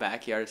 but in the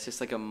backyard, it's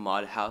just like a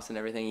mud house and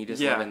everything. You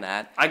just Yeah. live in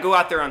that. I go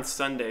out there on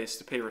Sundays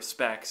to pay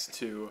respects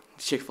to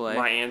Chick-fil-A.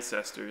 my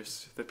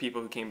ancestors, the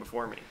people who came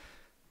before me.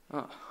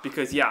 Oh.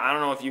 Because yeah, I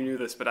don't know if you knew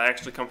this, but I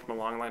actually come from a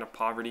long line of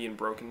poverty and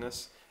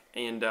brokenness,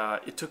 and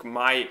it took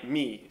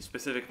me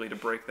specifically to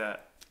break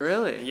that.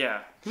 Really?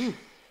 Yeah,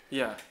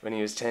 yeah. When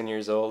he was 10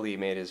 years old, he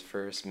made his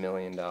first $1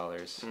 million.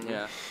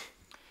 Yeah.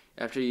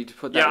 After you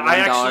put Yeah, that I $1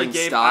 actually in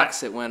gave-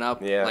 stocks, it went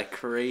up Yeah. like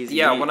crazy.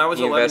 Yeah, when I was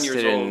He 11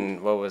 invested years old.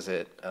 in, what was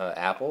it,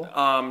 Apple?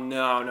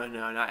 No,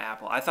 not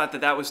Apple. I thought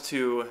that was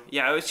too.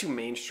 Yeah, it was too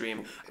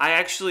mainstream. I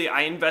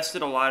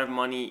invested a lot of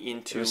money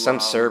into. It was some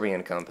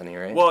Serbian company,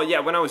 right? Well,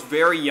 yeah, when I was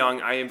very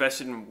young, I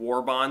invested in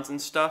war bonds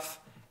and stuff,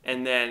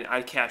 and then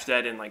I cashed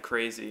that in like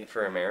crazy.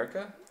 For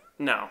America?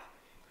 No.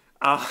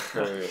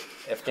 For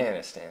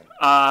Afghanistan?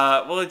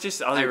 Well, it's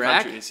just other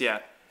Iraq? countries. Yeah,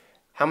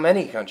 How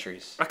many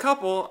countries? a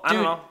couple. I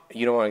don't know.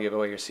 You don't want to give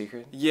away your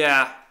secret?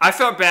 Yeah, I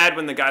felt bad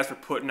when the guys were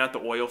putting out the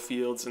oil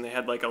fields, and they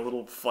had like a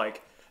little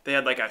they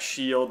had like a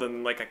shield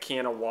and like a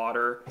can of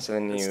water So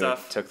then and you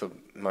stuff. took the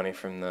money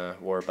from the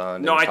war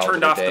bond No, and I called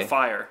turned it a off the day?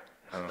 fire.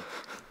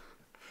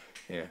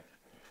 Yeah.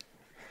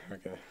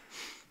 Okay.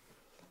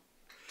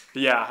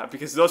 Yeah,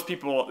 because those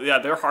people,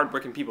 they're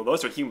hardworking people.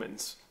 Those are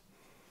humans.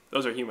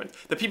 Those are humans.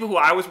 The people who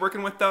I was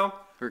working with, though,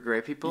 For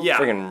gray people? yeah,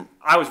 Friggin'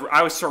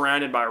 I was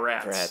surrounded by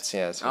rats. rats,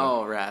 yeah. That's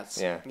Oh, rats.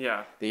 Yeah.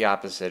 Yeah. The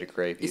opposite of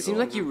gray people. It seems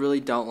like you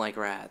really don't like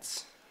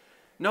rats.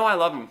 No, I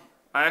love them.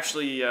 I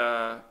actually,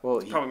 it's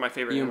probably my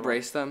favorite. You animal.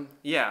 embrace them?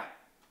 Yeah,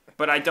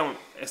 but I don't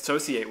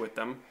associate with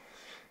them.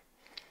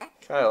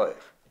 Kyle,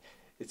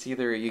 it's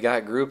either you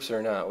got groups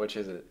or not. Which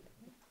is it?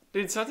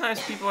 Dude,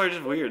 sometimes people are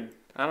just weird.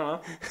 I don't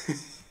know.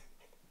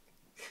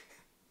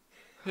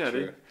 Yeah, True.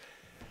 dude.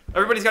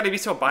 Everybody's got to be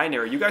so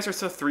binary. You guys are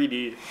so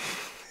 3D.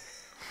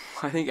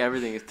 I think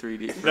everything is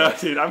 3D. No,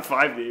 dude, I'm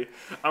 5D.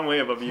 I'm way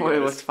above you Wait,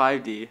 guys. what's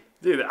 5D?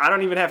 Dude, I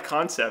don't even have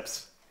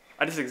concepts.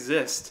 I just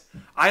exist.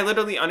 I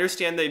literally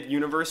understand the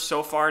universe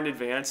so far in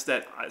advance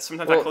that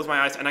sometimes I Well- close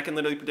my eyes and I can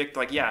literally predict,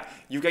 like, yeah,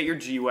 you got your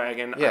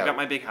G-Wagon, Yeah. I've got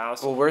my big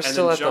house. Well, we're and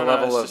still then at the Jonah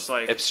level is of just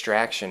like,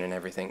 abstraction and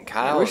everything.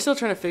 Kyle, We're still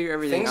trying to figure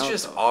everything things out.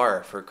 just though.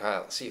 are for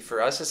Kyle. See,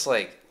 for us, it's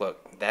like,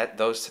 look,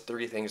 those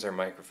three things are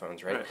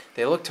microphones, right? Right.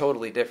 They look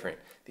totally different.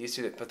 These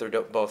two, but they're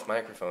both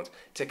microphones.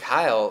 To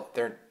Kyle,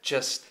 they're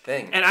just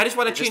things. and I just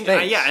want They're to just change,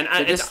 things. yeah, and They're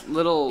I, just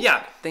little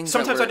yeah. things.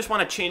 Sometimes that I just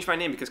want to change my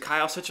name because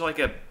Kyle's such like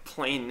a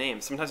plain name.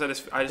 Sometimes I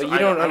just But you I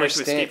don't like to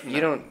escape understand. from You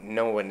that. don't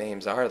know what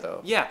names are, though.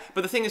 Yeah,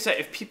 but the thing is that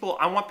if people,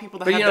 I want people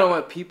to But have you know the,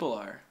 what people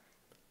are.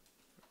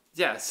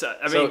 Yes,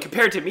 I So- mean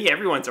compared to me,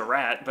 everyone's a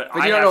rat, but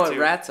But I you don't have know what to,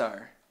 rats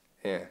are.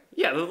 Yeah.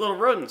 Yeah, the little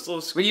rodents,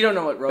 little. But you don't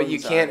know what But rodents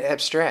you can't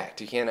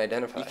abstract. You can't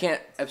identify. You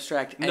can't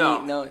abstract any.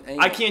 No, any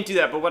I can't do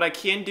that. But what I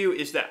can do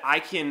is that I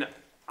can.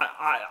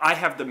 I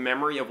have the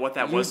memory of what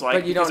that You- was like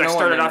but you don't because I know what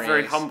started off memory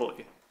very is.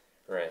 humbly.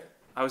 Right.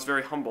 I was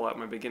very humble at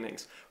my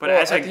beginnings. But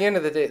Well, as at I the end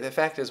of the day, the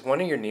fact is, one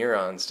of your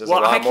neurons does a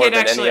well, lot I more can't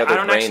than actually. any I other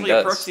don't brain actually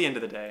does. approach the end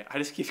of the day. I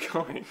just keep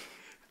going.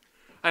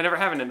 I never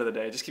have an end of the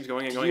day. It just keeps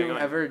going and Do going you and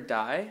going. ever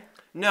die?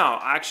 No,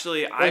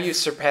 actually, Well, you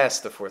surpass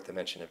the fourth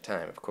dimension of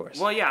time, of course.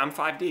 Well, yeah, I'm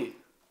 5D.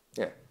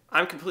 Yeah.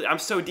 I'm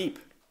so deep.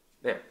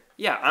 Yeah.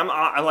 Yeah,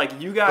 I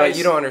like you guys. But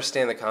you don't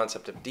understand the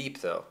concept of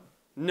deep, though.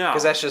 No.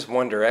 Because that's just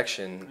one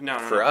direction No,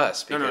 for no.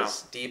 us. No, no, no.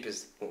 Because deep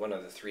is one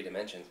of the three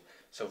dimensions.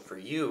 So for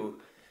you,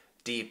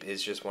 deep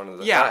is just one of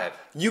the Yeah, five.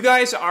 you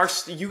guys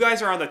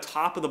are on the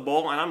top of the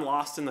bowl, and I'm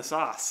lost in the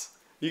sauce.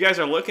 You guys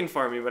are looking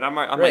for me, but I'm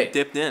like Right.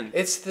 dipped in.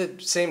 It's the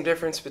same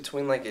difference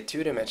between like a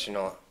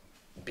two-dimensional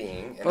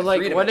being and But a like,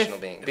 what three-dimensional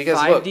if being. Because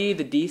 5D? look,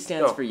 the D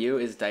stands No. for you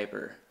is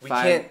diaper. we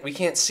Five,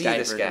 can't see diaper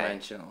this guy.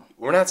 dimensional.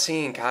 We're not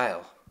seeing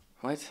Kyle.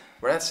 What?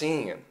 We're not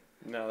seeing him.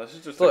 No, this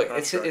is just Look, a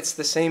it's construct.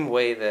 the same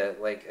way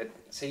that like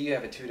say you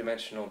have a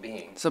two-dimensional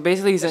being. So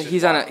basically, That's just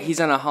he's on a walking. he's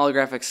on a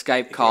holographic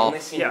Skype can call. only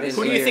see Yeah, this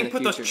who do way you in think the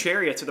put those future.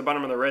 chariots at the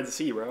bottom of the Red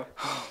Sea, bro?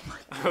 Oh my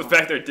I was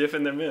back there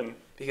dipping them in.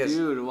 Because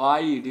Dude,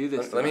 why do you do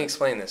this? let me to us?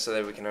 explain this so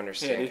that we can Yeah,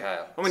 understand dude.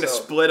 Kyle. I'm going to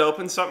So- split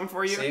open something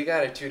for you. So you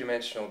got a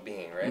two-dimensional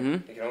being, right?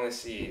 Mhm. You can only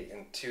see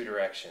in two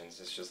directions.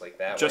 It's just like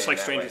that. Just way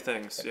like and that Stranger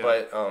way. Things. Yeah.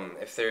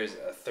 But if there's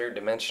a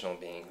third-dimensional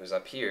being who's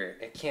up here,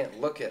 it can't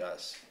look at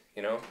us,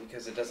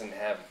 because it doesn't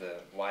have the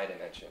Y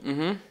dimension.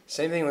 Mm-hmm.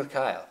 Same thing with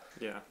Kyle.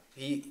 yeah.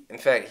 In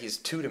fact, he's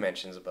 2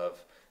 dimensions above.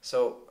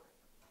 So,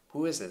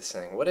 who is this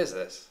thing? What is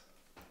this?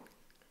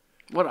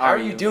 What How are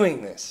you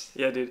doing this?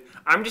 Yeah, dude.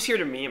 I'm just here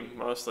to meme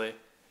mostly.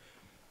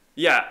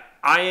 Yeah,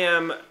 I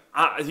am.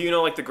 You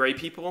know, like the gray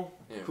people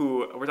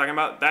who we're talking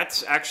about.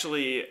 That's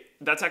actually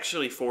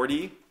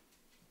 4D.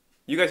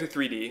 You guys are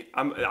 3D.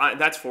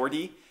 That's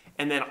 4D,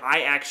 and then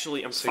I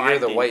actually am 5D. So you're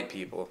the white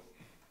people.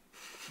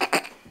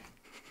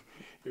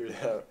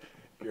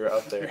 You're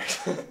up there.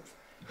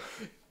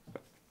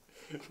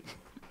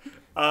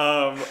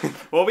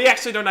 Well, we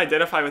actually don't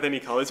identify with any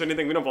colors or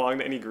anything. We don't belong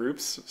to any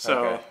groups.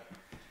 So, Okay.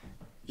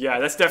 yeah,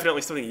 that's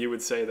definitely something you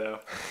would say, though.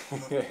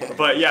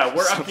 But yeah,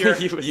 we're up here.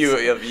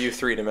 You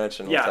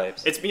three-dimensional Yeah,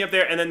 types. it's me up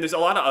there, and then there's a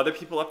lot of other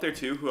people up there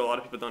too, who a lot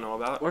of people don't know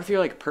about. What if you're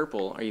like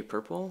purple? Are you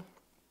purple?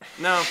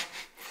 No,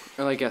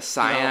 Or like a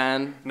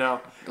cyan?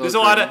 no. Those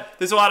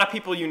There's a lot of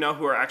people you know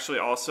who are actually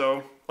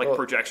also like Well,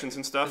 projections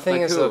and The stuff. thing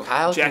Like is, who? though,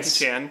 Kyle Jackie can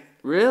Chan.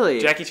 Really?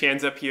 Jackie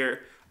Chan's up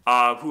here.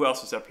 Who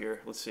else is up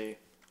here? Let's see.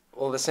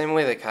 Well, the same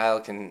way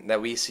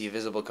that we see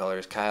visible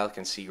colors, Kyle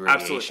can see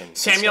radiation. Absolutely. and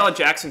Samuel L. stuff.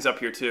 Jackson's up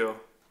here too.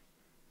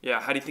 Yeah.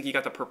 How do you think he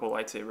got the purple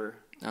lightsaber?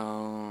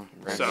 Oh,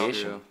 So-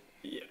 radiation.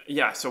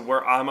 Yeah. So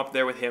I'm up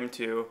there with him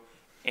too,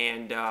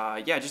 and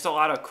yeah, just a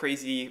lot of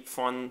crazy,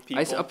 fun people.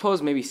 I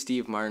suppose maybe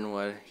Steve Martin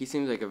would. He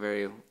seems like a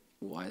very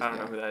wise I don't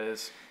know guy. who that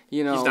is.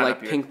 You know, He's not like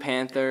up here. Pink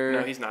Panther.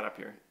 No, he's not up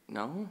here.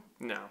 No?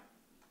 No,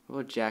 What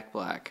about Jack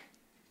Black?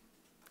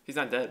 he's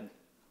not dead.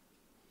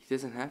 He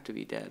doesn't have to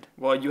be dead.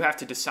 Well, you have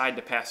to decide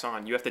to pass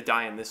on. You have to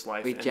die in this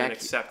life Wait, and then Jackie-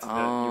 accept that you're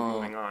Oh.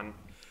 moving on.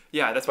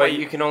 Yeah, that's why But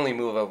you can only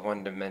move up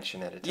one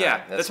dimension at a time.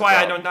 Yeah, that's the why I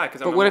problem. don't die.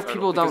 Cause But I'm what if immortal,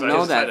 people don't because I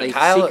know that? decided-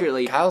 They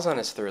secretly- Kyle's on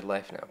his third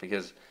life now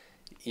because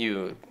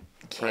you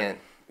can't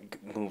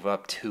move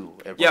up two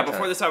at Yeah, one before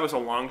time. this I was a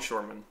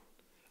longshoreman,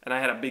 and I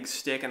had a big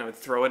stick and I would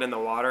throw it in the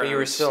water. But and you I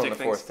were would still in stick the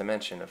things. fourth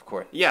dimension, of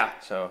course. Yeah,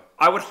 So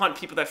I would hunt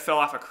people that fell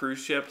off of cruise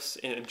ships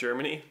in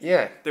Germany.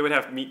 yeah, They would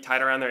have meat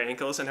tied around their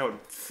ankles, and I would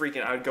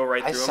I would go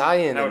right I through saw them.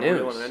 you in and I the would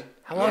reel news. them in.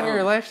 How long Yeah. are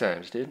your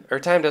lifetimes, dude? Or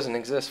time doesn't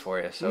exist for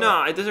you. So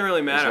No, it doesn't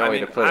really matter. no I way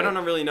mean, to put I it. don't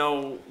really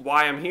know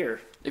why I'm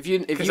here. If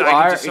you 'Cause you I can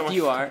are just so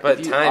much- But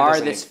if you time are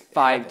doesn't this happen.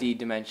 5D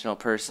dimensional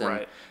person,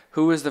 Right.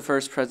 who was the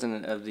first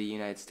president of the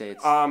United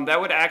States? That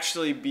would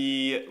actually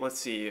be, let's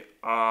see,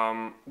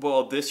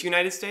 well, this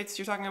United States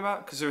you're talking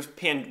about? Because there was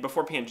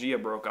before Pangea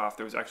broke off,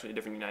 there was actually a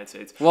different United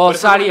States. well, But if we're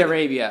Saudi looking at-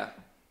 Arabia.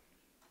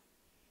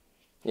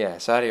 Yeah,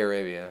 Saudi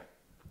Arabia.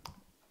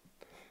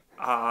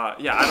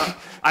 Yeah,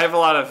 I have a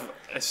lot of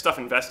stuff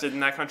invested in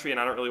that country, and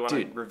I don't really want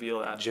to Dude. reveal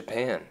that.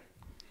 Japan.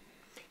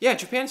 Yeah,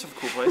 Japan's a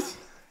cool place.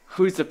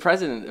 Who's the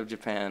president of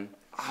Japan?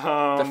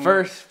 Um, The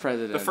first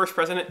president. The first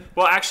president.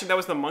 Well, actually, that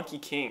was the Monkey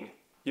King.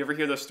 You ever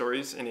hear those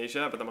stories in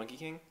Asia about the Monkey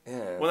King?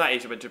 Yeah. Well, not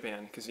Asia, but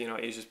Japan, because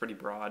Asia's pretty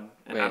broad,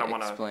 and I Wait, don't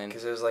want to. explain.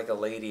 Because there was like a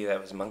lady that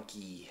was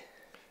monkey.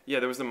 Yeah,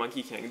 there was the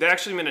Monkey King. They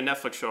actually made a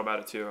Netflix show about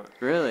it too.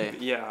 Really?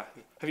 Yeah.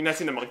 Have you not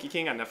seen the Monkey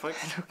King on Netflix?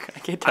 I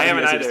can't tell I you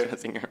haven't guys are either. just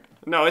messing around.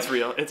 No, it's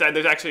real.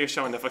 There's actually a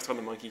show on Netflix called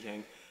The Monkey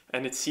King,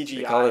 and it's CGI.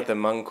 They call it the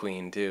Monk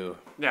Queen too.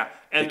 Yeah,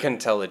 They and couldn't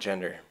tell the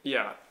gender.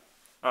 yeah,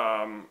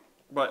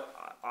 but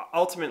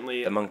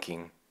ultimately, The Monk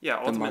King. yeah,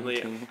 The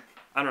ultimately, monkey.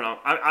 I don't know.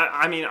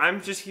 I mean,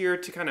 I'm just here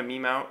to kind of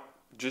meme out,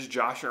 just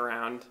josh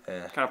around,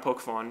 Yeah. kind of poke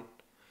fun.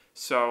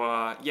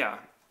 So yeah,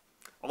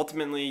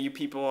 ultimately, you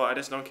people, I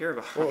just don't care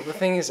about. Well, the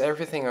thing is,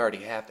 everything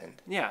already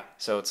happened. Yeah,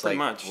 So it's Pretty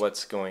like, much.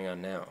 what's going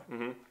on now?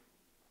 Mhm.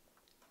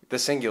 The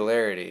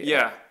singularity.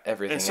 yeah.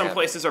 Everything. And some happened.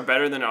 places are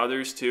better than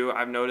others too.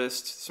 I've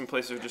noticed some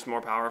places are just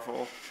more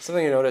powerful.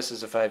 Something you notice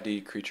is a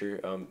 5D creature.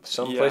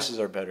 Some Yeah. places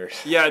are better.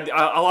 Yeah,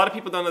 a lot of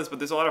people don't know this, but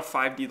there's a lot of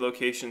 5D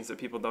locations that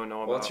people don't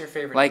know about. What's your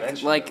favorite Like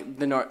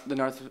dimension? the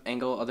north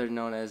angle, other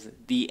known as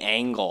the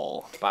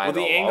angle. Well,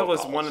 the angle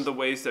is one of the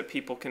ways that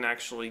people can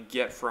actually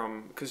get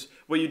from, because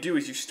what you do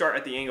is you start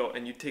at the angle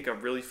and you take a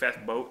really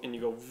fast boat and you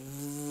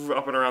go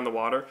up and around the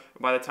water.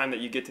 By the time that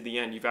you get to the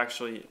end, you've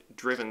actually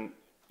driven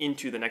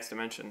into the next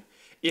dimension.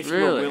 If you're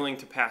Really? willing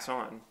to pass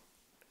on.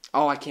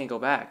 Oh, I can't go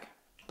back.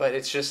 But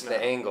it's just the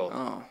angle.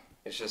 Oh,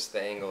 It's just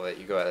the angle that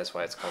you go at. That's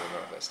why it's called a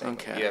northwest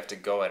angle. Okay. You have to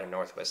go at a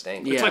northwest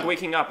angle. Yeah. It's like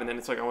waking up and then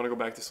it's like, I want to go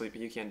back to sleep,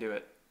 but you can't do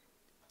it.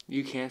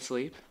 you can't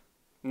sleep.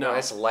 No.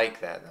 It's like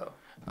that though.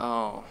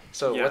 Oh,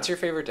 So Yeah. what's your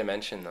favorite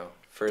dimension though?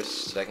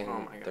 First, second,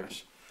 Oh my third?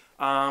 gosh.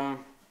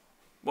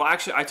 Well,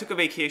 actually, I took a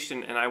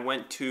vacation and I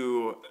went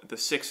to the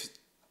 6th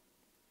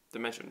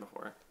dimension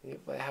before. Yeah,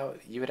 but how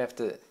you would have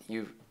to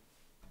you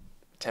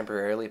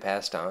temporarily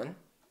passed on?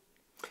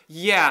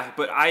 Yeah,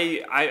 but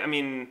I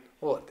mean,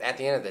 Well, at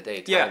the end of the day,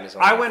 time yeah, is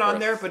only I a went on fourth.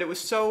 there, but it was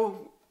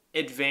so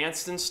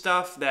advanced and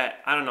stuff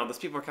that I don't know. Those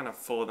people are kind of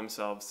full of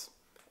themselves,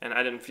 and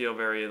I didn't feel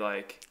very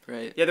like.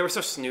 right. Yeah, they were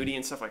so snooty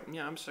and stuff like,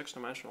 yeah, I'm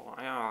 6-dimensional.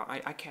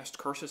 I cast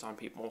curses on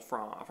people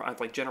from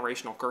like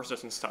generational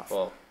curses and stuff.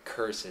 Well,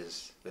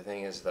 curses. The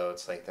thing is though,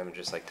 it's like them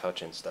just like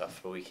touching stuff,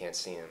 but we can't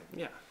see them.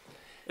 Yeah,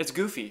 it's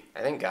goofy.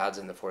 I think God's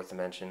in the fourth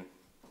dimension.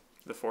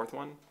 The 4th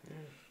one.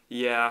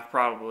 Yeah,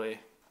 probably.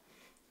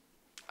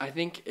 I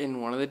think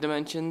in one of the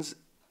dimensions,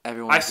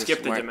 everyone. I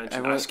skipped the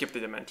dimension. I skipped the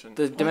dimension.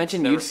 The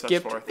dimension Never you touched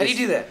skipped. fourth. How do you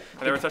do that?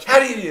 I never touched. How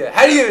do you do that?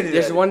 How do you even do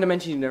There's that? one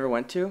dimension you never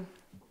went to.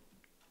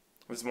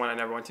 Was the one I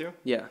never went to?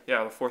 Yeah.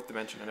 Yeah, the 4th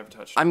dimension I never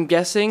touched. I'm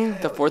guessing the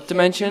Hell, fourth you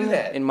can't do dimension.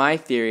 that. In my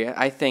theory,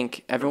 I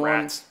think The everyone.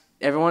 rats.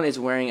 everyone is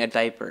wearing a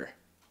diaper.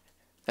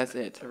 That's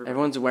it.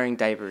 Everyone's wearing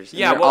diapers.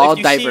 Yeah, they're well, all if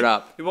you diapered see,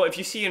 up. Well, if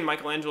you see in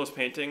Michelangelo's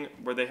painting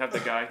where they have the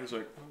guy who's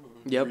like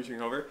Yep.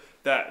 reaching over,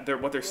 that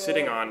what they're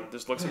sitting on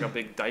just looks like a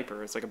big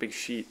diaper. It's like a big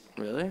sheet.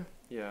 Really?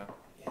 Yeah.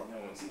 Yeah, no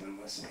one's even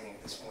listening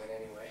at this point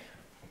anyway.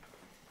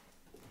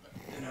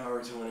 An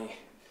hour 20.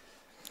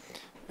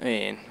 I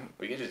mean,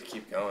 We could just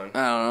keep going.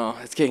 I don't know.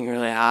 It's getting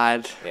really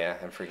hot. Yeah,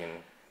 I'm freaking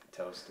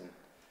toasted.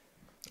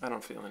 I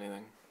don't feel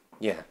anything.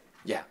 Yeah,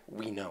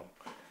 we know.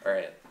 All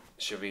right,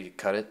 should we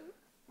cut it?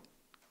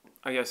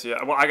 I guess,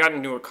 yeah. Well, I got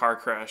into a car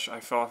crash. I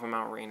fell off of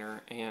Mount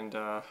Rainier, and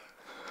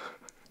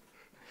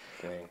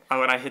Dang.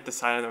 when I hit the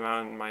side of the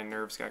mountain, my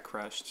nerves got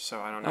crushed, so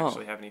I don't Oh.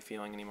 actually have any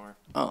feeling anymore.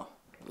 Oh.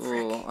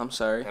 Well, I'm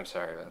sorry. I'm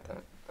sorry about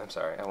that. I'm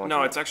sorry. I won't. No,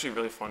 do it's actually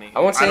really funny. I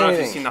won't say don't know if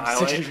anything. you've seen the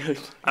highlight.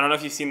 I don't know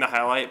if you've seen the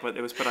highlight, but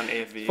it was put on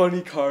AFV.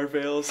 Funny car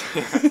fails.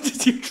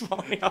 Just you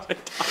falling off and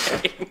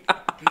dying.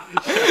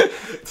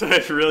 It's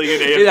a really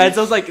good AFV. Dude, that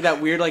sounds like that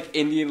weird like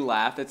Indian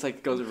laugh that's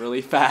like goes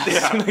really fast.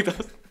 Yeah. Like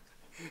those-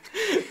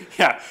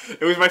 Yeah,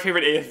 it was my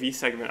favorite AFV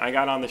segment. I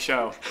got on the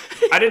show.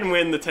 I didn't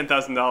win the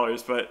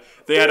 $10,000, but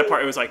they had a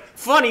part. It was like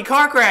funny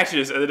car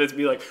crashes, and then it'd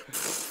be like,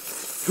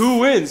 Who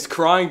wins,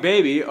 crying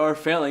baby or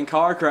failing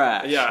car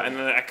crash? yeah, and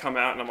then I come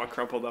out and I'm all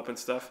crumpled up and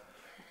stuff.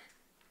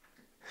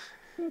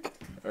 All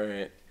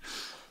right,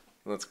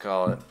 let's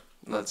call it.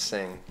 Let's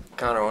sing.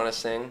 Connor, want to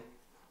sing?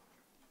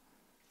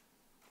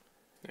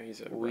 Yeah,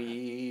 he's a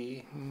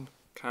We.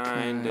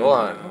 kind. Hold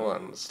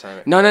on. Let's time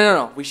it.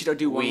 No. We should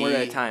do one word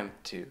at a time.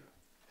 2,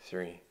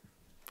 3.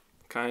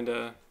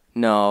 Kinda.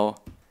 No.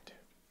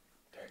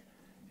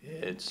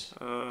 It's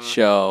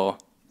Show.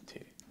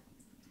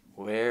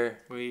 where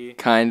We.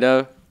 Kind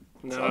of.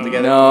 No.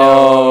 together. No.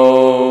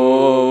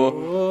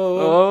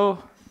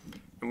 Oh.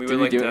 And we Did would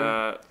we like do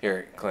to.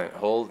 Here, Clint.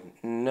 Hold.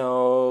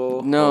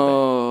 No. No.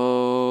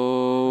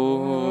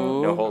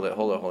 Hold it. No,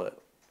 hold it. Hold it.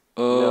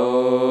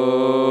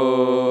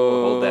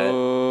 Oh. Hold that.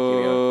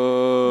 Keep going.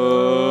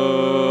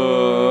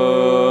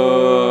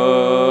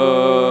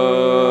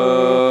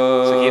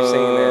 So keep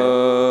singing that.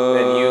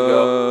 Then you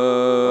go.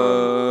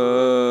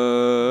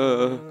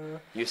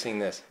 You sing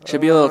this.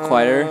 Should be a little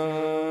quieter.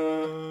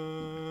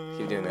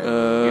 Keep doing that.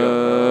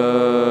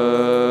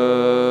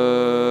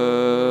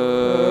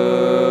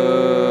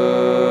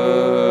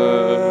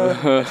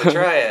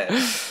 Try it.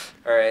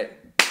 All right.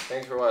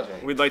 Thanks for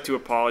watching. We'd like to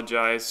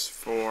apologize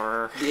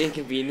for. The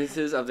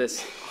inconveniences of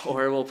this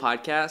horrible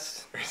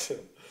podcast.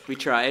 We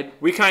tried.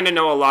 We kind of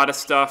know a lot of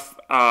stuff.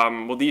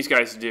 Well, these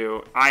guys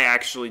do. I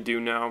actually do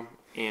know.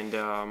 And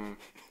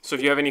so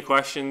if you have any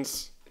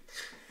questions.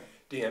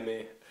 DM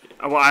me.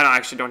 Well, I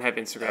actually don't have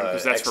Instagram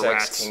because that's for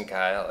rats. King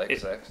Kyle,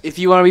 XX. If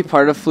you want to be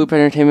part of Floop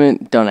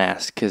Entertainment, don't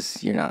ask,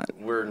 because you're not.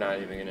 We're not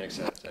even going to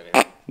accept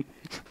any.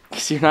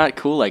 Because you're not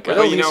cool like We're us.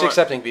 the you know least what?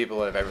 accepting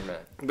people I've ever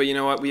met. But you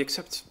know what? We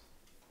accept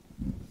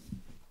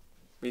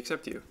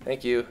you.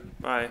 Thank you.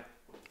 Bye.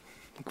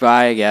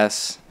 Bye, I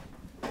guess.